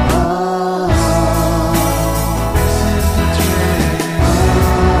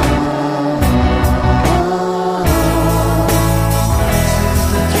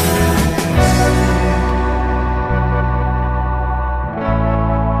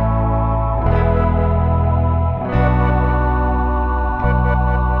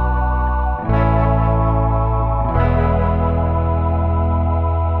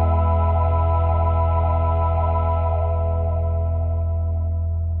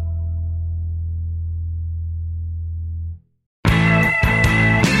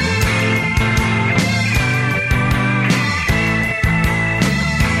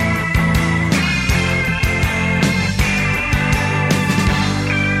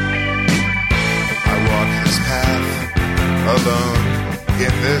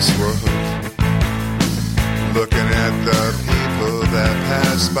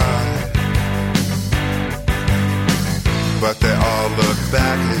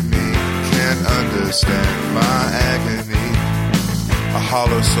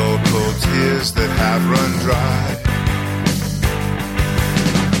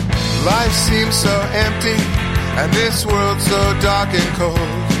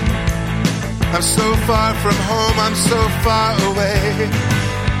 I'm so far from home, I'm so far away.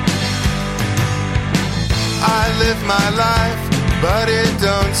 I live my life, but it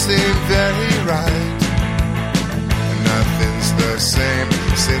don't seem very right. Nothing's the same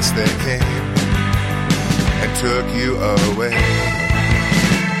since they came and took you away.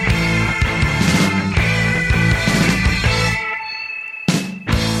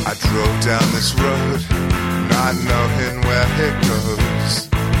 I drove down this road, not knowing where it goes,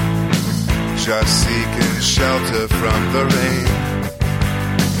 just seeking shelter from the rain.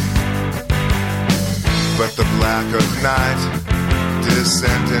 But the black of night,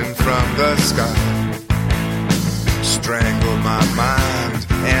 descending from the sky, strangled my mind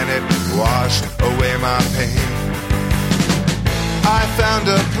and it washed away my pain. I found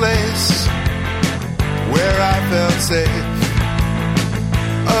a place where I felt safe,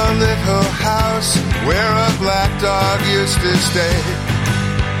 a little house where a black dog used to stay.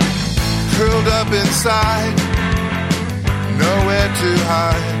 Curled up inside, nowhere to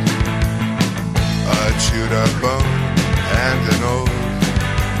hide, a chewed up bone and an old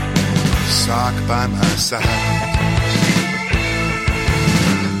sock by my side.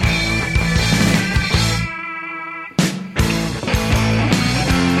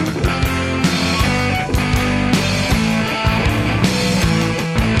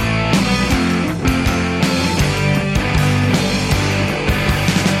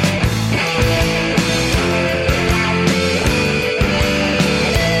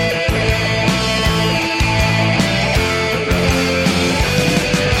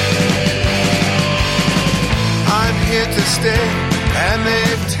 And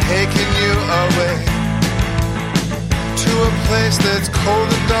they've taken you away to a place that's cold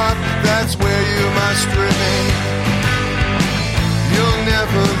and dark, that's where you must remain. You'll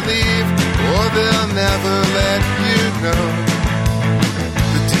never leave, or they'll never let you know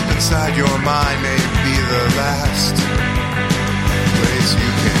that deep inside your mind may be the last place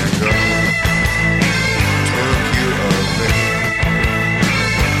you can go. Took you away,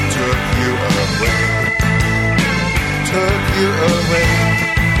 took you away, took you away.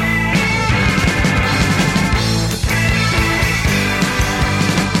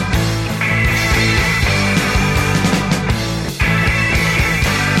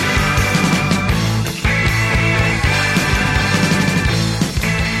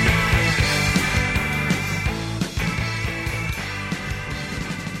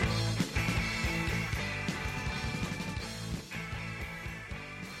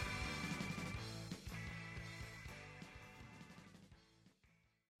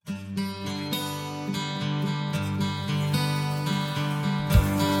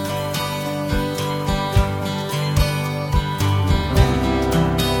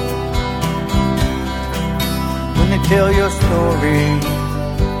 Tell your stories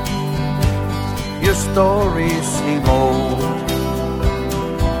seem old.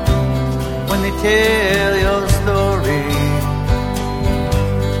 When they tell your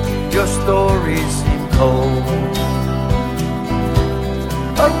stories seem cold.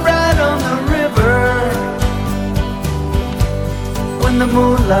 A ride on the river when the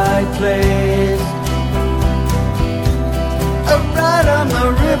moonlight plays. A ride on the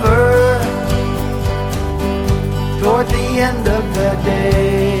river toward the end of the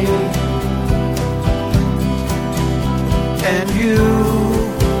day. And you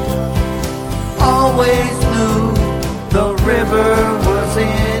always knew the river was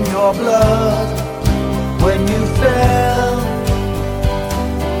in your blood when you fell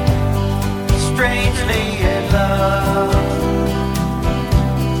strangely in love,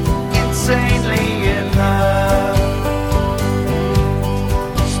 insanely in love,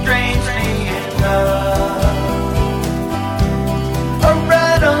 strangely in love. A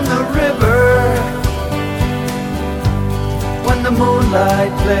ride on the river when the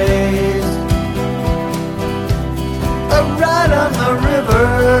moonlight plays. A ride on the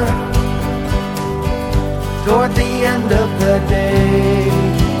river toward the end of the day,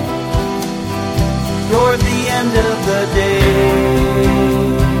 toward the end of the day.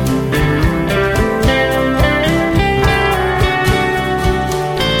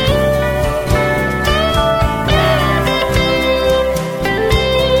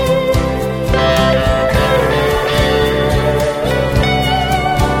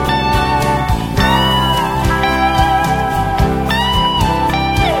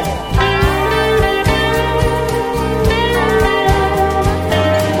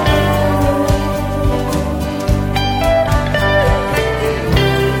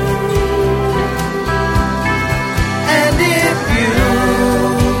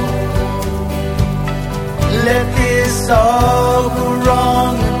 All go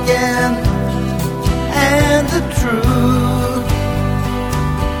wrong again, and the truth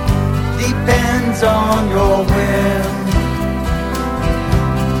depends on your whim.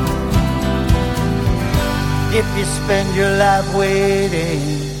 If you spend your life waiting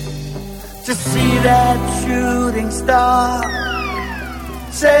to see that shooting star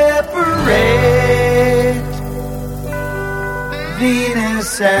separate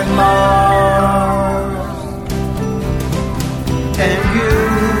Venus and Mars, and you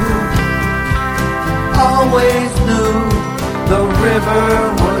always knew the river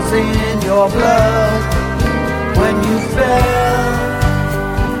was in your blood when you fell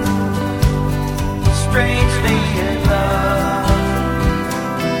strangely in love,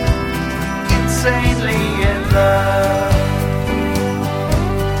 insanely in love,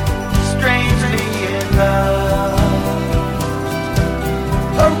 strangely in love.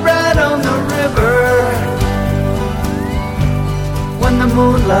 A ride on the river when the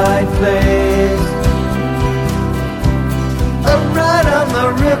moonlight plays. A ride on the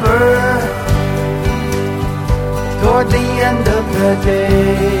river toward the end of the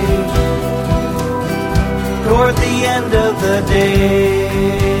day, toward the end of the day.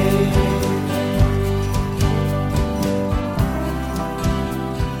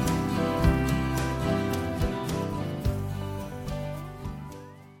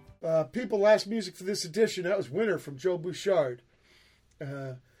 People asked music for this edition. That was Winter from Joe Bouchard.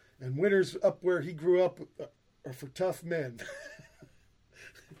 And winters up where he grew up are for tough men.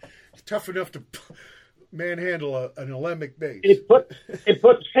 Tough enough to manhandle an alembic bass. It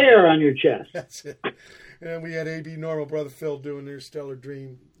puts hair on your chest. That's it. And we had A.B. Normal, Brother Phil, doing their Stellar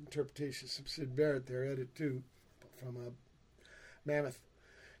Dream interpretations of Sid Barrett there, edit too, from Mammoth.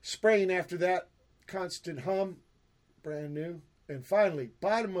 Sprain after that, Constant Hum, brand new. And finally,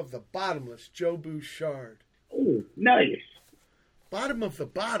 Bottom of the Bottomless, Joe Bouchard. Oh, nice. Bottom of the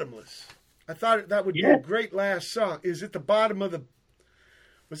Bottomless. I thought that would be a great last song. Is it the bottom of the...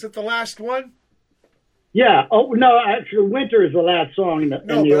 Was it the last one? Yeah. Oh, no, actually, Winter is the last song in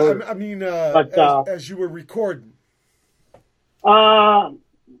the order. I mean, as you were recording. Yeah.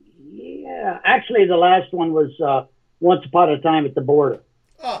 Actually, the last one was Once Upon a Time at the Border.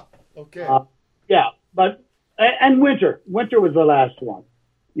 Oh, okay. Yeah, but... And Winter. Winter was the last one,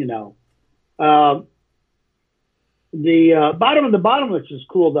 you know. The Bottom of the Bottomless is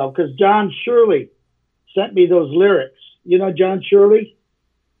cool, though, because John Shirley sent me those lyrics. You know John Shirley?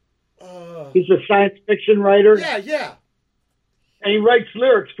 He's a science fiction writer. Yeah. And he writes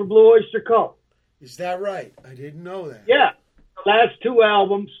lyrics for Blue Oyster Cult. Is that right? I didn't know that. Yeah. The last two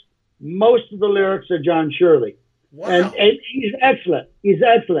albums, most of the lyrics are John Shirley. Wow. And he's excellent. He's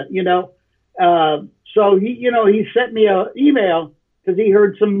excellent, you know. So he sent me an email because he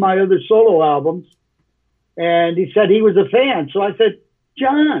heard some of my other solo albums, and he said he was a fan. So I said,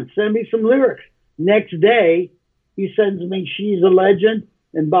 John, send me some lyrics. Next day, he sends me She's a Legend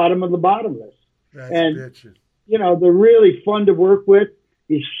and Bottom of the Bottomless. That's and bitchin'. You know, they're really fun to work with.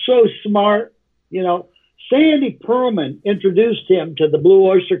 He's so smart. You know, Sandy Perlman introduced him to the Blue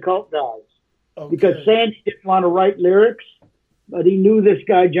Oyster Cult guys because Sandy didn't want to write lyrics, but he knew this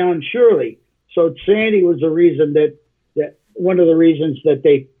guy John Shirley. So Sandy was the reason that one of the reasons that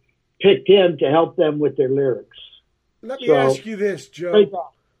they picked him to help them with their lyrics. Let me ask you this,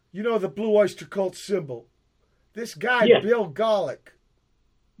 Joe. You know the Blue Oyster Cult symbol. This guy, Bill Golick.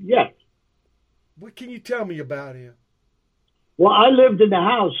 Yes. What can you tell me about him? Well, I lived in the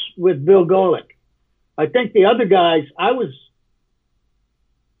house with Bill Golick. I think the other guys, I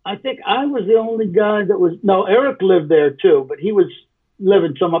think I was the only guy that was, no, Eric lived there too, but he was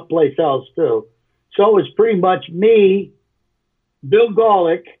living someplace else too. So it was pretty much me, Bill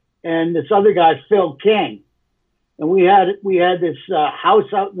Golick, and this other guy, Phil King. And we had this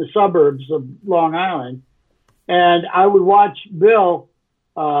house out in the suburbs of Long Island. And I would watch Bill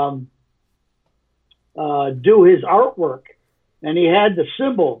do his artwork. And he had the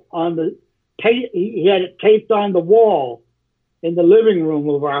symbol on the he had it taped on the wall in the living room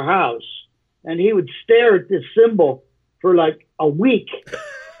of our house. And he would stare at this symbol for like a week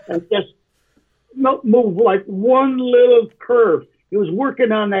and just move like one little curve. He was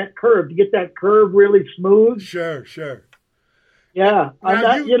working on that curve to get that curve really smooth. Sure. Yeah. Now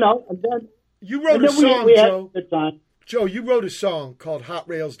and then you wrote a song, Joe. Joe, you wrote a song called Hot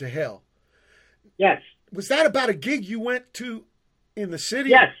Rails to Hell. Yes. Was that about a gig you went to in the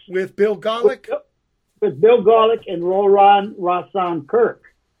city? Yes. With Bill Golick? With Bill Golick and Roland Rossan Kirk.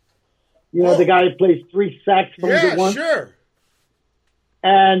 You know, the guy who plays 3 saxophones at once? Yeah, sure.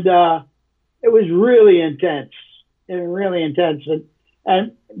 And it was really intense. And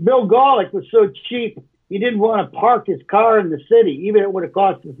Bill Golick was so cheap, he didn't want to park his car in the city, even if it would have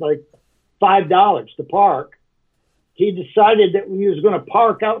cost us like $5 to park. He decided that we was going to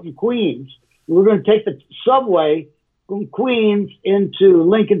park out in Queens. We were going to take the subway from Queens into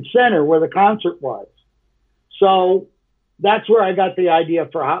Lincoln Center where the concert was. So that's where I got the idea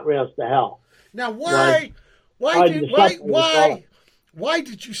for Hot Rails to Hell. Now, why did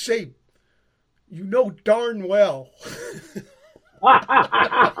you say, you know darn well?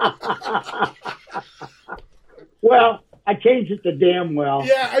 Well, I changed it to damn well.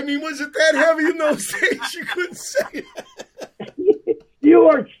 Yeah, I mean, was it that heavy in those days you couldn't say it? You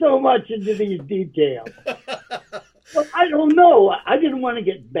are so much into these details. Well, I don't know. I didn't want to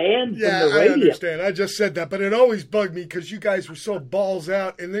get banned from the radio. I understand. I just said that, but it always bugged me because you guys were so balls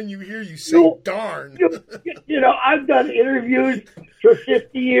out, and then you hear you say darn. You know, I've done interviews for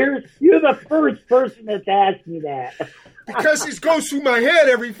 50 years. You're the first person that's asked me that. Because it goes through my head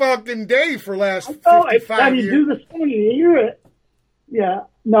every fucking day for last 55 years. You do the song, you hear it. Yeah.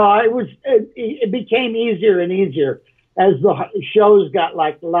 No, it became easier and easier. As the shows got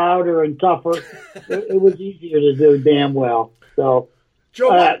like louder and tougher, it was easier to do damn well. So,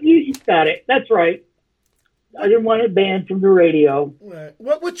 Joe, you got it. That's right. I didn't want it banned from the radio. Right.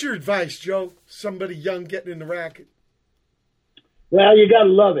 What's your advice, Joe? Somebody young getting in the racket. Well, you got to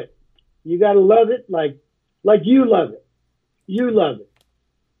love it. You got to love it like you love it. You love it.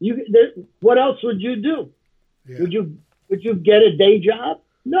 What else would you do? Yeah. Would you get a day job?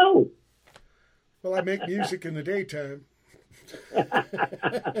 No. Well, I make music in the daytime.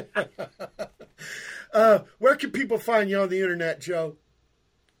 Where can people find you on the internet, Joe?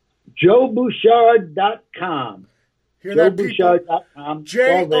 JoeBouchard.com. Hear that, JoeBouchard.com.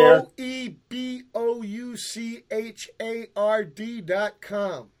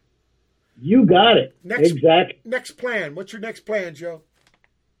 JoeBouchard.com. You got it. Exactly. Next plan. What's your next plan, Joe?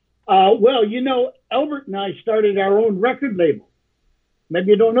 Well, you know, Albert and I started our own record label.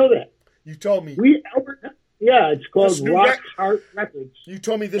 Maybe you don't know that. You told me. It's called Rock Heart Records. You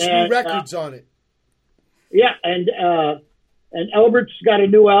told me there's new records on it. Yeah, and Albert's got a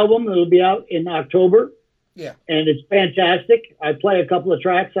new album that'll be out in October. Yeah. And it's fantastic. I play a couple of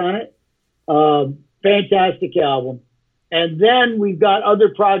tracks on it. Fantastic album. And then we've got other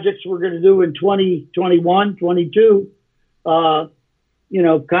projects we're going to do in 2021, 22.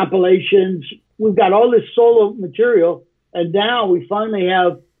 Compilations. We've got all this solo material. And now we finally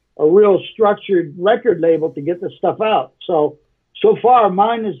have a real structured record label to get this stuff out. So far,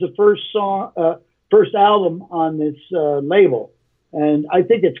 mine is the first album on this label, and I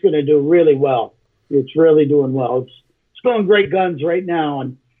think it's going to do really well. It's really doing well. It's going great guns right now,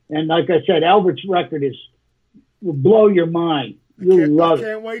 and like I said, Albert's record will blow your mind. You'll love it. I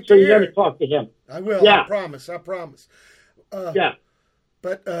can't wait so to you hear got to talk to him. I will. Yeah. I promise. Yeah.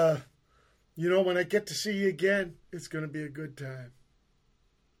 But when I get to see you again, it's going to be a good time.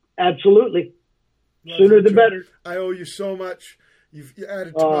 Absolutely. Sooner the better. I owe you so much. You've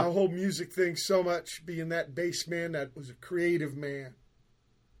added to my whole music thing so much, being that bass man that was a creative man.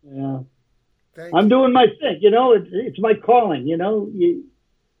 Yeah. I'm doing my thing. It's my calling, and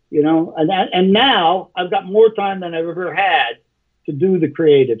now I've got more time than I've ever had to do the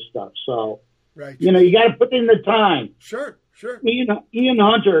creative stuff. So, right. You got to put in the time. Sure. Ian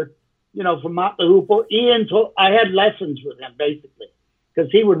Hunter, from Motley Hoople. I had lessons with him basically, because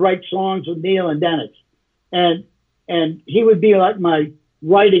he would write songs with Neil and Dennis, and he would be like my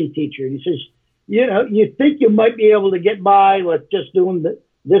writing teacher. He says, you know, you think you might be able to get by with just doing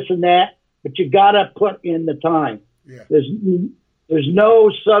this and that, but you got to put in the time. Yeah. There's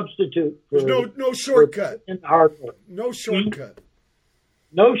no substitute. There's no shortcut. In hard work. No shortcut.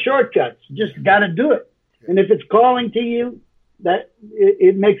 No shortcuts. Just got to do it. Yeah. And if it's calling to you, that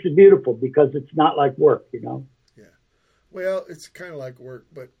it makes it beautiful because it's not like work, you know. Yeah. Well, it's kind of like work,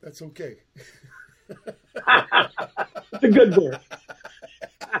 but that's okay. It's a good word.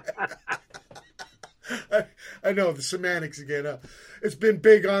 I know the semantics again. It's been a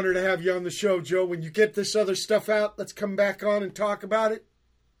big honor to have you on the show, Joe. When you get this other stuff out, let's come back on and talk about it.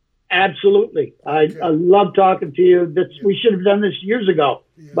 Absolutely. I love talking to you. We should have done this years ago,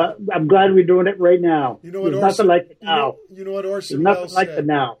 but I'm glad we're doing it right now. You know what There's nothing like it now. You know what Orson There's Welles nothing like said. it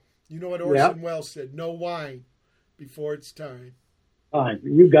now. You know what Orson Welles said. No wine before it's time. Fine.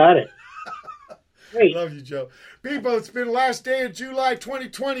 You got it. Great. Love you, Joe. People, it's been the last day of July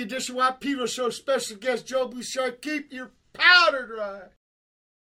 2020. Pedro Show special guest Joe Bouchard. Keep your powder dry.